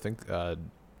does it. And I think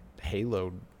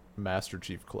Halo Master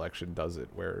Chief Collection does it,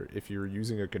 where if you're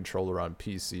using a controller on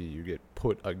PC, you get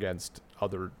put against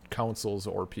other consoles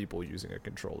or people using a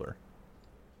controller.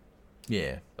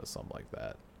 Yeah. Or something like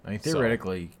that. I mean,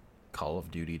 theoretically, Call of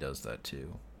Duty does that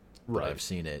too. Right. I've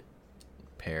seen it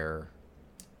pair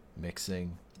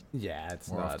mixing. Yeah, it's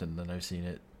more not often than I've seen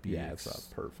it. It's not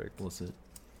perfect. Explicit.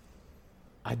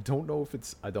 I don't know if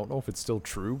it's still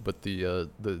true, but the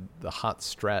hot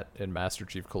strat in Master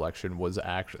Chief Collection was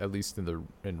actually, at least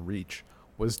in Reach,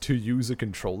 was to use a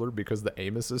controller because the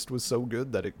aim assist was so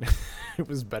good that it it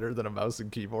was better than a mouse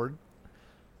and keyboard.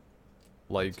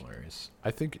 Like, that's hilarious.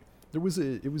 I think it was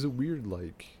a weird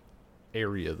like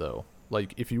area though.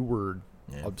 Like if you were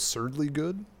absurdly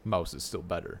good, mouse is still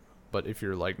better. But if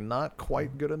you're like not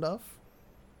quite good enough,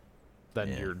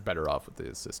 then you're better off with the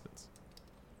assistance.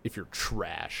 If you're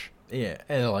trash. Yeah,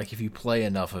 and like if you play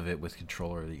enough of it with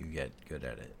controller that you get good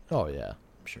at it. Oh yeah.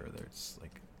 I'm sure there's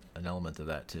like an element of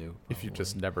that too. Probably. If you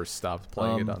just never stopped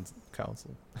playing it on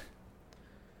console.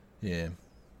 Yeah.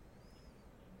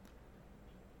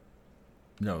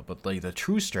 No, but like the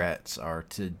true strats are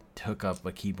to hook up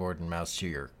a keyboard and mouse to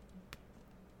your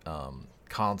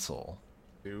console.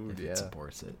 Dude, if it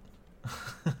supports it.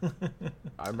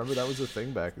 I remember that was a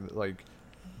thing back in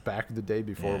the day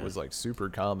before it was like super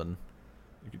common.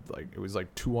 You could like it was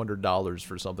like $200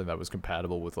 for something that was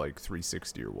compatible with like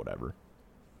 360 or whatever.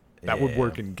 That would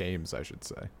work in games, I should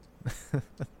say. Like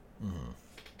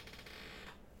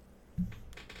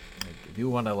if you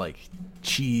want to like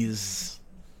cheese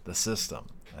the system,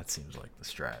 that seems like the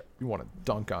strat. You want to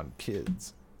dunk on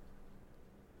kids.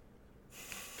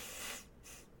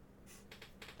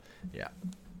 Yeah.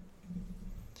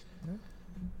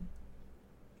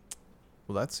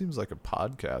 Well, that seems like a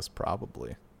podcast,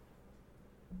 probably.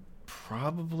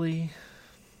 Probably.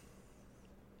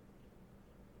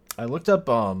 I looked up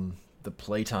the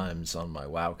playtimes on my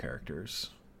WoW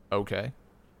characters. Okay.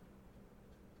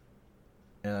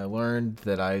 And I learned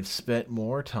that I've spent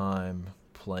more time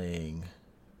playing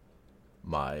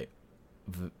my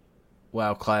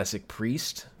WoW Classic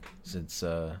Priest since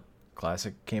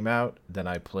Classic came out than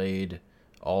I played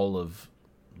all of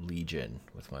Legion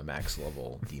with my max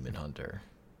level Demon Hunter.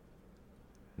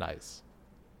 Nice.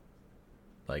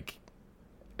 Like,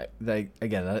 I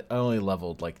only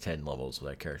leveled like 10 levels with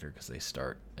that character because they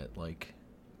start at like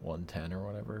 110 or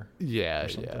whatever. Yeah,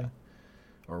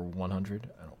 or 100.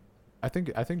 I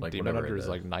think like Demon Hunter is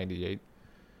like 98.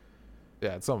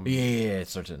 Yeah, it's something. Yeah, it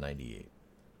starts at 98.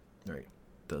 Right.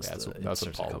 does. Yeah, It that's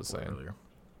what starts a Paul was couple saying. earlier.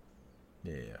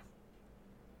 Yeah.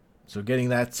 So getting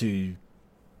that to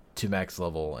max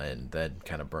level and then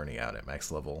kind of burning out at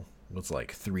max level was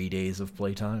like 3 days of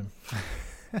playtime.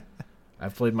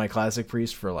 I've played my classic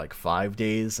priest for like 5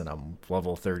 days and I'm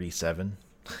level 37.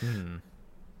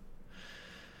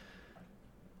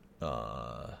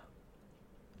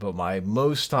 But my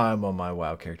most time on my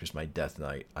WoW character is my Death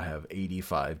Knight. I have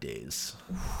 85 days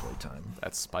playtime.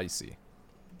 That's spicy.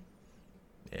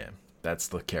 Yeah, that's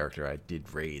the character I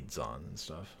did raids on and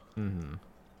stuff. I'm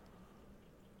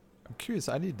curious.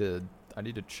 I need to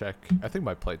check. I think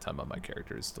my playtime on my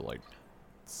character is still like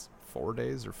 4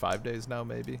 days or 5 days now,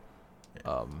 maybe.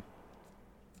 Yeah.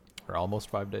 Or almost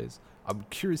 5 days. I'm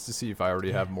curious to see if I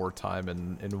already have more time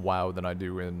in WoW than I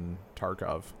do in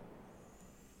Tarkov.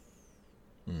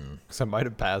 Because I might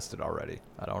have passed it already.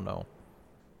 I don't know.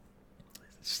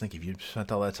 Just think, if you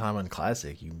spent all that time on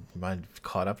Classic, you might have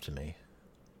caught up to me.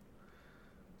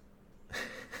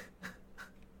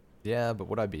 Yeah, but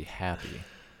would I be happy?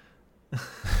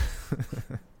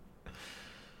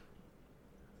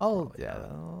 I'll I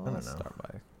don't know. start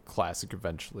my Classic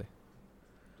eventually.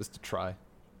 Just to try.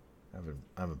 I've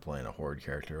been playing a Horde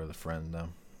character with a friend, though.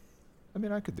 I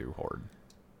mean, I could do Horde.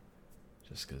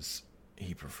 Just because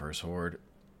he prefers Horde.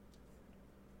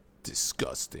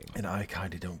 Disgusting. And I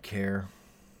kind of don't care.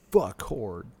 Fuck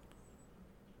Horde.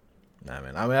 Nah,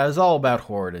 man. I mean, I was all about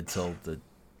Horde until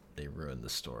they ruined the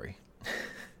story.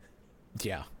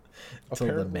 Yeah.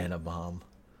 Until the mana bomb.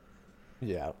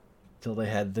 Yeah. Until they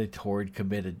had the Horde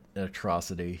committed an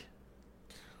atrocity.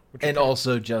 And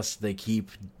also just they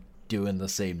keep doing the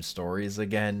same stories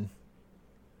again,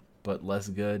 but less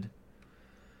good.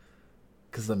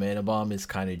 Because the mana bomb is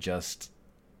kind of just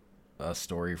a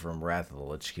story from Wrath of the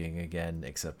Lich King again,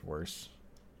 except worse.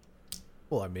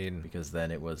 Well, I mean, Because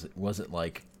then it wasn't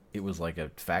like it was like a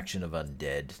faction of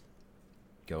undead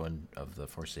going of the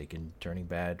Forsaken turning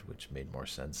bad, which made more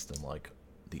sense than like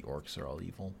the orcs are all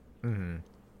evil in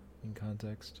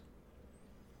context.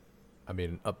 I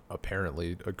mean,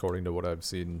 apparently, according to what I've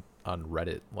seen on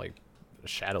Reddit, like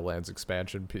Shadowlands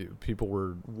expansion, people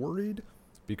were worried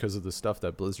because of the stuff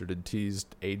that Blizzard had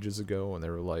teased ages ago, and they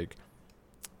were like,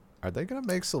 "Are they gonna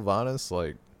make Sylvanas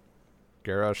like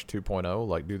Garrosh 2.0,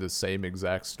 like do the same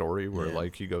exact story where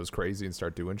like he goes crazy and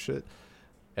start doing shit?"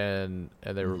 And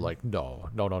they were like, no,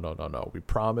 we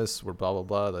promise, we're blah blah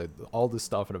blah, like, all this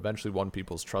stuff, and eventually won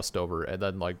people's trust over, and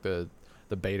then like the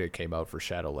beta came out for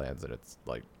Shadowlands, and it's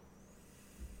like,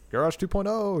 Garrosh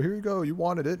 2.0, here you go, you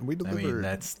wanted it, and we delivered. I mean,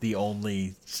 that's the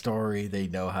only story they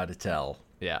know how to tell.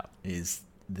 Yeah. Is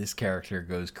this character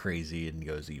goes crazy and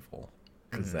goes evil.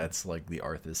 Because that's like the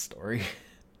Arthas story.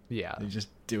 Yeah. They're just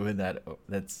doing that.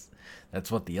 That's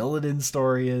what the Illidan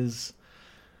story is.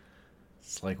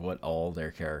 It's like what all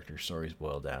their character stories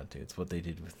boil down to. It's what they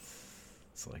did with...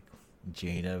 It's like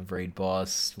Jaina, raid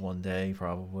boss one day,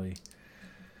 probably.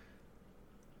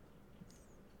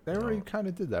 They already kind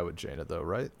of did that with Jaina, though,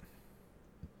 right?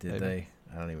 Did they?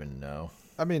 I don't even know.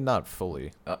 I mean, not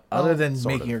fully. Other than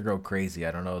making her go crazy,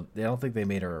 I don't know. I don't think they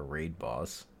made her a raid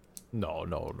boss. No,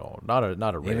 not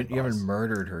a raid boss. You haven't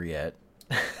murdered her yet.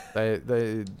 They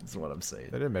That's what I'm saying.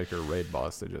 They didn't make her a raid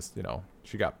boss. They just,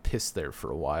 she got pissed there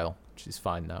for a while. She's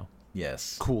fine now.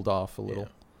 Yes. Cooled off a little.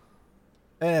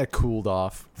 Yeah. Cooled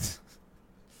off.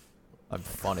 I'm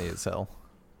funny as hell.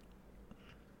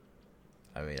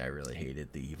 I mean, I really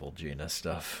hated the evil Jaina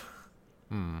stuff.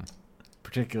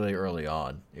 Particularly early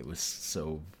on. It was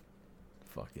so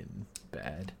fucking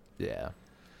bad. Yeah.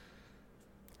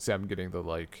 See, I'm getting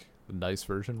the nice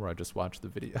version where I just watch the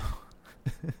video.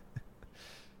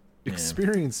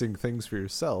 Experiencing things for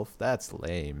yourself, that's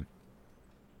lame.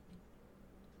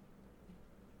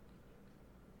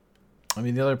 I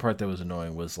mean, the other part that was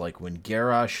annoying was like when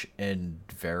Garrosh and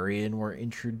Varian were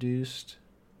introduced,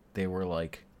 they were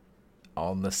like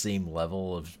on the same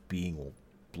level of being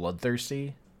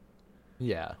bloodthirsty.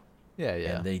 Yeah. Yeah.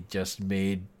 And they just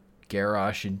made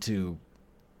Garrosh into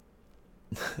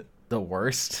the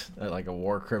worst, like a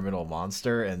war criminal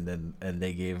monster, and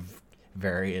they gave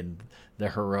Varian the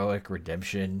heroic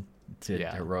redemption to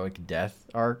heroic death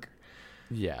arc.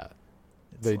 Yeah.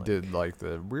 They did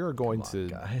we are going to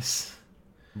guys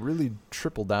really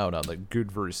triple down on the good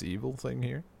versus evil thing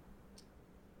here,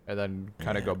 and then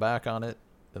kind of go back on it,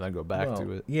 and then go back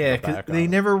to it. Yeah, because they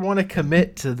never want to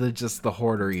commit to the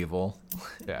Horde are evil.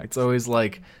 Yeah, it's always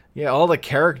like, all the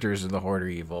characters in the Horde are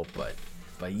evil, but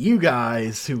you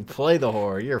guys who play the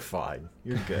Horde, you're fine,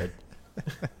 you're good.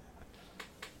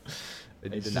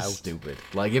 It's just stupid.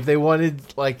 Like, if they wanted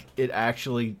it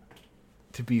actually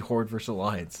to be Horde versus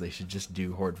Alliance, they should just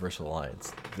do Horde versus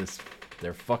Alliance. This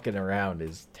their fucking around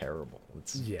is terrible.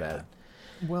 It's bad.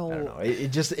 Well, I don't know.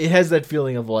 It has that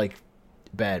feeling of like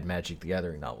bad Magic the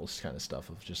Gathering novels kind of stuff,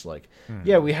 of just like,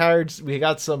 yeah, we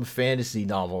got some fantasy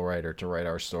novel writer to write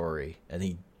our story,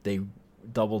 and they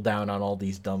double down on all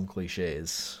these dumb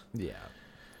cliches. Yeah.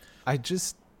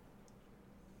 It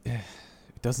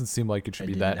doesn't seem like it should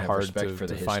be that hard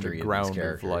to find a ground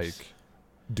of like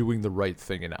doing the right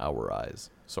thing in our eyes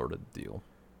sort of deal.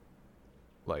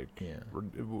 Like,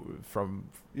 from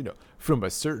a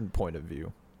certain point of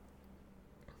view,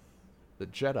 the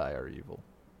Jedi are evil.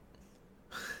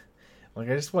 Like,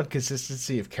 I just want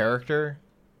consistency of character,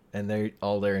 and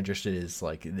they're interested is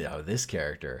like, this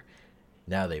character,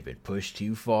 now they've been pushed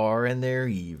too far and they're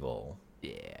evil.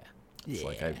 Yeah. It's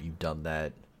like you've done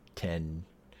that 10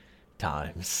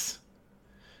 times.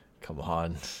 Come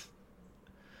on.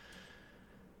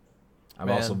 I'm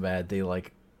also mad they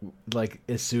like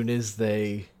as soon as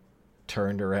they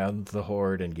turned around the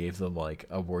Horde and gave them like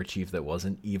a war chief that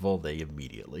wasn't evil, they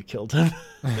immediately killed him.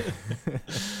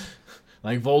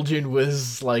 Like, Vol'jin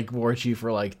was like war chief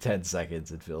for like 10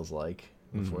 seconds, it feels like,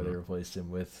 before they replaced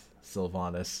him with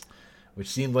Sylvanas, which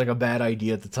seemed like a bad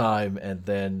idea at the time, and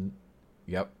then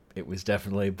it was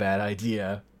definitely a bad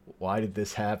idea. Why did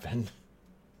this happen?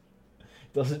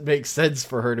 It doesn't make sense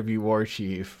for her to be war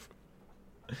chief.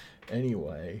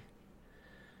 Anyway.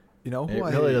 It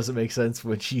really doesn't make sense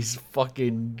when she's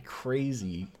fucking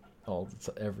crazy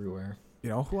everywhere. You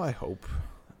know who I hope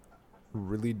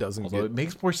really doesn't Although it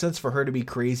makes more sense for her to be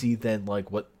crazy than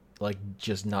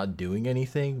just not doing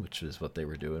anything, which is what they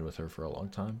were doing with her for a long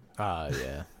time.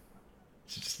 Yeah.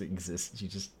 She just exists. She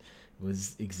just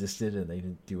existed, and they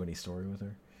didn't do any story with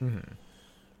her.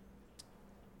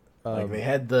 Like, they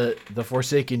had the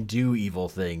Forsaken do evil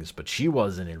things, but she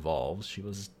wasn't involved. She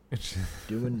was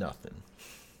doing nothing.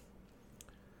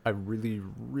 I really,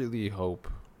 really hope,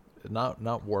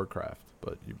 not Warcraft,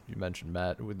 but you mentioned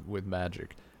with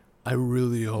Magic. I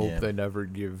really hope they never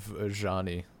give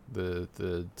Ajani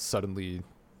the suddenly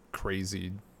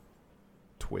crazy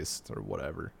twist or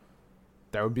whatever.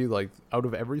 That would be like, out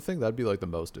of everything, that'd be like the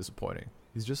most disappointing.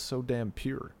 He's just so damn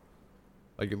pure.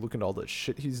 Like, you look at all the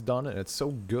shit he's done, and it's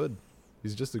so good.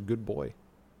 He's just a good boy.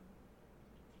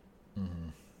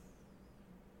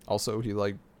 Also, he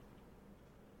like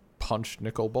punched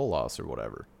Nicol Bolas or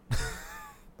whatever.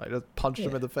 I just punched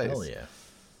him in the face. Hell yeah.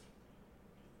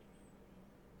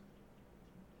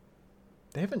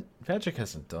 Magic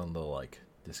hasn't done the like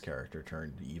this character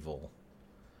turned evil.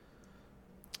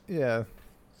 Yeah.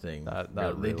 Thing. Not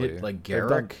they really. did like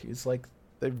Garruk is like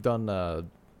they've done the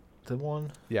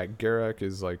one. Yeah, Garruk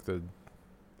is like the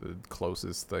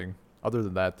closest thing. Other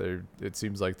than that, it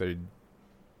seems like they've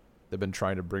been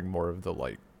trying to bring more of the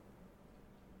like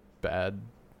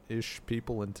bad-ish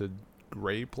people into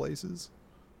gray places,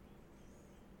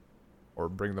 or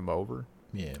bring them over.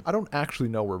 Yeah, I don't actually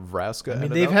know where Vraska.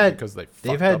 Because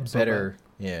they've had better.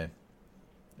 Yeah.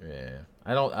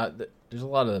 I don't. There's a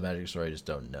lot of the Magic story I just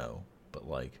don't know, but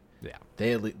like,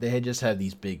 they had just had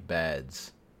these big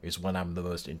bads. Is when I'm the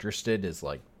most interested is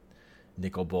like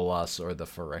Nicol Bolas or the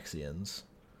Phyrexians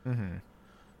to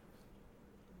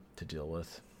deal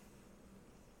with.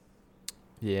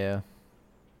 Yeah.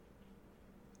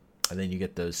 And then you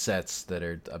get those sets that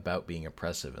are about being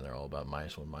oppressive, and they're all about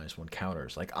 -1/-1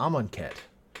 counters. Like Amonkhet.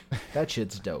 That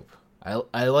shit's dope.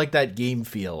 I like that game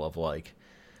feel of like,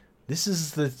 this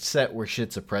is the set where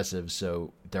shit's oppressive,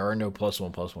 so there are no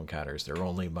 +1/+1 counters. There are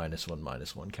only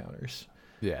 -1/-1 counters.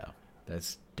 Yeah.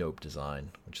 That's dope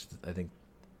design, which is, I think,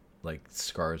 like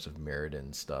Scars of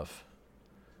Mirrodin stuff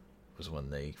was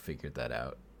when they figured that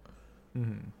out.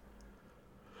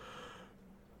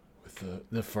 With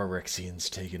the Phyrexians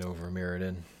taking over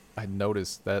Mirrodin. I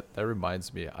noticed that. That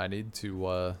reminds me, I need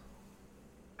to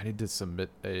submit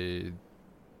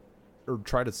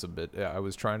try to submit. Yeah, I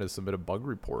was trying to submit a bug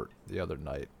report the other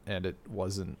night, and it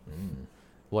wasn't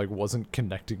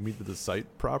connecting me to the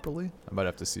site properly. I might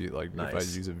have to see if I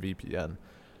use a VPN.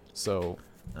 So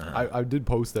I did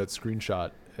post that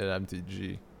screenshot at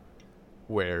MTG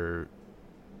where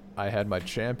I had my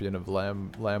champion of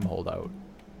Lamb holdout,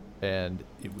 and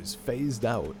it was phased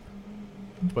out,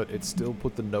 but it still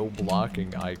put the no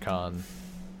blocking icon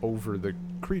over the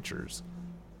creatures.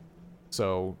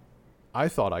 So I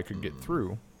thought I could get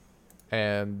through,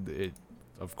 and it,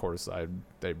 of course,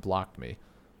 they blocked me.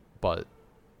 But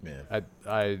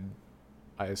I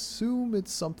assume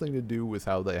it's something to do with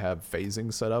how they have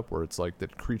phasing set up, where it's like the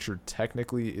creature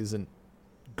technically isn't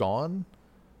gone,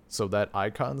 so that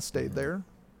icon stayed there.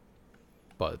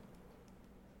 But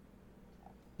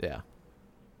yeah,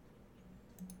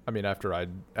 I mean, after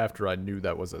I knew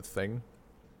that was a thing,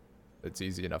 it's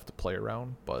easy enough to play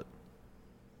around, but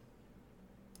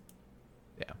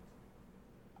yeah.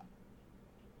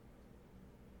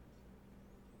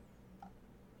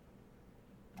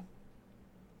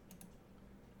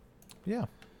 Yeah.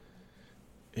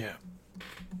 Yeah.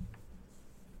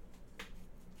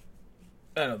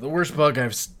 I don't know. The worst bug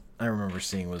I remember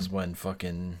seeing was when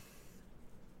fucking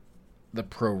the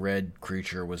pro red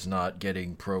creature was not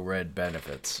getting pro red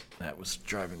benefits. That was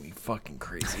driving me fucking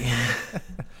crazy.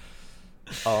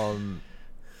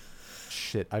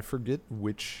 Shit, I forget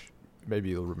which. Maybe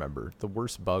you'll remember. The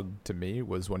worst bug to me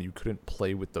was when you couldn't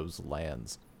play with those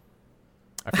lands.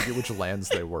 I forget which lands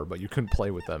they were, but you couldn't play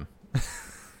with them.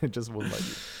 It just wouldn't let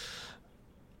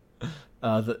you.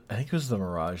 I think it was the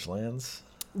Mirage lands.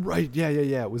 Right, yeah.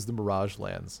 It was the Mirage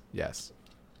lands. Yes.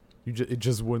 It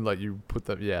just wouldn't let you put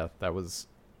them. Yeah, that was,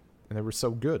 and they were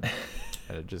so good,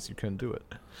 and you couldn't do it.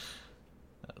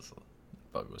 The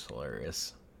bug was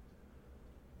hilarious.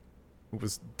 It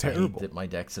was I hate terrible. that my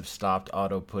decks have stopped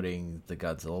auto putting the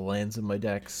Godzilla lands in my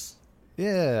decks.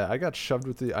 Yeah, I got shoved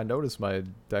with I noticed my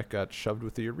deck got shoved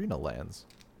with the arena lands.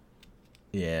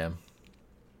 Yeah.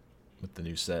 With the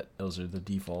new set, those are the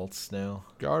defaults now,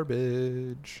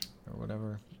 Garbage. or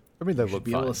whatever. I mean, they You should look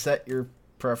be fine. able to set your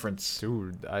preference.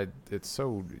 Dude, it's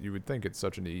so, you would think it's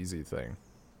such an easy thing.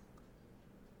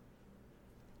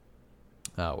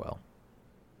 Oh, well.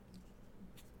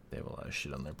 They have a lot of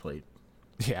shit on their plate.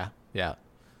 Yeah.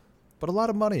 But a lot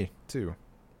of money, too.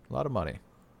 A lot of money.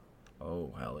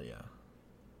 Oh, hell yeah.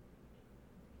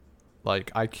 Like,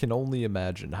 I can only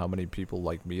imagine how many people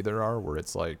like me there are where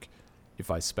it's like, if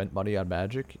I spent money on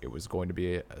Magic, it was going to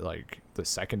be like the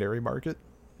secondary market.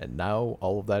 And now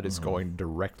all of that is going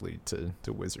directly to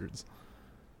Wizards.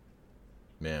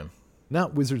 Man.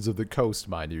 Not Wizards of the Coast,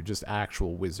 mind you, just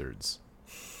actual wizards.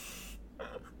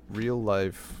 Real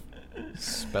life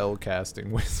spell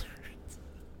casting wizards.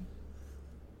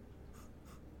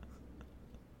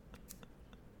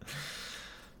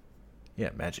 Yeah,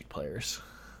 Magic players.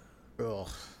 Ugh.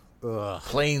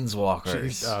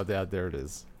 Planeswalkers. Jeez. Oh, yeah, there it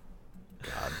is.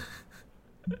 God.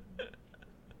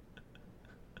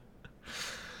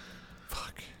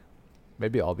 Fuck.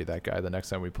 Maybe I'll be that guy the next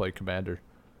time we play Commander.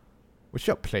 What's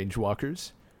up,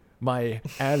 Planeswalkers? My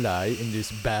ally in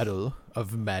this battle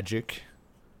of Magic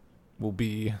will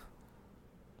be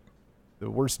the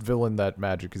worst villain that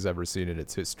Magic has ever seen in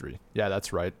its history. Yeah,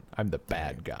 that's right. I'm the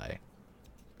bad guy.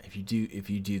 If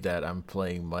you do that, I'm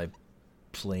playing my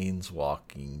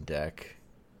Planeswalking deck.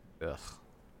 Ugh.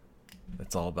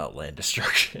 It's all about land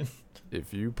destruction.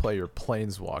 If you play your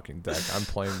Planeswalking deck, I'm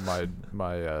playing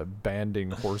my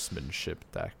Banding Horsemanship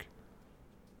deck.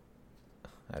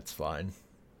 That's fine.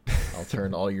 I'll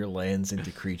turn all your lands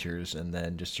into creatures and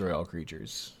then destroy all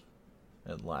creatures.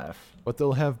 And laugh. But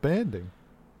they'll have banding.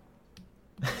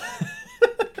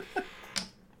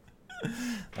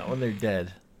 Not when they're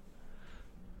dead.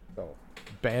 Oh.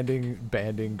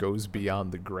 Banding goes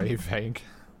beyond the grave, Hank.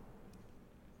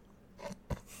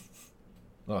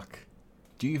 Look,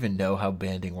 do you even know how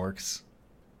banding works?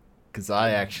 Because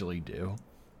I actually do.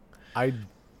 I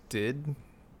did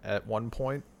at one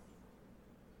point.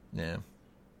 Yeah.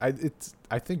 I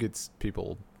think it's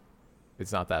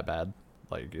not that bad.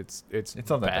 Like it's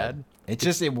not that bad.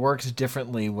 It works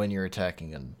differently when you're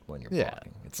attacking and when you're Yeah.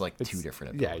 blocking. It's like two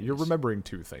different Yeah, abilities. you're remembering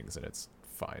two things and it's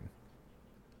fine.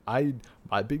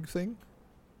 My big thing,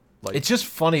 like, It's just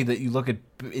funny that you look at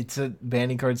it's a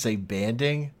banding card say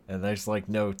banding and there's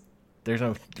no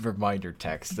reminder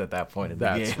text at that point in the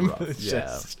That's game. rough, It's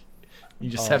yeah. You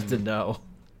just have to know.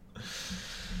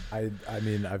 I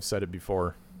mean, I've said it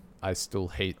before. I still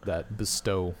hate that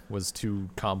Bestow was too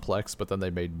complex, but then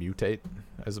they made Mutate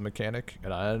as a mechanic,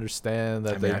 and I understand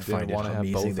that I they find didn't it want to have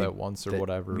amazing both at once or that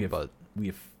whatever. we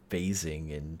have phasing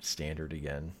in standard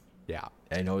again. Yeah,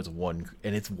 I know it's one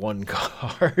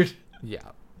card.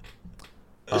 yeah.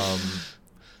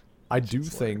 I do It's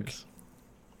think hilarious.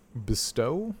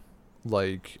 Bestow,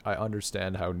 like, I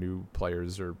understand how new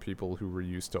players or people who were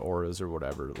used to auras or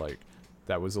whatever, like,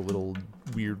 that was a little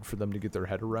weird for them to get their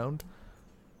head around.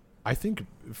 I think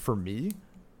for me,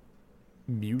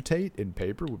 Mutate in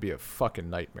paper would be a fucking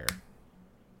nightmare.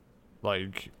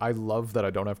 Like, I love that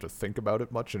I don't have to think about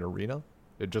it much in Arena.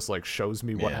 It just, like, shows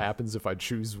me what Yeah. happens if I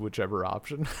choose whichever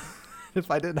option.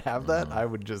 If I didn't have that,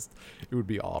 it would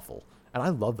be awful. And I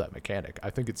love that mechanic. I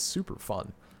think it's super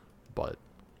fun. But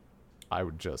it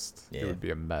would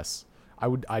be a mess. I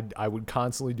would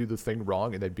constantly do the thing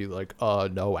wrong, and they'd be like,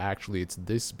 no, actually, it's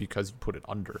this because you put it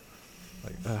under.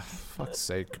 Like, fuck's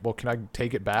sake. Well, can I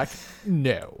take it back?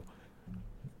 No.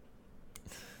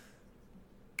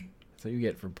 So you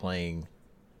get for playing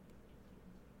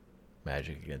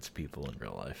Magic against people in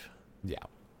real life. Yeah.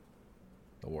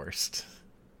 The worst.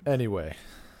 Anyway,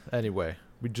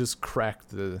 we just cracked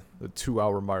the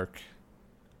 2-hour mark.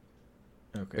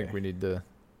 Okay. I think we need to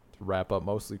wrap up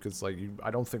mostly because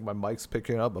I don't think my mic's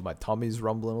picking up, but my tummy's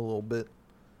rumbling a little bit.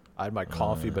 I had my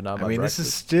coffee, but not my breakfast. This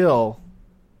is still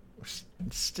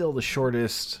the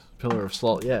shortest pillar of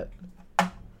salt yet.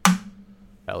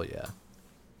 Hell yeah.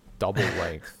 Double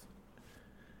length.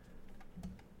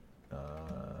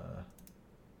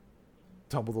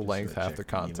 Double the length, half the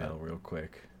content. Email real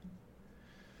quick.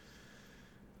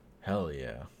 Hell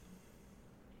yeah.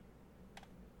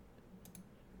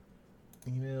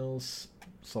 Emails,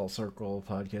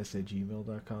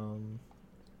 saltcirclepodcast@gmail.com.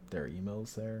 There are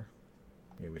emails there.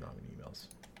 Yeah, we don't have any emails.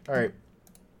 All right.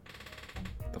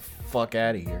 The fuck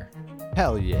out of here.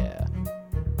 Hell yeah.